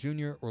Luther King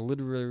Jr. or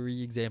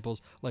literary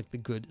examples like the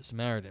Good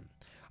Samaritan.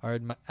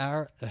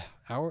 Our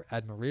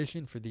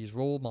admiration for these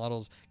role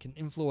models can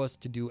influence us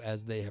to do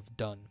as they have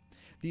done.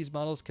 These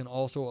models can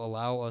also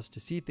allow us to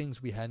see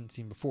things we hadn't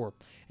seen before.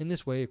 In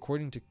this way,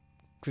 according to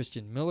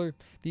Christian Miller,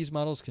 these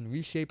models can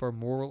reshape our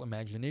moral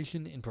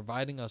imagination in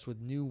providing us with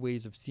new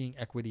ways of seeing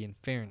equity and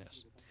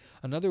fairness.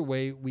 Another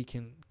way we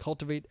can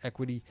cultivate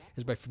equity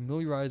is by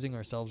familiarizing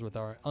ourselves with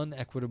our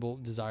unequitable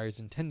desires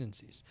and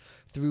tendencies.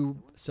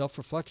 Through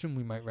self-reflection,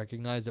 we might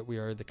recognize that we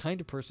are the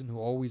kind of person who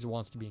always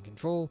wants to be in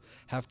control,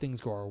 have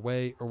things go our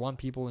way, or want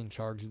people in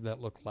charge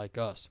that look like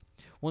us.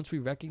 Once we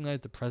recognize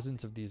the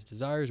presence of these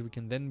desires, we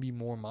can then be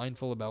more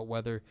mindful about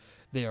whether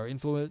they are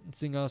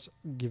influencing us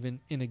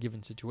in a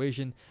given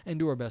situation and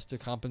do our best to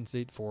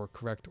compensate for,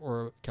 correct,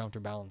 or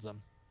counterbalance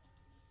them.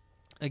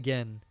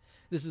 Again,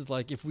 this is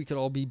like, if we could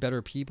all be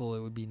better people,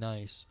 it would be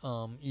nice.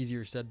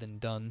 Easier said than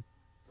done.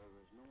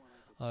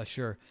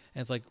 Sure.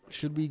 And it's like,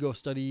 should we go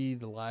study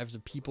the lives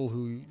of people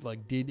who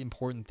like did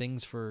important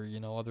things for,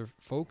 other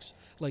folks?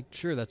 Like,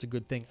 sure, that's a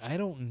good thing. I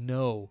don't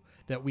know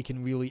that we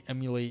can really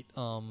emulate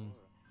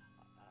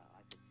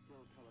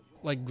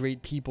like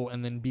great people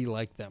and then be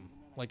like them.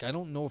 Like, I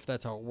don't know if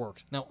that's how it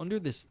works. Now, under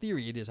this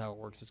theory, it is how it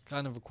works. It's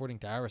kind of according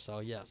to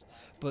Aristotle, yes.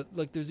 But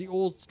like, there's the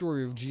old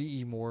story of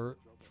G.E. Moore.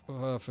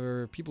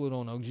 For people who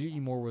don't know, G.E.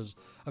 Moore was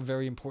a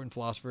very important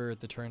philosopher at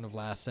the turn of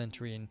last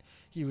century, and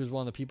he was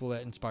one of the people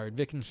that inspired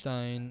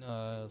Wittgenstein,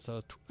 so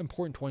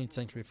important 20th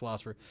century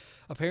philosopher.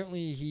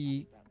 Apparently,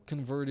 he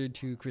converted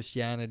to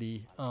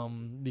Christianity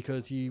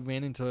because he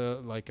ran into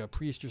like a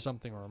priest or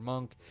something, or a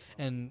monk,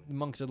 and the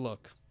monk said,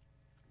 look,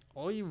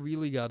 All you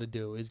really got to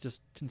do is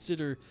just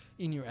consider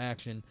in your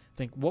action,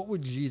 think, what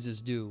would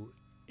Jesus do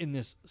in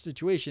this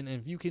situation?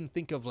 And if you can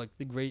think of like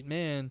the great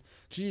man,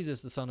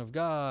 Jesus, the Son of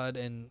God,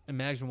 and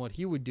imagine what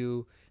he would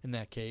do in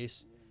that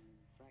case,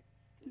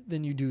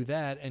 then you do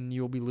that and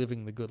you'll be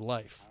living the good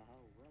life.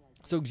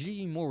 So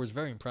G.E. Moore was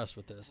very impressed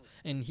with this,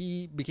 and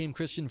he became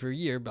Christian for a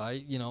year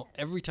by,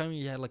 every time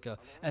he had like a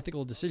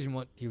ethical decision,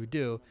 what he would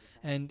do.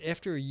 And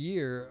after a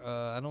year,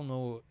 I don't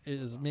know, it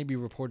was maybe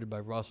reported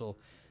by Russell,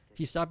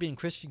 he stopped being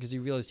Christian because he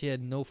realized he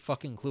had no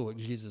fucking clue what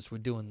Jesus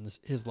would do in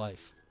his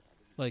life.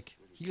 Like,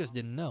 he just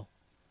didn't know.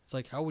 It's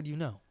like, how would you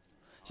know?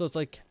 So it's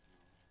like,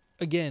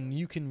 again,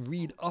 you can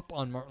read up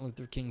on Martin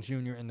Luther King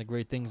Jr. and the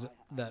great things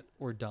that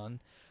were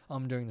done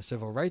during the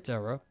civil rights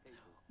era,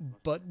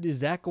 but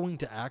is that going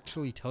to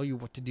actually tell you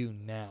what to do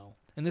now?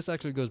 And this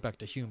actually goes back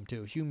to Hume,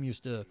 too. Hume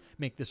used to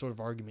make this sort of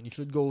argument. You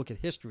should go look at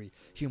history.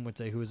 Hume would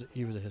say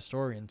he was a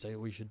historian, say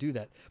we should do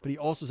that. But he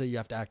also said you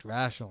have to act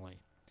rationally.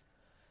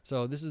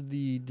 So this is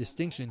the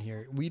distinction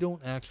here. We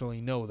don't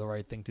actually know the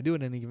right thing to do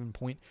at any given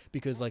point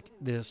because, like,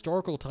 the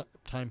historical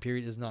time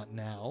period is not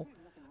now,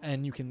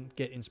 and you can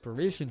get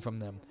inspiration from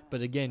them.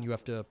 But again, you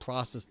have to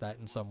process that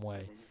in some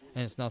way,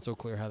 and it's not so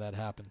clear how that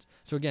happens.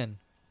 So again,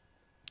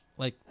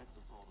 like,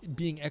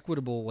 being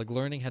equitable, like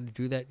learning how to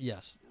do that,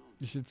 yes,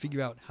 you should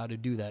figure out how to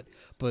do that.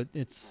 But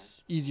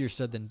it's easier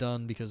said than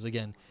done because,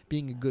 again,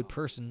 being a good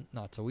person,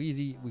 not so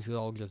easy. We should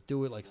all just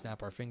do it, like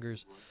snap our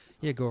fingers.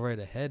 Yeah, go right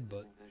ahead,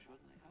 but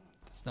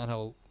that's not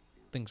how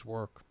things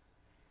work.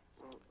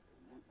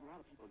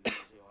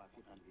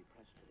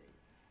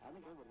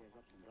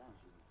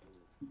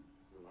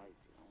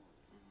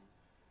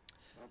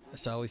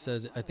 Sally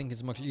says, I think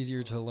it's much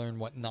easier to learn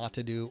what not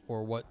to do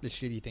or what the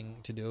shitty thing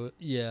to do.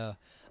 Yeah,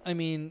 I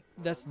mean,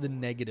 that's the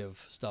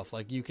negative stuff.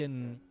 Like, you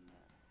can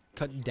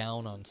cut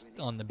down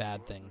on the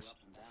bad things.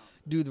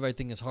 Do the right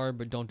thing is hard,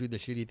 but don't do the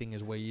shitty thing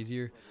is way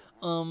easier.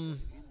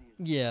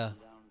 Yeah.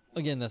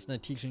 Again, that's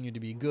not teaching you to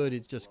be good.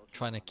 It's just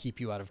trying to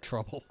keep you out of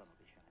trouble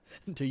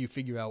until you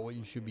figure out what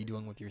you should be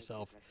doing with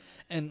yourself.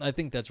 And I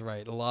think that's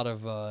right. A lot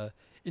of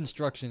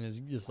instruction is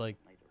just like,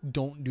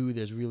 don't do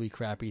this really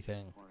crappy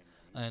thing.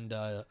 And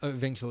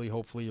eventually,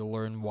 hopefully, you'll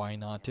learn why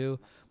not to.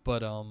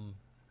 But,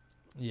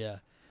 yeah.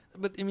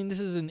 But, I mean,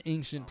 this is an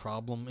ancient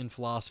problem in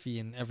philosophy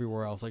and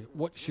everywhere else. Like,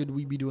 what should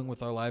we be doing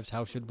with our lives?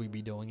 How should we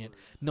be doing it?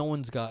 No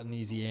one's got an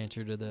easy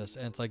answer to this.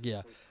 And it's like,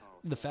 yeah,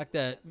 the fact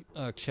that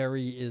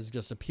Cherryrry is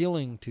just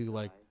appealing to,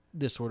 like,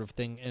 this sort of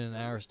thing in an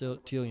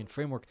Aristotelian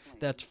framework,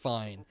 that's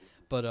fine.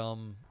 But,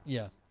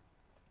 yeah.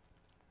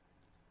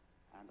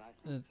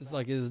 It's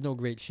like there's no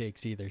great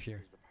shakes either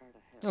here.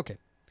 Okay.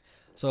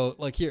 So,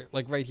 like here,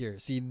 like right here,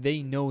 see,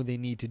 they know they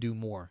need to do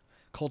more.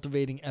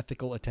 Cultivating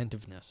ethical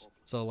attentiveness.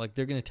 So, like,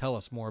 they're going to tell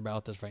us more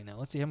about this right now.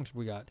 Let's see how much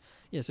we got.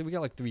 Yeah, so we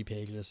got like 3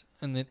 pages,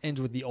 and then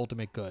ends with the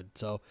ultimate good.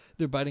 So,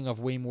 they're biting off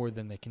way more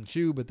than they can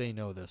chew, but they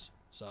know this.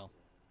 So,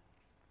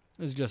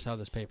 this is just how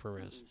this paper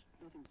is.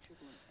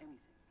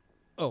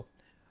 Oh,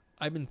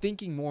 I've been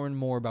thinking more and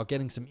more about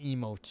getting some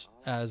emotes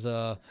as,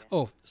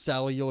 oh,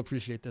 Sally, you'll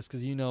appreciate this,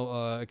 because you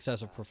know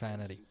excessive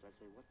profanity.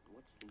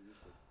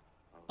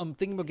 I'm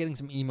thinking about getting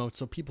some emotes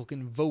so people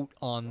can vote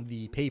on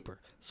the paper.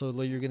 So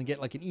you're going to get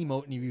like an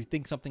emote, and if you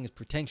think something is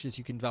pretentious,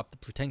 you can drop the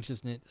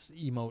pretentiousness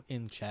emote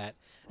in chat.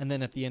 And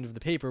then at the end of the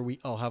paper,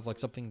 I'll have like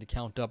something to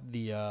count up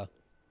the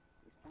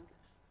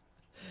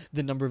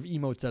number of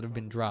emotes that have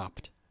been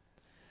dropped.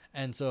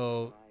 And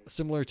so,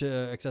 similar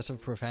to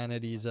excessive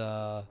profanities,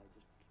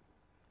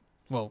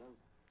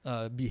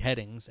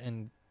 beheadings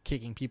and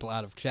kicking people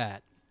out of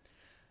chat.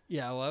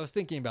 Yeah, well, I was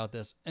thinking about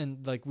this, and,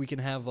 like, we can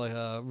have, like,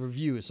 a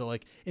review. So,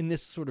 like, in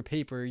this sort of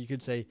paper, you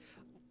could say,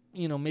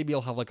 maybe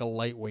I'll have, like, a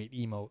lightweight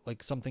emote,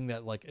 like, something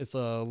that, like, it's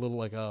a little,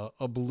 like, a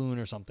balloon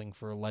or something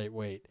for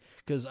lightweight.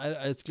 Because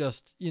it's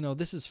just,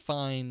 this is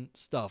fine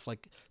stuff.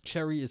 Like,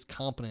 Cherry is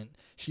competent.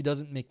 She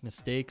doesn't make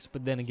mistakes,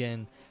 but then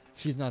again,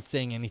 she's not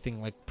saying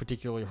anything, like,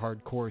 particularly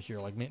hardcore here,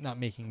 like, not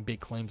making big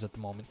claims at the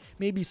moment.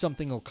 Maybe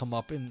something will come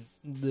up in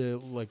the,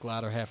 like,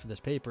 latter half of this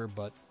paper,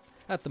 but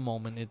at the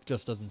moment, it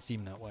just doesn't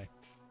seem that way.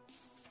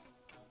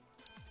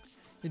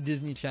 The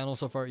Disney Channel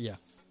so far, yeah.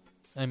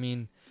 I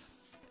mean,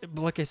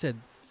 like I said,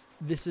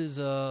 this is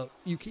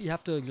you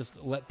have to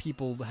just let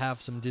people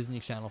have some Disney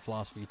Channel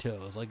philosophy too.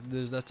 It's like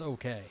that's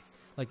okay.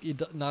 Like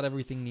not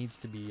everything needs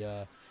to be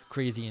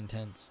crazy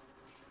intense.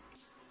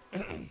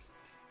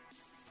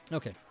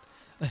 Okay,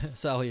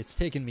 Sally, it's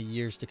taken me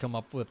years to come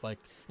up with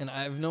and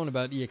I've known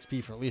about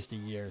EXP for at least a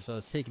year, so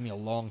it's taken me a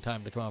long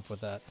time to come up with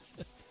that.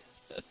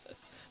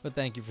 But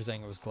thank you for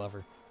saying it was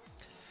clever.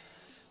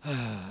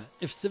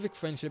 If civic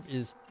friendship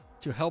is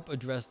to help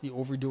address the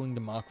overdoing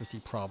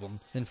democracy problem,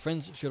 then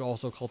friends should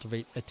also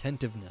cultivate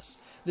attentiveness.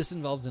 This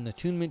involves an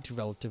attunement to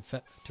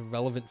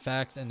relevant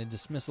facts and a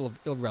dismissal of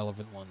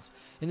irrelevant ones.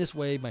 In this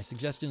way, my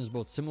suggestion is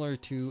both similar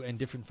to and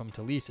different from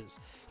Talise's.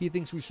 He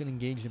thinks we should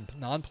engage in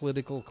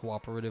non-political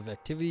cooperative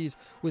activities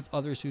with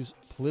others whose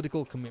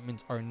political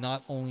commitments are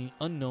not only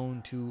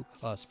unknown to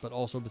us, but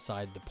also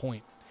beside the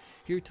point.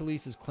 Here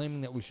Talise is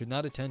claiming that we should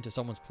not attend to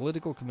someone's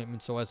political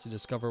commitments so as to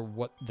discover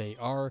what they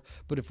are,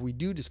 but if we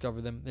do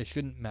discover them, they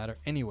shouldn't matter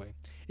anyway.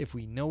 If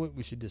we know it,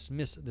 we should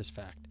dismiss this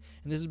fact,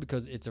 and this is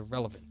because it's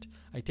irrelevant.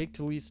 I take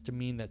Talise to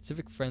mean that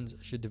civic friends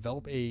should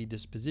develop a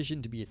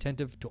disposition to be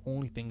attentive to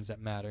only things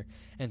that matter,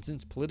 and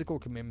since political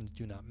commitments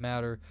do not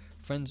matter,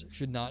 friends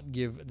should not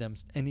give them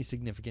any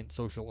significant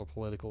social or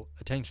political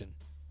attention.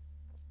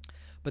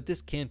 But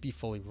this can't be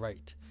fully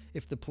right.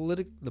 If the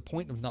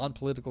point of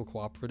non-political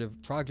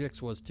cooperative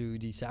projects was to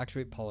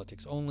desaturate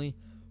politics only,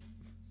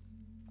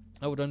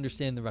 I would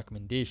understand the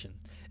recommendation.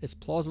 It's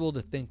plausible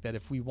to think that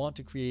if we want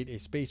to create a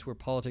space where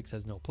politics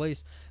has no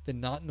place, then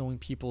not knowing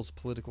people's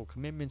political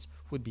commitments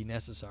would be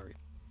necessary.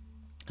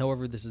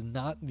 However, this is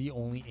not the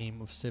only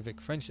aim of civic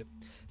friendship.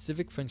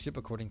 Civic friendship,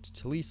 according to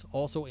Talise,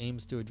 also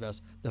aims to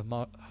address the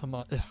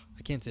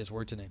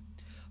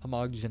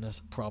homogeneous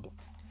problem.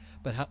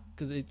 But how?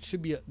 Because it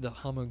should be the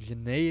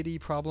homogeneity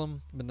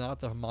problem, but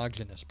not the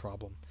homogeneous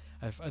problem.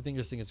 I think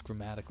this thing is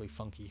grammatically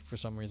funky for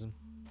some reason.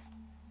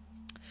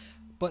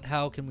 But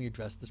how can we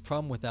address this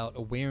problem without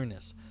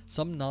awareness?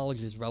 Some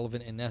knowledge is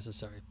relevant and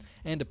necessary,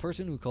 and a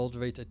person who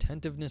cultivates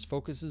attentiveness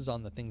focuses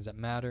on the things that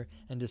matter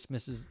and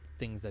dismisses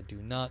things that do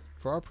not.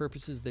 For our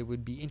purposes, they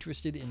would be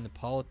interested in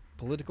the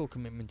political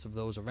commitments of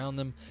those around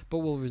them, but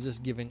will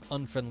resist giving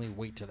unfriendly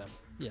weight to them.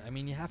 Yeah, I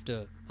mean, you have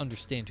to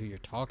understand who you're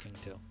talking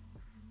to.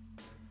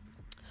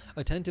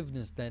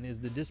 Attentiveness, then,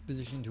 is the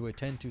disposition to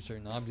attend to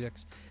certain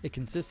objects. It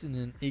consists in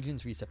an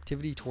agent's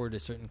receptivity toward a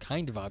certain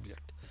kind of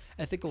object.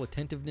 Ethical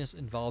attentiveness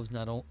involves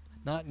not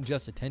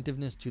just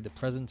attentiveness to the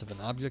presence of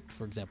an object,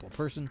 for example a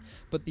person,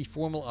 but the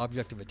formal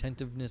object of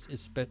attentiveness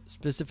is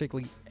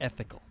specifically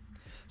ethical.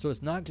 So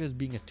it's not just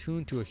being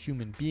attuned to a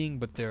human being,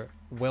 but their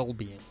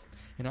well-being.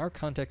 In our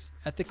context,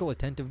 ethical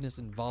attentiveness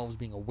involves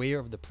being aware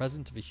of the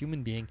presence of a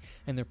human being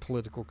and their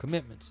political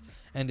commitments,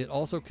 and it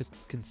also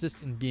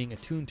consists in being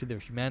attuned to their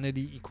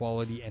humanity,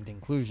 equality, and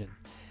inclusion.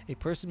 A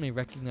person may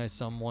recognize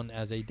someone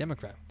as a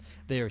Democrat.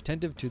 They are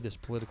attentive to this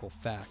political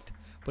fact,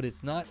 but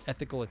it's not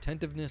ethical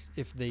attentiveness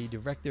if they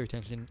direct their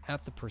attention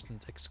at the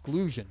person's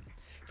exclusion.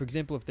 For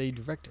example, if they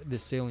direct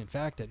this salient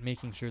fact at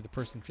making sure the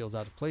person feels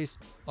out of place,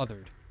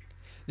 othered.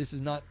 This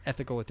is not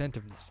ethical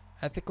attentiveness.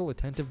 Ethical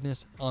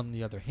attentiveness, on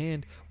the other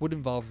hand, would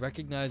involve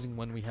recognizing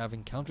when we have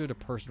encountered a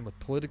person with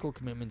political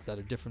commitments that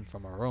are different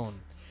from our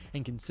own.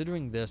 And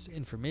considering this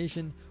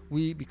information,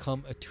 we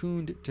become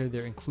attuned to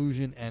their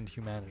inclusion and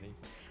humanity.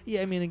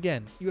 Yeah, I mean,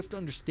 again, you have to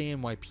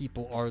understand why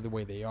people are the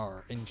way they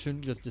are, and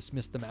shouldn't just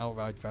dismiss them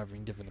outright for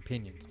having different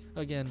opinions.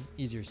 Again,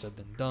 easier said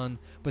than done,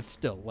 but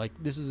still, like,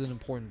 this is an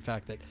important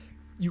fact that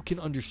you can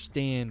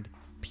understand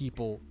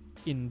people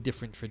in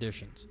different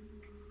traditions.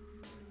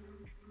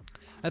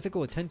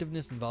 Ethical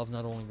attentiveness involves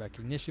not only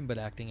recognition, but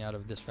acting out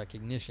of this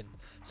recognition.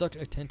 Such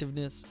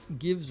attentiveness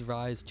gives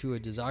rise to a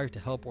desire to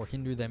help or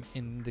hinder them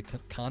in the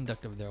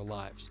conduct of their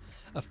lives.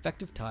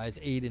 Affective ties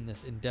aid in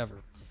this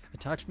endeavor.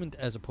 Attachment,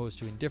 as opposed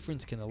to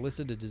indifference, can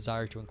elicit a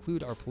desire to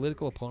include our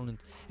political opponent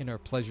in our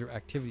pleasure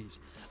activities.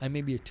 I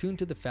may be attuned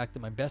to the fact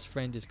that my best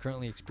friend is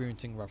currently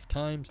experiencing rough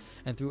times,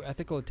 and through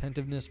ethical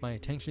attentiveness, my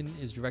attention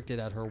is directed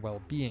at her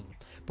well-being.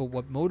 But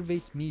what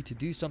motivates me to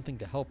do something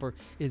to help her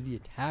is the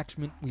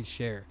attachment we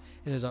share.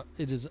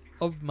 It is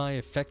of my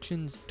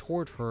affections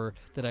toward her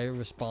that I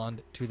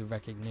respond to the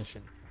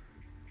recognition.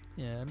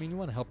 Yeah, I mean, you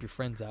want to help your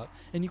friends out,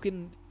 and you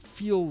can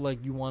feel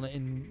like you want to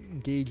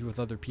engage with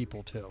other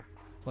people too.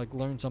 Like,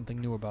 learn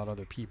something new about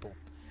other people,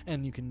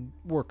 and you can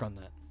work on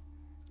that.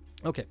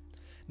 Okay,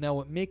 now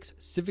what makes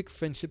civic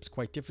friendships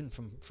quite different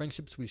from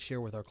friendships we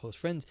share with our close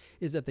friends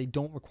is that they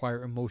don't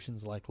require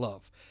emotions like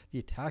love. The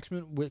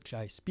attachment which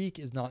I speak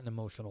is not an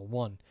emotional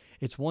one.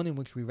 It's one in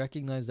which we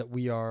recognize that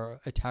we are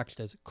attached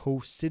as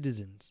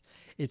co-citizens.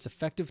 It's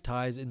affective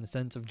ties in the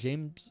sense of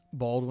James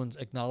Baldwin's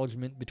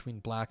acknowledgement between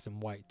blacks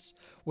and whites.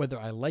 Whether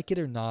I like it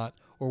or not,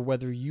 or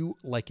whether you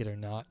like it or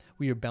not,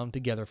 we are bound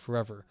together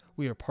forever.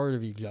 We are part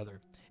of each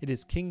other. It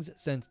is King's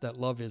sense that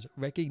love is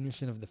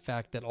recognition of the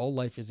fact that all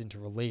life is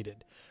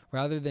interrelated.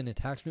 Rather than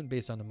attachment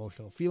based on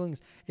emotional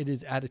feelings, it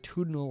is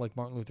attitudinal, like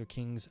Martin Luther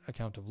King's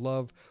account of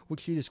love,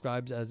 which he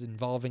describes as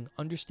involving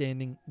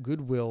understanding,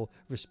 goodwill,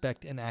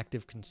 respect, and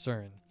active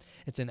concern.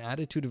 It's an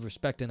attitude of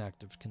respect and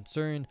active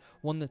concern,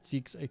 one that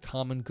seeks a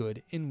common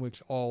good in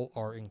which all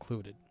are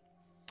included.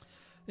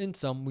 In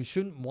sum, we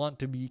shouldn't want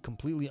to be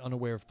completely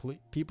unaware of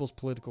people's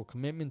political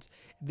commitments.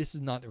 This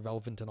is not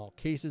irrelevant in all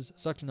cases.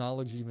 Such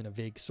knowledge, even a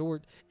vague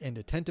sort, and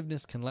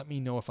attentiveness can let me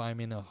know if I'm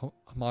in a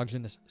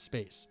homogeneous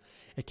space.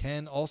 It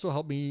can also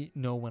help me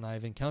know when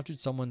I've encountered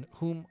someone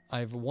whom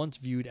I've once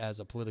viewed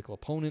as a political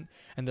opponent,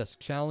 and thus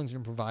challenge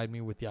and provide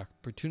me with the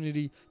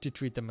opportunity to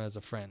treat them as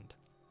a friend.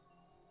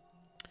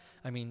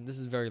 I mean, this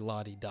is very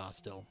la-di-da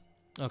still.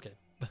 Okay.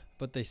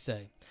 But they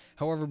say.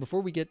 However,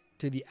 before we get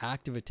to the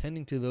act of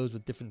attending to those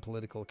with different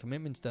political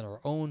commitments than our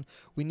own,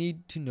 we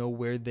need to know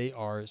where they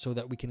are so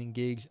that we can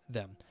engage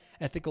them.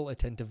 Ethical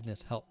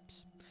attentiveness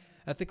helps.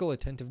 Ethical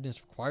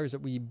attentiveness requires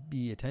that we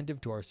be attentive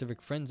to our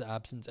civic friends'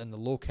 absence and the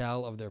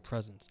locale of their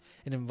presence.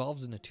 It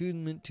involves an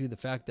attunement to the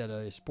fact that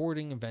a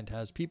sporting event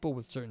has people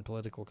with certain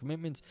political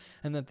commitments,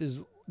 and that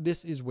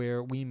this is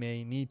where we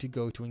may need to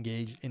go to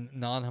engage in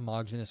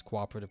non-homogeneous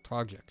cooperative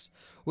projects.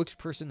 Which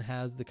person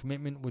has the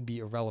commitment would be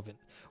irrelevant.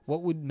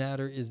 What would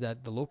matter is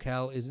that the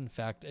locale is in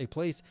fact a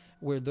place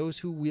where those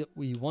who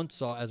we once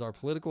saw as our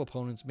political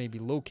opponents may be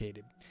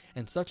located,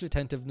 and such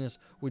attentiveness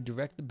would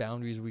direct the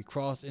boundaries we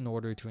cross in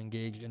order to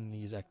engage in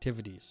these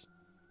activities.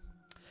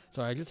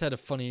 Sorry, I just had a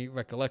funny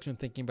recollection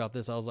thinking about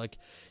this. I was like,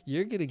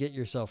 you're going to get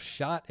yourself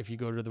shot if you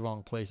go to the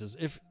wrong places.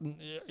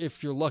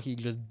 If you're lucky,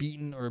 just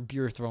beaten or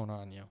beer thrown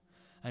on you.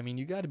 I mean,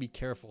 you got to be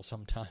careful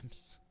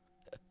sometimes.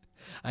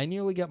 I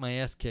nearly got my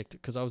ass kicked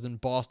because I was in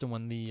Boston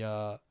when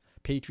the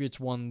Patriots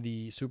won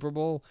the Super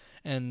Bowl,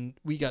 and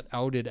we got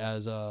outed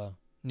as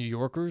New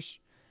Yorkers,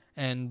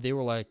 and they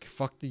were like,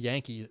 fuck the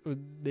Yankees.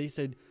 They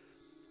said,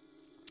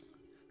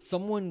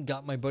 someone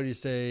got my buddy to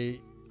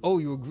say, oh,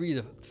 you agree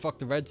to fuck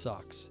the Red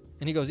Sox?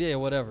 And he goes, yeah,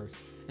 whatever.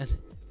 And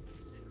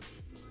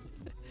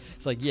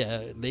it's like,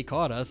 yeah, they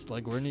caught us.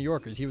 Like, we're New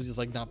Yorkers. He was just,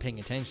 like, not paying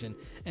attention.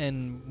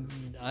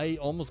 And I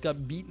almost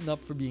got beaten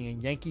up for being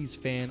a Yankees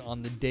fan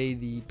on the day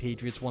the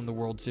Patriots won the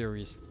World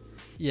Series.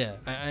 Yeah,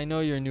 I know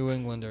you're a New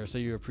Englander, so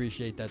you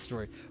appreciate that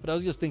story. But I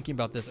was just thinking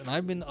about this, and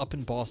I've been up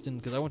in Boston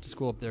because I went to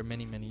school up there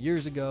many, many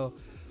years ago.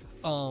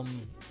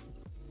 And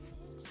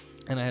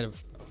I had a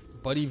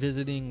buddy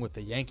visiting with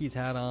the Yankees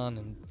hat on,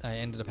 and I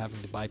ended up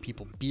having to buy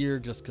people beer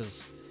just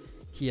because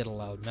he had a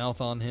loud mouth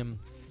on him.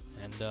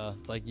 And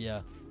it's like,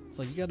 yeah, it's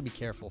like, you got to be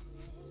careful.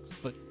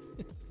 But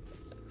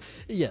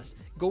yes,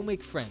 go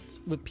make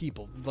friends with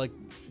people. Like,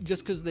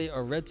 just because they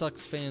are Red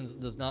Sox fans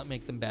does not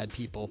make them bad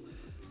people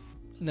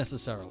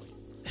necessarily.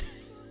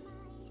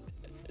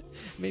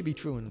 May be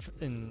true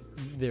in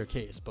their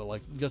case, but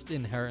like, just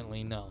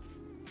inherently no.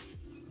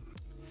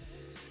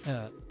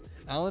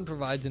 Alan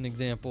provides an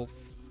example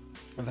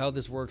of how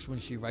this works when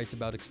she writes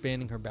about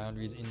expanding her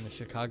boundaries in the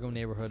Chicago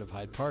neighborhood of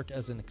Hyde Park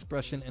as an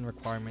expression and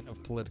requirement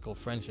of political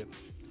friendship.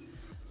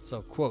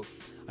 So, quote,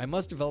 I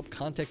must develop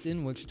context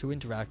in which to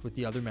interact with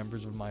the other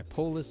members of my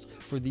polis,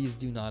 for these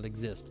do not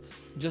exist.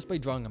 Just by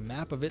drawing a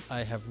map of it,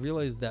 I have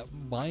realized that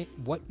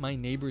what my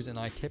neighbors and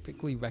I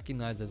typically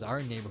recognize as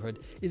our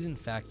neighborhood is in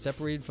fact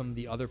separated from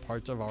the other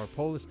parts of our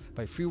polis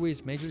by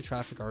freeways, major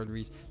traffic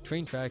arteries,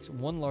 train tracks,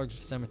 one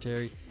large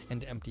cemetery,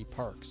 and empty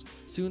parks.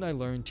 Soon I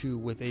learned too,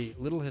 with a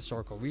little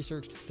historical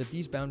research, that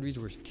these boundaries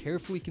were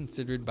carefully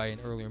considered by an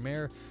earlier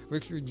mayor,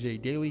 Richard J.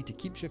 Daley, to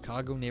keep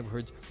Chicago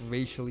neighborhoods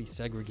racially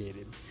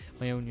segregated.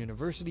 My own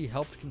university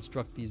helped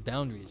construct these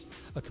boundaries.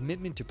 A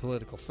commitment to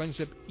political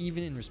friendship,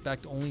 even in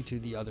respect only to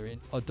the other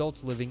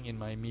adults living in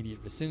my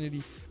immediate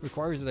vicinity,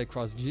 requires that I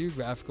cross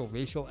geographical,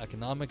 racial,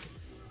 economic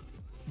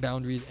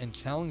boundaries and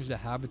challenge the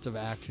habits of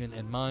action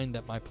and mind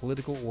that my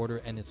political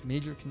order and its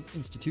major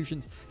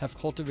institutions have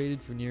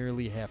cultivated for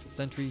nearly half a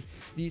century.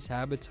 These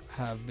habits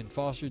have been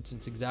fostered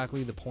since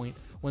exactly the point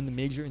when the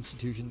major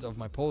institutions of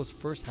my polis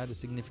first had a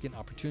significant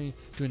opportunity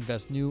to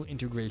invest new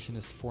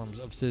integrationist forms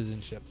of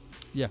citizenship.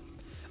 Yeah.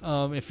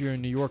 If you're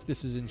in New York,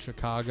 this is in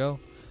Chicago.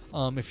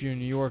 If you're in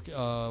New York,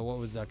 what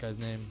was that guy's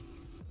name?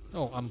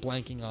 Oh, I'm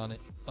blanking on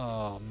it.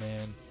 Oh,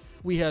 man.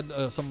 We had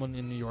someone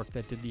in New York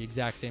that did the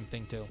exact same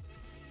thing, too.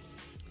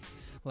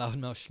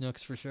 Loudmouth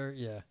Schnooks for sure,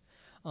 yeah.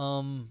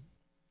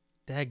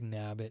 Dag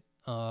nabbit.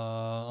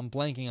 I'm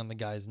blanking on the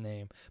guy's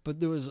name. But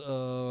there was,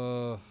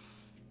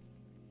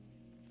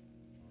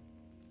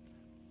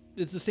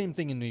 it's the same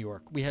thing in New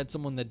York. We had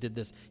someone that did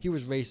this. He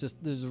was racist.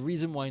 There's a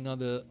reason why none of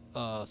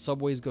the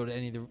subways go to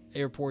any of the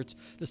airports.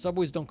 The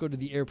subways don't go to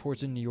the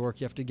airports in New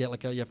York. You have to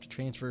get you have to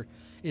transfer,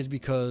 is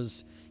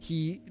because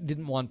he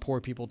didn't want poor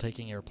people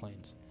taking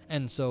airplanes.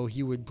 And so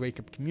he would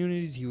break up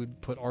communities. He would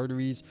put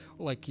arteries,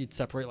 like he'd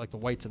separate like the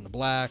whites and the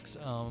blacks.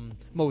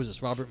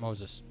 Robert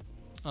Moses.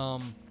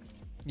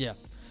 Yeah,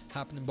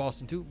 happened in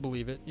Boston too.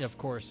 Believe it? Yeah, of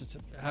course. It's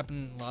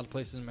happened in a lot of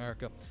places in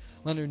America.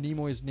 Leonard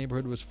Nimoy's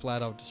neighborhood was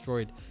flat out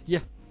destroyed. Yeah,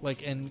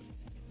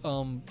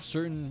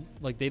 certain,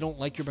 like, they don't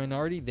like your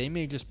minority, they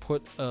may just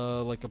put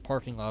like a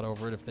parking lot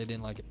over it if they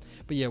didn't like it.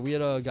 But yeah, we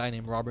had a guy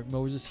named Robert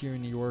Moses here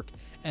in New York,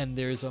 and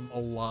there's a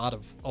lot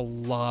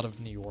of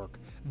New York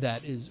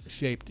that is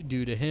shaped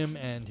due to him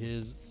and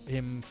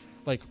him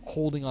like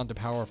holding on to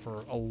power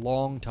for a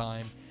long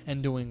time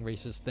and doing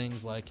racist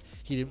things. Like,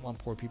 he didn't want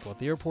poor people at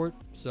the airport,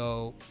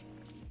 so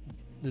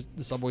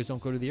the subways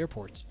don't go to the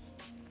airports.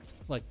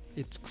 Like,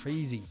 it's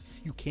crazy.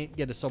 You can't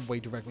get a subway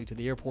directly to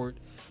the airport.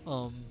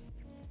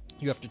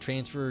 You have to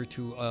transfer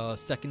to a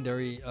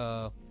secondary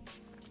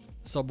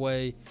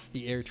subway,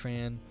 the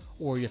AirTran,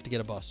 or you have to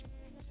get a bus.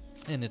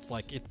 And it's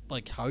like,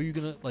 how are you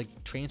gonna, like,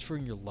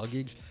 transferring your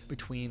luggage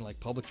between like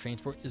public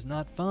transport is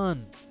not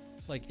fun.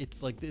 Like,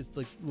 it's like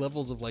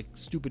levels of like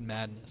stupid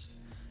madness.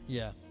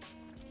 Yeah,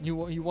 you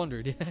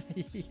wondered.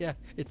 Yeah,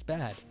 it's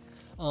bad.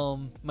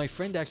 My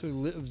friend actually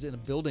lives in a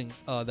building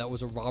that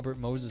was a Robert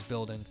Moses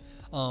building.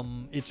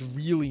 It's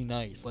really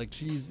nice. Like,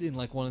 she's in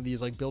like one of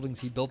these like buildings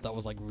he built that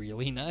was like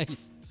really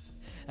nice.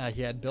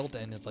 he had built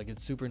it, and it's like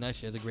it's super nice.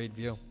 She has a great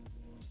view.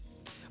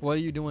 What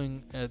are you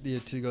doing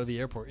to go to the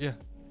airport? Yeah,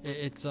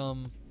 it's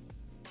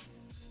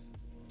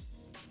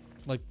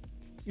like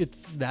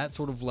it's that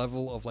sort of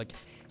level of like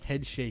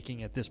head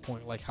shaking at this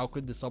point. Like, how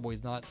could the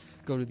subways not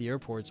go to the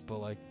airports? But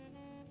like,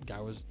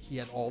 he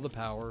had all the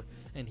power,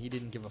 and he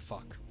didn't give a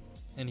fuck,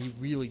 and he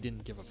really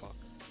didn't give a fuck,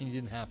 and he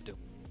didn't have to.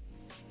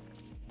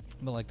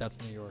 But like, that's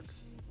New York.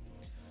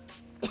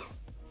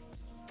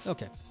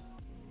 Okay.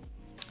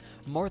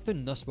 Martha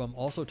Nussbaum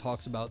also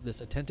talks about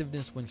this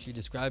attentiveness when she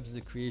describes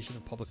the creation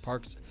of public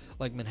parks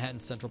like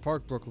Manhattan's Central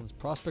Park, Brooklyn's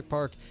Prospect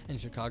Park,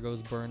 and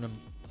Chicago's Burnham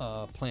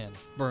Plan.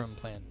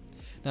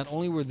 Not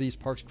only were these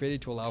parks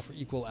created to allow for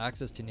equal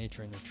access to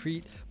nature and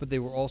retreat, but they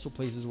were also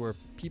places where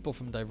people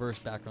from diverse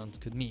backgrounds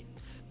could meet.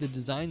 The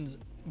design's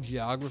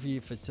geography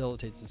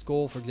facilitates its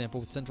goal, for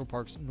example, with Central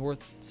Park's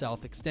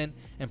north-south extent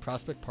and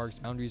Prospect Park's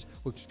boundaries,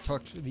 which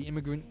touch the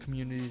immigrant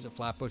communities of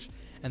Flatbush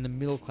and the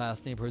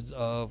middle-class neighborhoods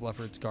of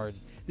Lefferts Garden.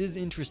 This is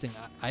interesting.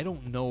 I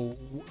don't know,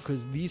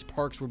 because these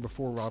parks were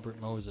before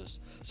Robert Moses,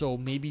 so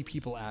maybe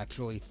people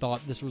actually thought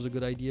this was a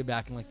good idea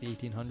back in like the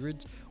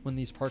 1800s when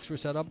these parks were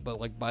set up, but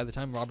like by the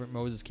time Robert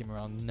Moses came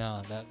around,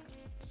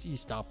 he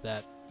stopped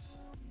that.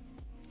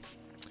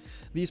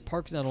 These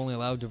parks not only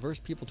allow diverse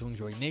people to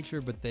enjoy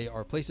nature, but they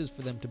are places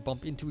for them to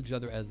bump into each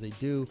other as they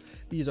do.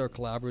 These are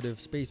collaborative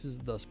spaces,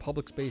 thus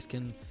public space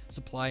can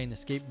supply an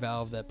escape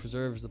valve that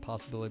preserves the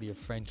possibility of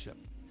friendship.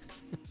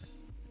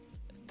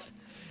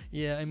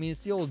 Yeah, I mean,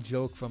 it's the old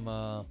joke from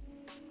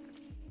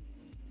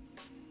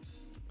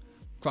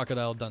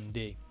Crocodile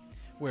Dundee,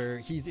 where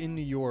he's in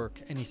New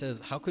York and he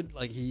says,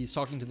 he's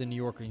talking to the New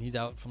Yorker and he's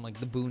out from like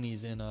the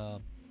boonies in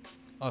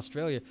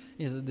Australia.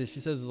 She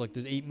says like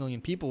there's 8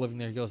 million people living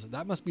there. He goes,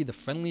 that must be the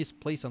friendliest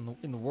place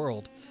in the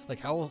world. Like,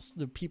 how else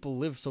do people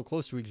live so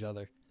close to each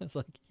other? It's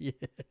like,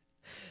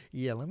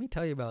 yeah. Let me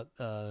tell you about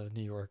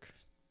New York.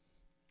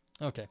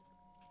 Okay.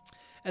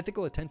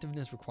 Ethical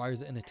attentiveness requires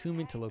an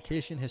attunement to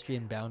location, history,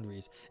 and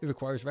boundaries. It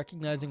requires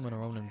recognizing when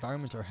our own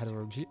environments are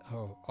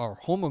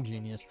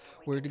homogeneous,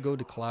 where to go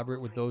to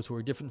collaborate with those who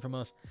are different from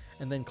us,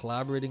 and then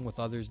collaborating with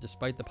others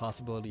despite the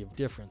possibility of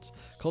difference.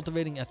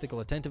 Cultivating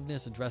ethical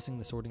attentiveness, addressing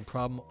the sorting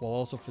problem, while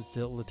also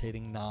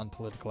facilitating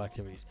non-political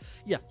activities.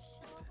 Yeah,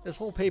 this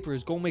whole paper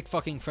is go make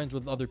fucking friends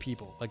with other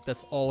people. Like,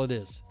 that's all it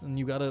is. And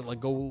you gotta, like,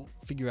 go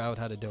figure out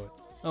how to do it.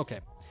 Okay.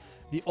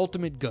 The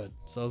ultimate good.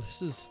 So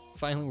this is,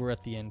 finally we're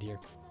at the end here.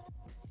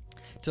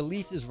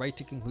 Talese is right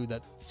to conclude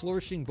that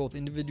flourishing both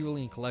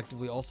individually and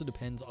collectively also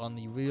depends on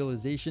the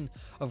realization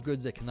of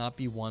goods that cannot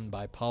be won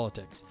by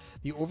politics.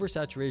 The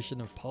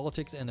oversaturation of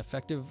politics and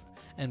effective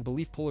and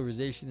belief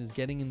polarization is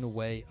getting in the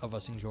way of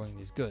us enjoying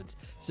these goods.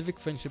 Civic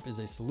friendship is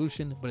a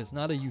solution, but it's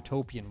not a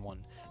utopian one.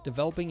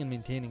 Developing and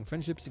maintaining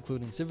friendships,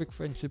 including civic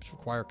friendships,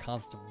 require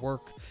constant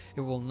work.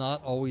 It will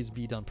not always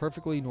be done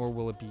perfectly, nor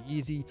will it be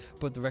easy,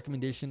 but the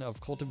recommendation of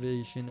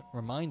cultivation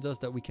reminds us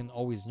that we can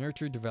always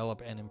nurture,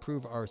 develop, and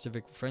improve our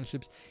civic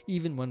friendships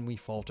even when we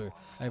falter.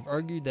 I have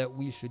argued that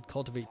we should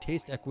cultivate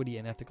taste, equity,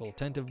 and ethical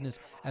attentiveness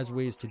as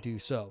ways to do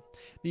so.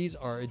 These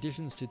are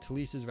additions to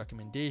Talese's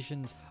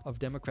recommendations of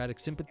democratic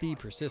sympathy,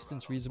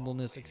 persistence,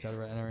 reasonableness,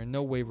 etc., and are in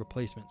no way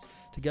replacements.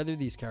 Together,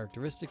 these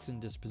characteristics and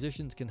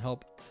dispositions can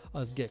help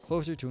us get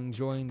closer to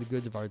enjoying the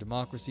goods of our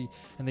democracy,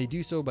 and they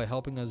do so by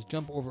helping us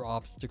jump over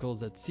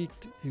obstacles that seek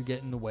to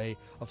get in the way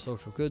of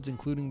social goods,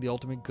 including the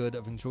ultimate good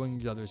of enjoying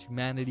each other's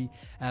humanity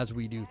as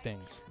we do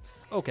things.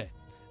 Okay.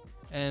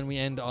 And we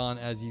end on,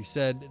 as you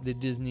said, the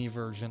Disney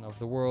version of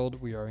the world.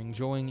 We are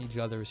enjoying each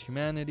other's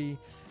humanity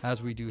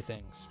as we do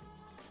things.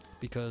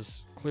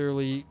 Because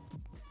clearly,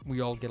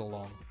 we all get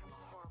along.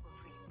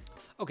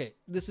 Okay,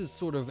 this is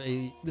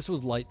this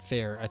was light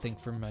fare, I think,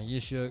 for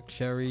Myisha,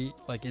 Cherry.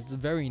 Like, it's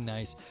very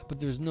nice, but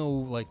there's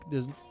no,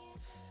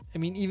 I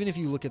mean, even if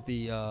you look at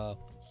the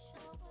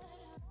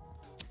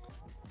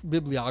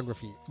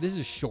bibliography, this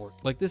is short.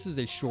 Like, this is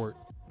a short,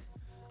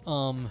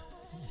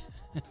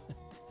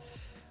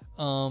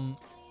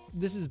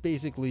 this is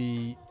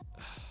basically,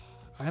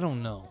 I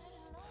don't know,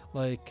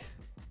 like,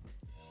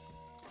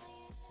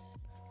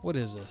 what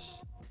is this?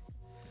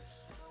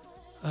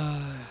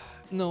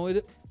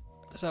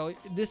 So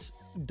this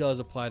does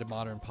apply to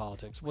modern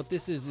politics. What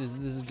this is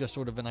this is just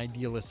sort of an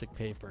idealistic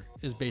paper,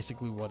 is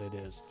basically what it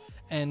is.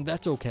 And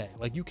that's okay.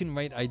 Like, you can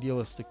write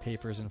idealistic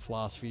papers in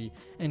philosophy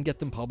and get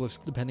them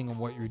published depending on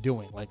what you're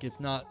doing. Like,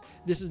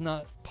 this is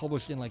not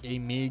published in like a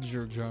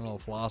major journal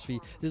of philosophy.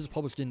 This is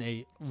published in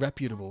a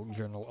reputable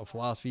journal of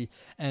philosophy.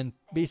 And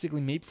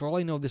basically, maybe, for all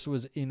I know, this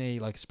was in a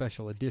like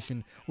special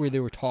edition where they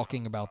were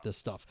talking about this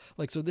stuff.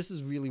 Like, so this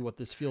is really what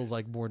this feels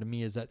like more to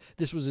me, is that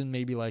this was in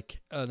maybe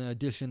like an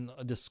edition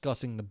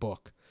discussing the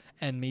book.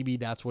 And maybe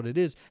that's what it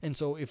is. And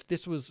so if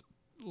this was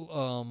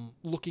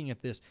looking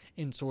at this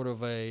in sort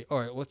of all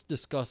right, let's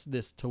discuss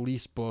this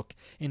Talese book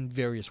in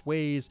various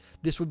ways,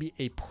 this would be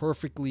a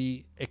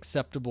perfectly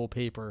acceptable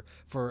paper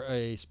for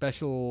a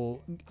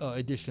special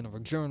edition of a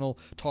journal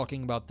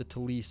talking about the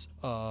Talese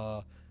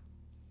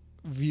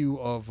view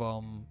of,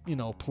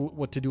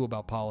 what to do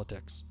about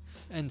politics.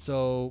 And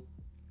so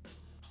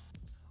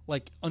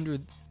like under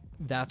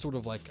that sort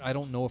of like, I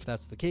don't know if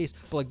that's the case,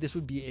 but like this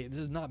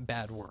is not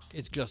bad work.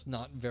 It's just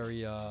not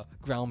very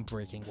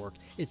groundbreaking work.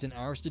 It's an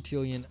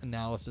Aristotelian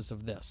analysis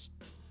of this,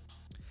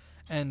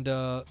 and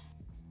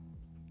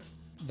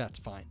that's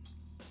fine.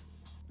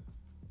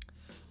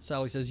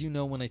 Sally says,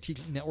 when I teach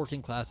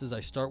networking classes,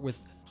 I start with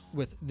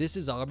this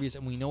is obvious,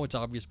 and we know it's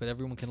obvious, but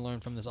everyone can learn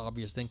from this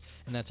obvious thing,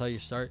 and that's how you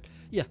start.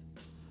 Yeah,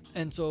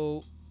 and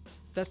so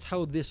that's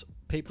how this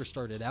paper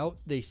started out.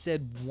 They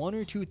said one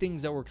or two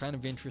things that were kind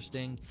of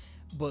interesting,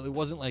 but it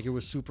wasn't like it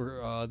was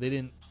super, they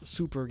didn't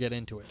super get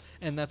into it.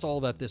 And that's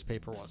all that this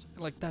paper was.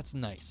 Like, that's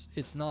nice.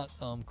 It's not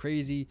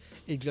crazy.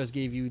 It just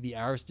gave you the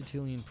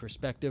Aristotelian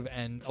perspective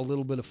and a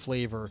little bit of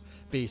flavor,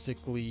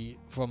 basically,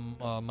 from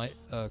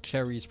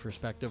Cherry's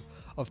perspective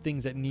of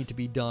things that need to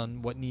be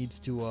done, what needs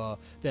to,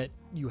 that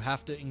you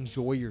have to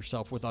enjoy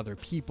yourself with other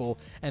people,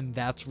 and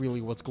that's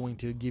really what's going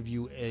to give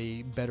you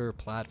a better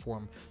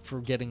platform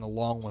for getting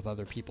along with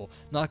other people.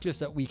 Not just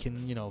that we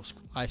can,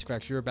 I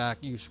scratch your back,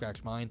 you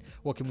scratch mine,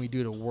 what can we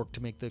do to work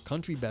to make the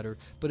country better,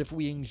 but if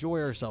we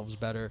enjoy ourselves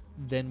better,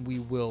 then we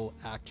will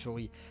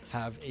actually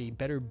have a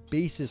better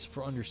basis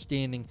for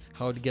understanding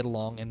how to get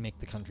along and make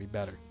the country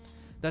better.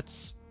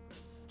 That's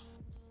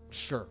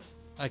sure.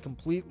 I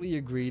completely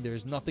agree.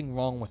 There's nothing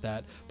wrong with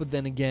that. But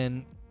then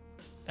again,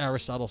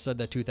 Aristotle said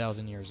that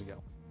 2,000 years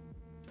ago.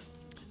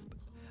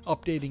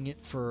 Updating it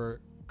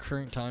for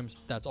current times,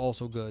 that's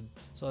also good.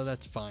 So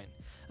that's fine.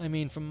 I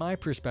mean, from my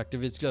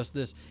perspective, it's just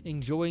this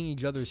enjoying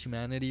each other's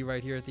humanity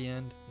right here at the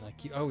end. Like,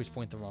 I always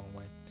point the wrong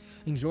way.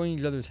 Enjoying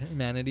each other's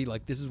humanity,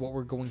 like this is what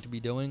we're going to be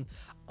doing.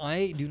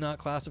 I do not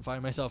classify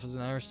myself as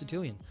an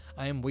Aristotelian.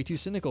 I am way too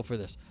cynical for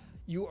this.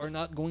 You are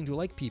not going to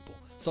like people.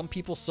 Some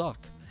people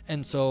suck.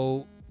 And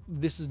so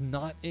this is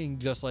not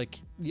just like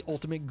the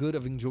ultimate good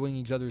of enjoying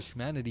each other's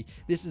humanity.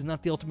 This is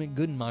not the ultimate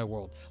good in my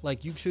world.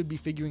 Like, you should be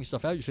figuring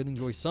stuff out. You should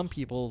enjoy some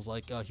people's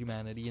like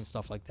humanity and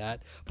stuff like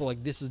that. But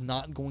like, this is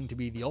not going to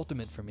be the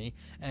ultimate for me.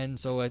 And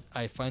so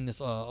I find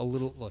this a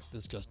little, look,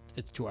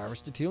 it's too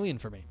Aristotelian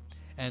for me.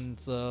 And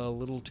it's a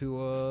little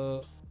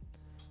too,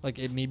 like,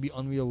 it may be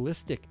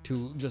unrealistic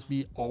to just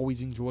be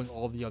always enjoying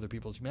all the other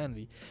people's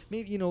humanity.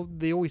 Maybe,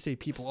 they always say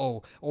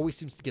people, always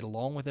seems to get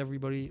along with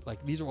everybody.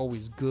 Like, these are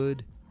always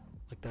good.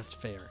 Like, that's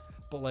fair.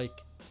 But,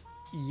 like,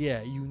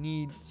 yeah, you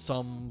need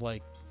some,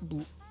 like,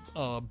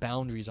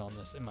 boundaries on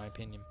this, in my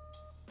opinion.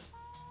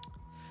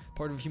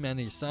 Part of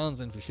humanity is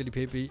silence, and for shitty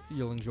paper,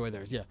 you'll enjoy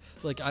theirs. Yeah,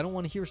 like, I don't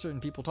want to hear certain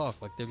people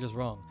talk. Like, they're just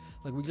wrong.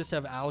 Like, we just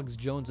have Alex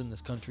Jones in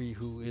this country,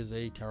 who is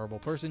a terrible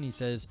person. He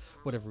says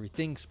whatever he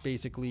thinks,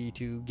 basically,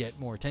 to get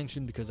more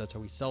attention, because that's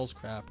how he sells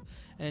crap.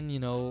 And,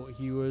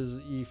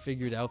 he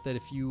figured out that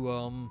if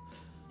you,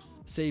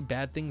 say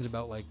bad things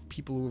about, like,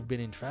 people who have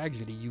been in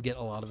tragedy, you get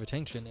a lot of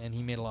attention, and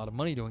he made a lot of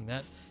money doing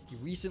that. He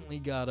recently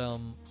got,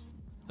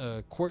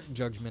 a court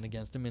judgment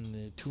against him in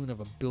the tune of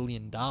 $1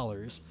 billion,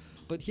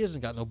 but he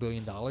hasn't got no $1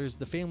 billion.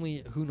 The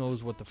family, who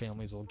knows what the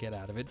families will get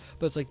out of it,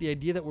 but it's like the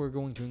idea that we're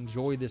going to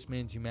enjoy this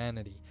man's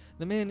humanity.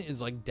 The man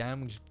is like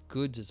damaged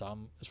goods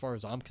as far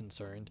as I'm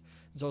concerned,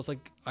 and so it's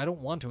like, I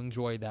don't want to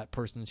enjoy that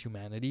person's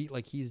humanity.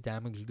 Like, he's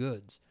damaged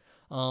goods.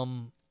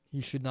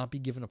 He should not be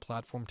given a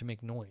platform to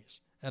make noise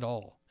at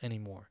all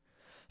anymore.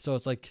 So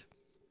it's like,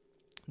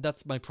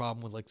 that's my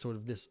problem with, like, sort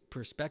of this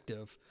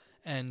perspective.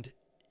 And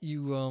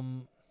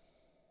you,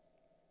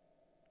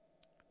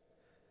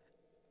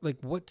 like,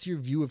 what's your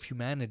view of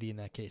humanity in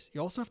that case?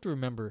 You also have to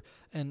remember,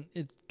 and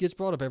it gets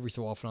brought up every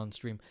so often on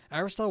stream,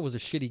 Aristotle was a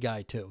shitty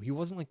guy too. He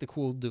wasn't like the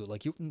cool dude.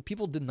 Like,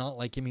 people did not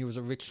like him. He was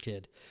a rich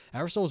kid.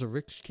 Aristotle was a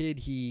rich kid.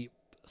 He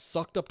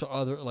sucked up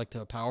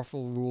to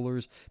powerful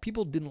rulers.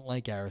 People didn't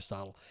like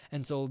Aristotle.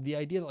 And so the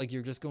idea that, like,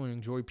 you're just going to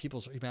enjoy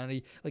people's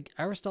humanity, like,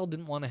 Aristotle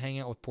didn't want to hang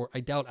out with I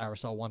doubt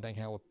Aristotle wanted to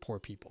hang out with poor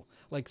people.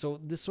 Like, so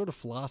this sort of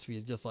philosophy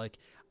is just like,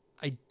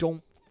 I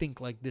don't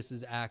think like this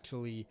is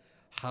actually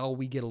how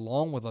we get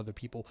along with other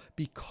people,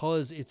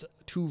 because it's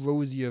too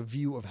rosy a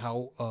view of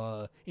how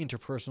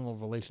interpersonal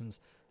relations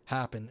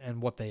happen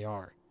and what they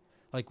are.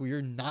 Like,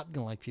 you're not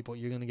going to like people.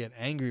 You're going to get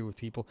angry with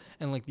people.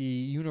 And, like, the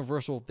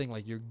universal thing,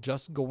 like, you're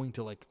just going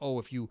to, like,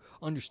 if you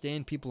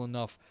understand people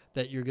enough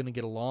that you're going to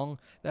get along,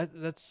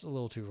 that's a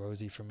little too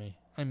rosy for me.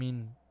 I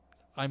mean,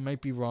 I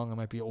might be wrong. I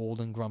might be old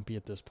and grumpy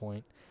at this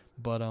point.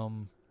 But,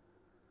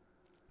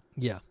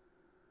 yeah.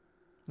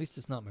 At least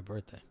it's not my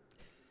birthday.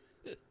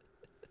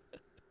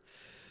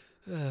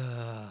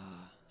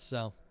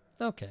 So,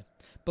 okay.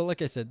 But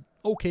like I said,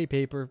 okay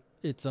paper.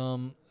 It's,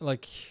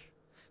 like,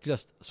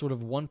 just sort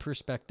of one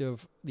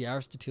perspective, the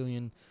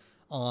Aristotelian,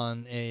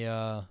 on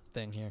a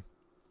thing here.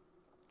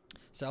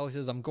 Sally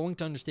says, I'm going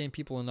to understand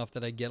people enough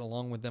that I get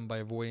along with them by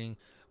avoiding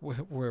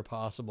where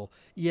possible.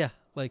 Yeah,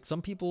 like,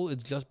 some people,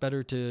 it's just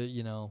better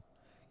to,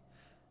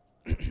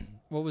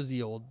 what was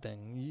the old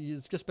thing?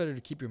 It's just better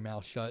to keep your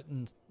mouth shut,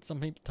 and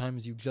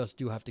sometimes you just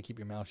do have to keep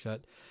your mouth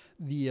shut.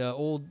 The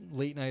old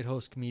late-night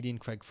host comedian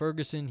Craig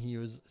Ferguson,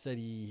 said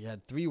he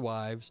had 3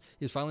 wives.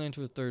 He was finally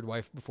onto his 3rd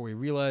wife before he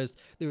realized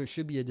there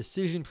should be a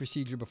decision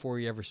procedure before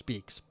he ever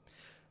speaks.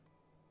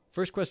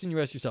 First question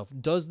you ask yourself,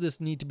 does this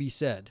need to be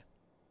said?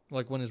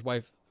 Like, when his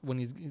wife when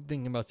he's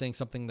thinking about saying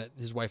something that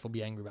his wife will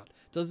be angry about.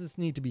 Does this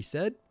need to be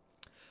said?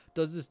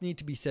 Does this need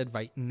to be said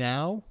right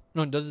now?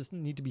 No, does this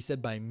need to be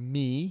said by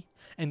me?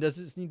 And does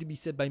this need to be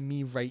said by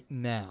me right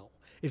now?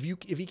 If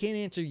he can't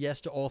answer yes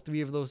to all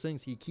three of those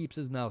things, he keeps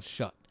his mouth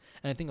shut.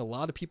 And I think a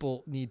lot of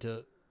people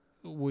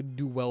would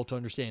do well to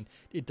understand.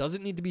 It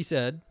doesn't need to be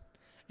said.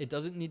 It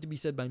doesn't need to be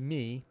said by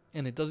me,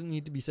 and it doesn't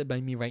need to be said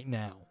by me right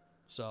now.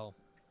 So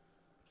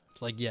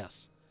it's like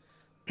yes.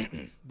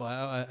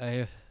 But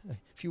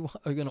if you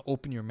are gonna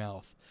open your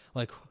mouth,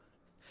 like,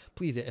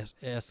 please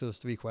ask those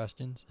three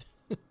questions.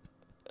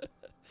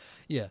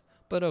 Yeah,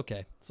 but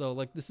okay. So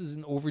like, this is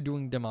an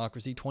overdoing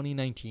democracy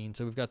 2019.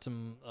 So we've got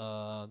some.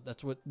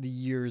 That's what the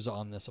years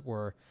on this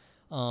were.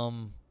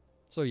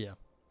 So yeah.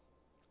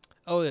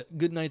 Oh,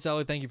 good night,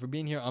 Sally. Thank you for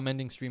being here. I'm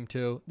ending stream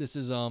too. This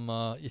is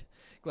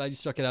glad you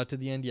stuck it out to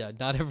the end. Yeah,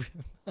 not every.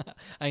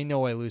 I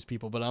know I lose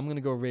people, but I'm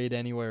gonna go raid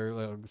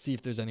anywhere. See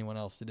if there's anyone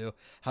else to do.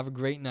 Have a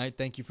great night.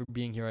 Thank you for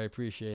being here. I appreciate it.